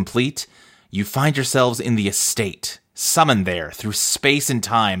reformation is complete, you find yourselves in the estate, summoned there through space and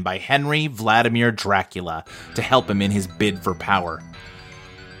time by Henry Vladimir Dracula to help him in his bid for power.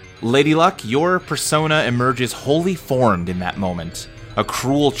 Lady Luck, your persona emerges wholly formed in that moment, a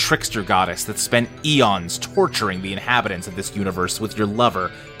cruel trickster goddess that spent eons torturing the inhabitants of this universe with your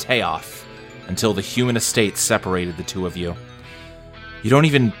lover, Teof, until the human estate separated the two of you. You don't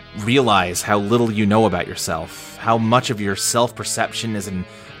even realize how little you know about yourself, how much of your self-perception is an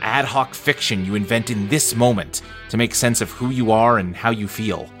ad hoc fiction you invent in this moment to make sense of who you are and how you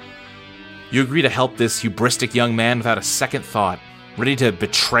feel. You agree to help this hubristic young man without a second thought, ready to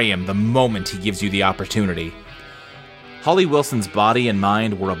betray him the moment he gives you the opportunity. Holly Wilson's body and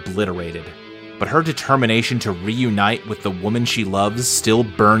mind were obliterated, but her determination to reunite with the woman she loves still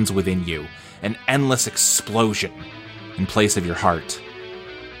burns within you, an endless explosion in place of your heart.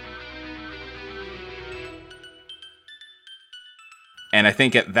 And I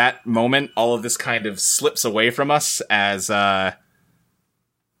think at that moment, all of this kind of slips away from us as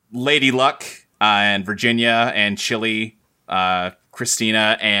Lady Luck and Virginia and Chili,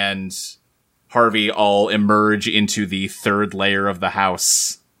 Christina and Harvey all emerge into the third layer of the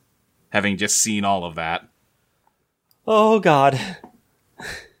house, having just seen all of that. Oh, God.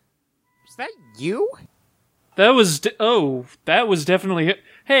 Was that you? That was definitely...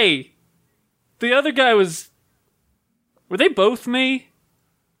 Hey, the other guy was... Were they both me?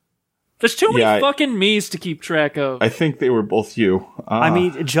 There's too many fucking me's to keep track of. I think they were both you. I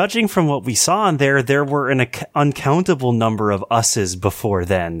mean, judging from what we saw in there were an uncountable number of us's before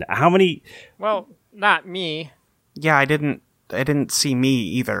then. How many? Well, not me. Yeah, I didn't see me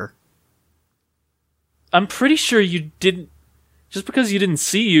either. I'm pretty sure you didn't... Just because you didn't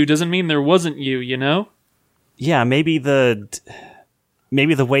see you doesn't mean there wasn't you, you know? Yeah, maybe the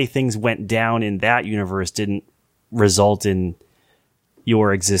way things went down in that universe didn't result in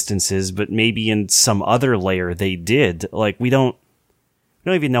your existences, but maybe in some other layer they did. Like, we don't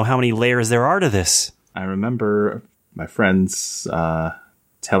even know how many layers there are to this. I remember my friends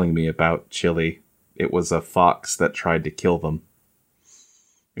telling me about Chili. It was a fox that tried to kill them.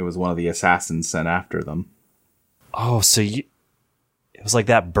 It was one of the assassins sent after them. Oh, so it was like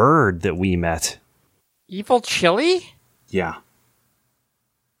that bird that we met. Evil Chili? Yeah.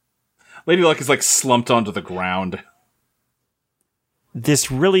 Lady Luck is like slumped onto the ground. This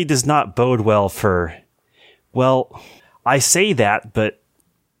really does not bode well for... Well, I say that, but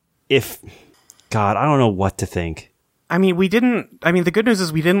God, I don't know what to think. I mean, the good news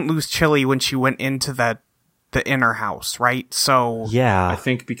is we didn't lose Chili when she went into the inner house, right? So... Yeah. I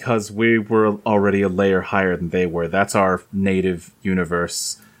think because we were already a layer higher than they were. That's our native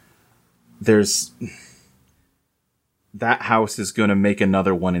universe. That house is going to make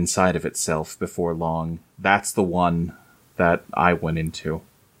another one inside of itself before long. That's the one that I went into.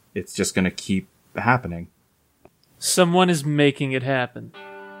 It's just going to keep happening. Someone is making it happen.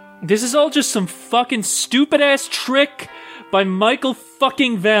 This is all just some fucking stupid-ass trick by Michael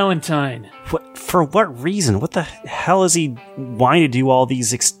fucking Valentine. What? For what reason? What the hell is he wanting to do all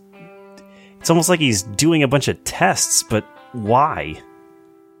these... It's almost like he's doing a bunch of tests, but why?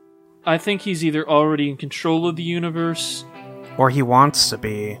 I think he's either already in control of the universe... Or he wants to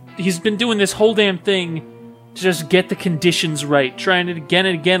be. He's been doing this whole damn thing to just get the conditions right, trying it again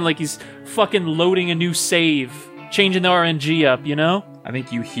and again like he's fucking loading a new save, changing the RNG up, you know? I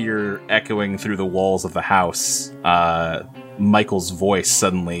think you hear echoing through the walls of the house, Michael's voice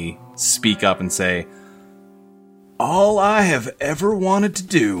suddenly speak up and say, "All I have ever wanted to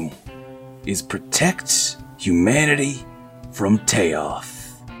do is protect humanity from Teoth."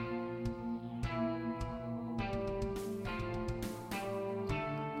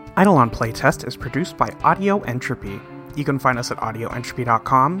 Eidolon Playtest is produced by Audio Entropy. You can find us at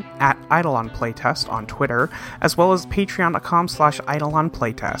audioentropy.com, at Eidolon Playtest on Twitter, as well as patreon.com/Eidolon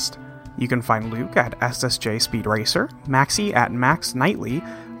Playtest. You can find Luke at SSJ Speed Racer, Maxie at Max Knightley,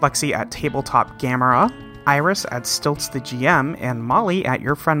 Lexi at Tabletop Gamera, Iris at Stilts the GM, and Molly at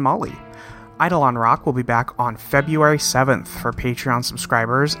Your Friend Molly. Eidolon Rock will be back on February 7th for Patreon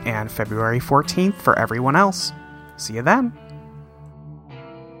subscribers and February 14th for everyone else. See you then!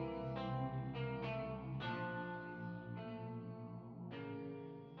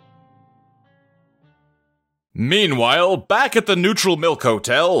 Meanwhile, back at the Neutral Milk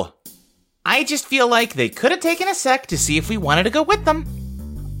Hotel. I just feel like they could have taken a sec to see if we wanted to go with them.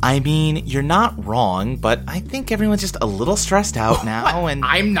 I mean, you're not wrong, but I think everyone's just a little stressed out now, and...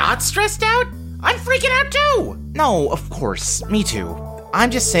 I'm not stressed out? I'm freaking out too! No, of course. Me too. I'm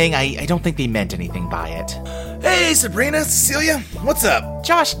just saying I don't think they meant anything by it. Hey, Sabrina, Cecilia, what's up?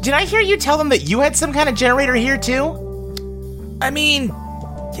 Josh, did I hear you tell them that you had some kind of generator here too? I mean,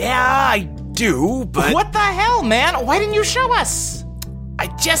 yeah, I do, but... What the hell, man? Why didn't you show us? I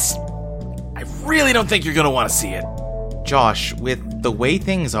really don't think you're gonna want to see it. Josh, with the way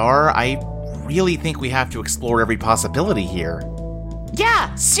things are, I really think we have to explore every possibility here.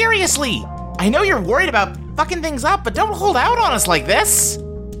 Yeah, seriously! I know you're worried about fucking things up, but don't hold out on us like this!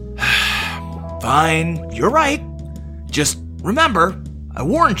 Fine, you're right. Just remember, I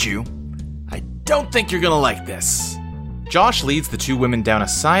warned you. I don't think you're gonna like this. Josh leads the two women down a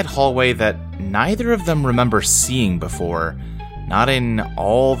side hallway that neither of them remember seeing before, not in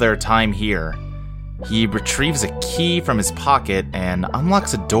all their time here. He retrieves a key from his pocket and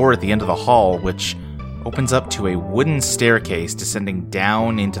unlocks a door at the end of the hall, which opens up to a wooden staircase descending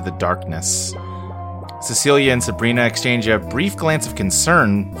down into the darkness. Cecilia and Sabrina exchange a brief glance of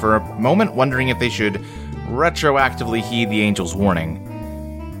concern, for a moment wondering if they should retroactively heed the angel's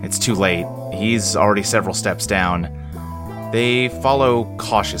warning. It's too late. He's already several steps down. They follow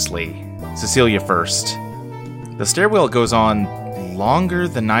cautiously, Cecilia first. The stairwell goes on longer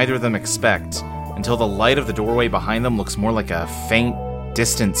than either of them expect, until the light of the doorway behind them looks more like a faint,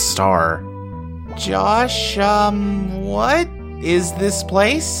 distant star. Josh, what is this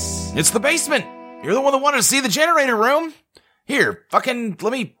place? It's the basement! You're the one that wanted to see the generator room! Here, fucking,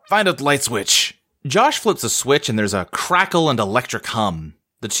 let me find a light switch. Josh flips a switch and there's a crackle and electric hum.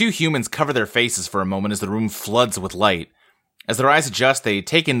 The two humans cover their faces for a moment as the room floods with light. As their eyes adjust, they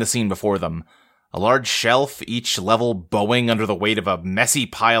take in the scene before them. A large shelf, each level bowing under the weight of a messy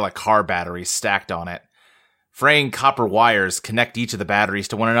pile of car batteries stacked on it. Fraying copper wires connect each of the batteries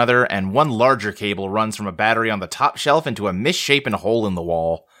to one another, and one larger cable runs from a battery on the top shelf into a misshapen hole in the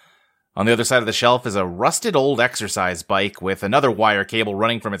wall. On the other side of the shelf is a rusted old exercise bike with another wire cable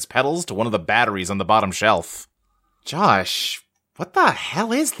running from its pedals to one of the batteries on the bottom shelf. Josh, what the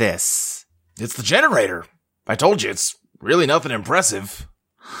hell is this? It's the generator. I told you, it's really nothing impressive.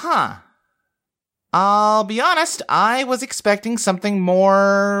 Huh. I'll be honest, I was expecting something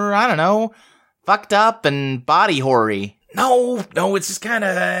more, I don't know, fucked up and body horror-y. No, it's just kind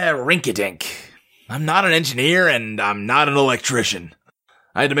of rinky-dink. I'm not an engineer and I'm not an electrician.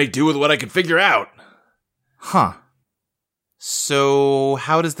 I had to make do with what I could figure out. Huh. So,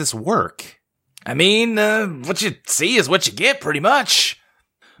 how does this work? I mean, what you see is what you get, pretty much.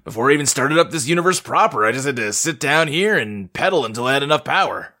 Before I even started up this universe proper, I just had to sit down here and pedal until I had enough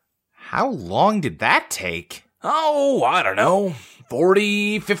power. How long did that take? Oh, I don't know.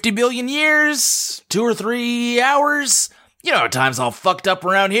 40, 50 billion years? 2 or 3 hours? You know how time's all fucked up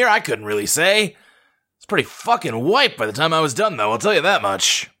around here, I couldn't really say. It's pretty fucking wiped by the time I was done, though, I'll tell you that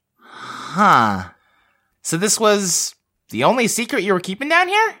much. Huh. So this was the only secret you were keeping down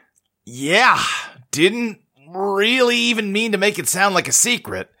here? Yeah. Didn't really even mean to make it sound like a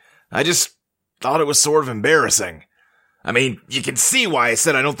secret. I just thought it was sort of embarrassing. I mean, you can see why I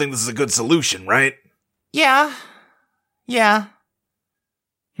said I don't think this is a good solution, right? Yeah.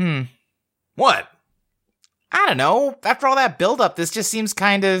 What? I don't know. After all that buildup, this just seems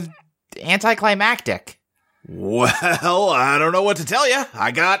kind of anticlimactic. Well, I don't know what to tell you.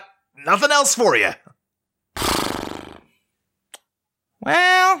 I got nothing else for you.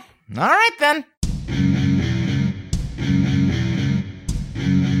 Well, all right then.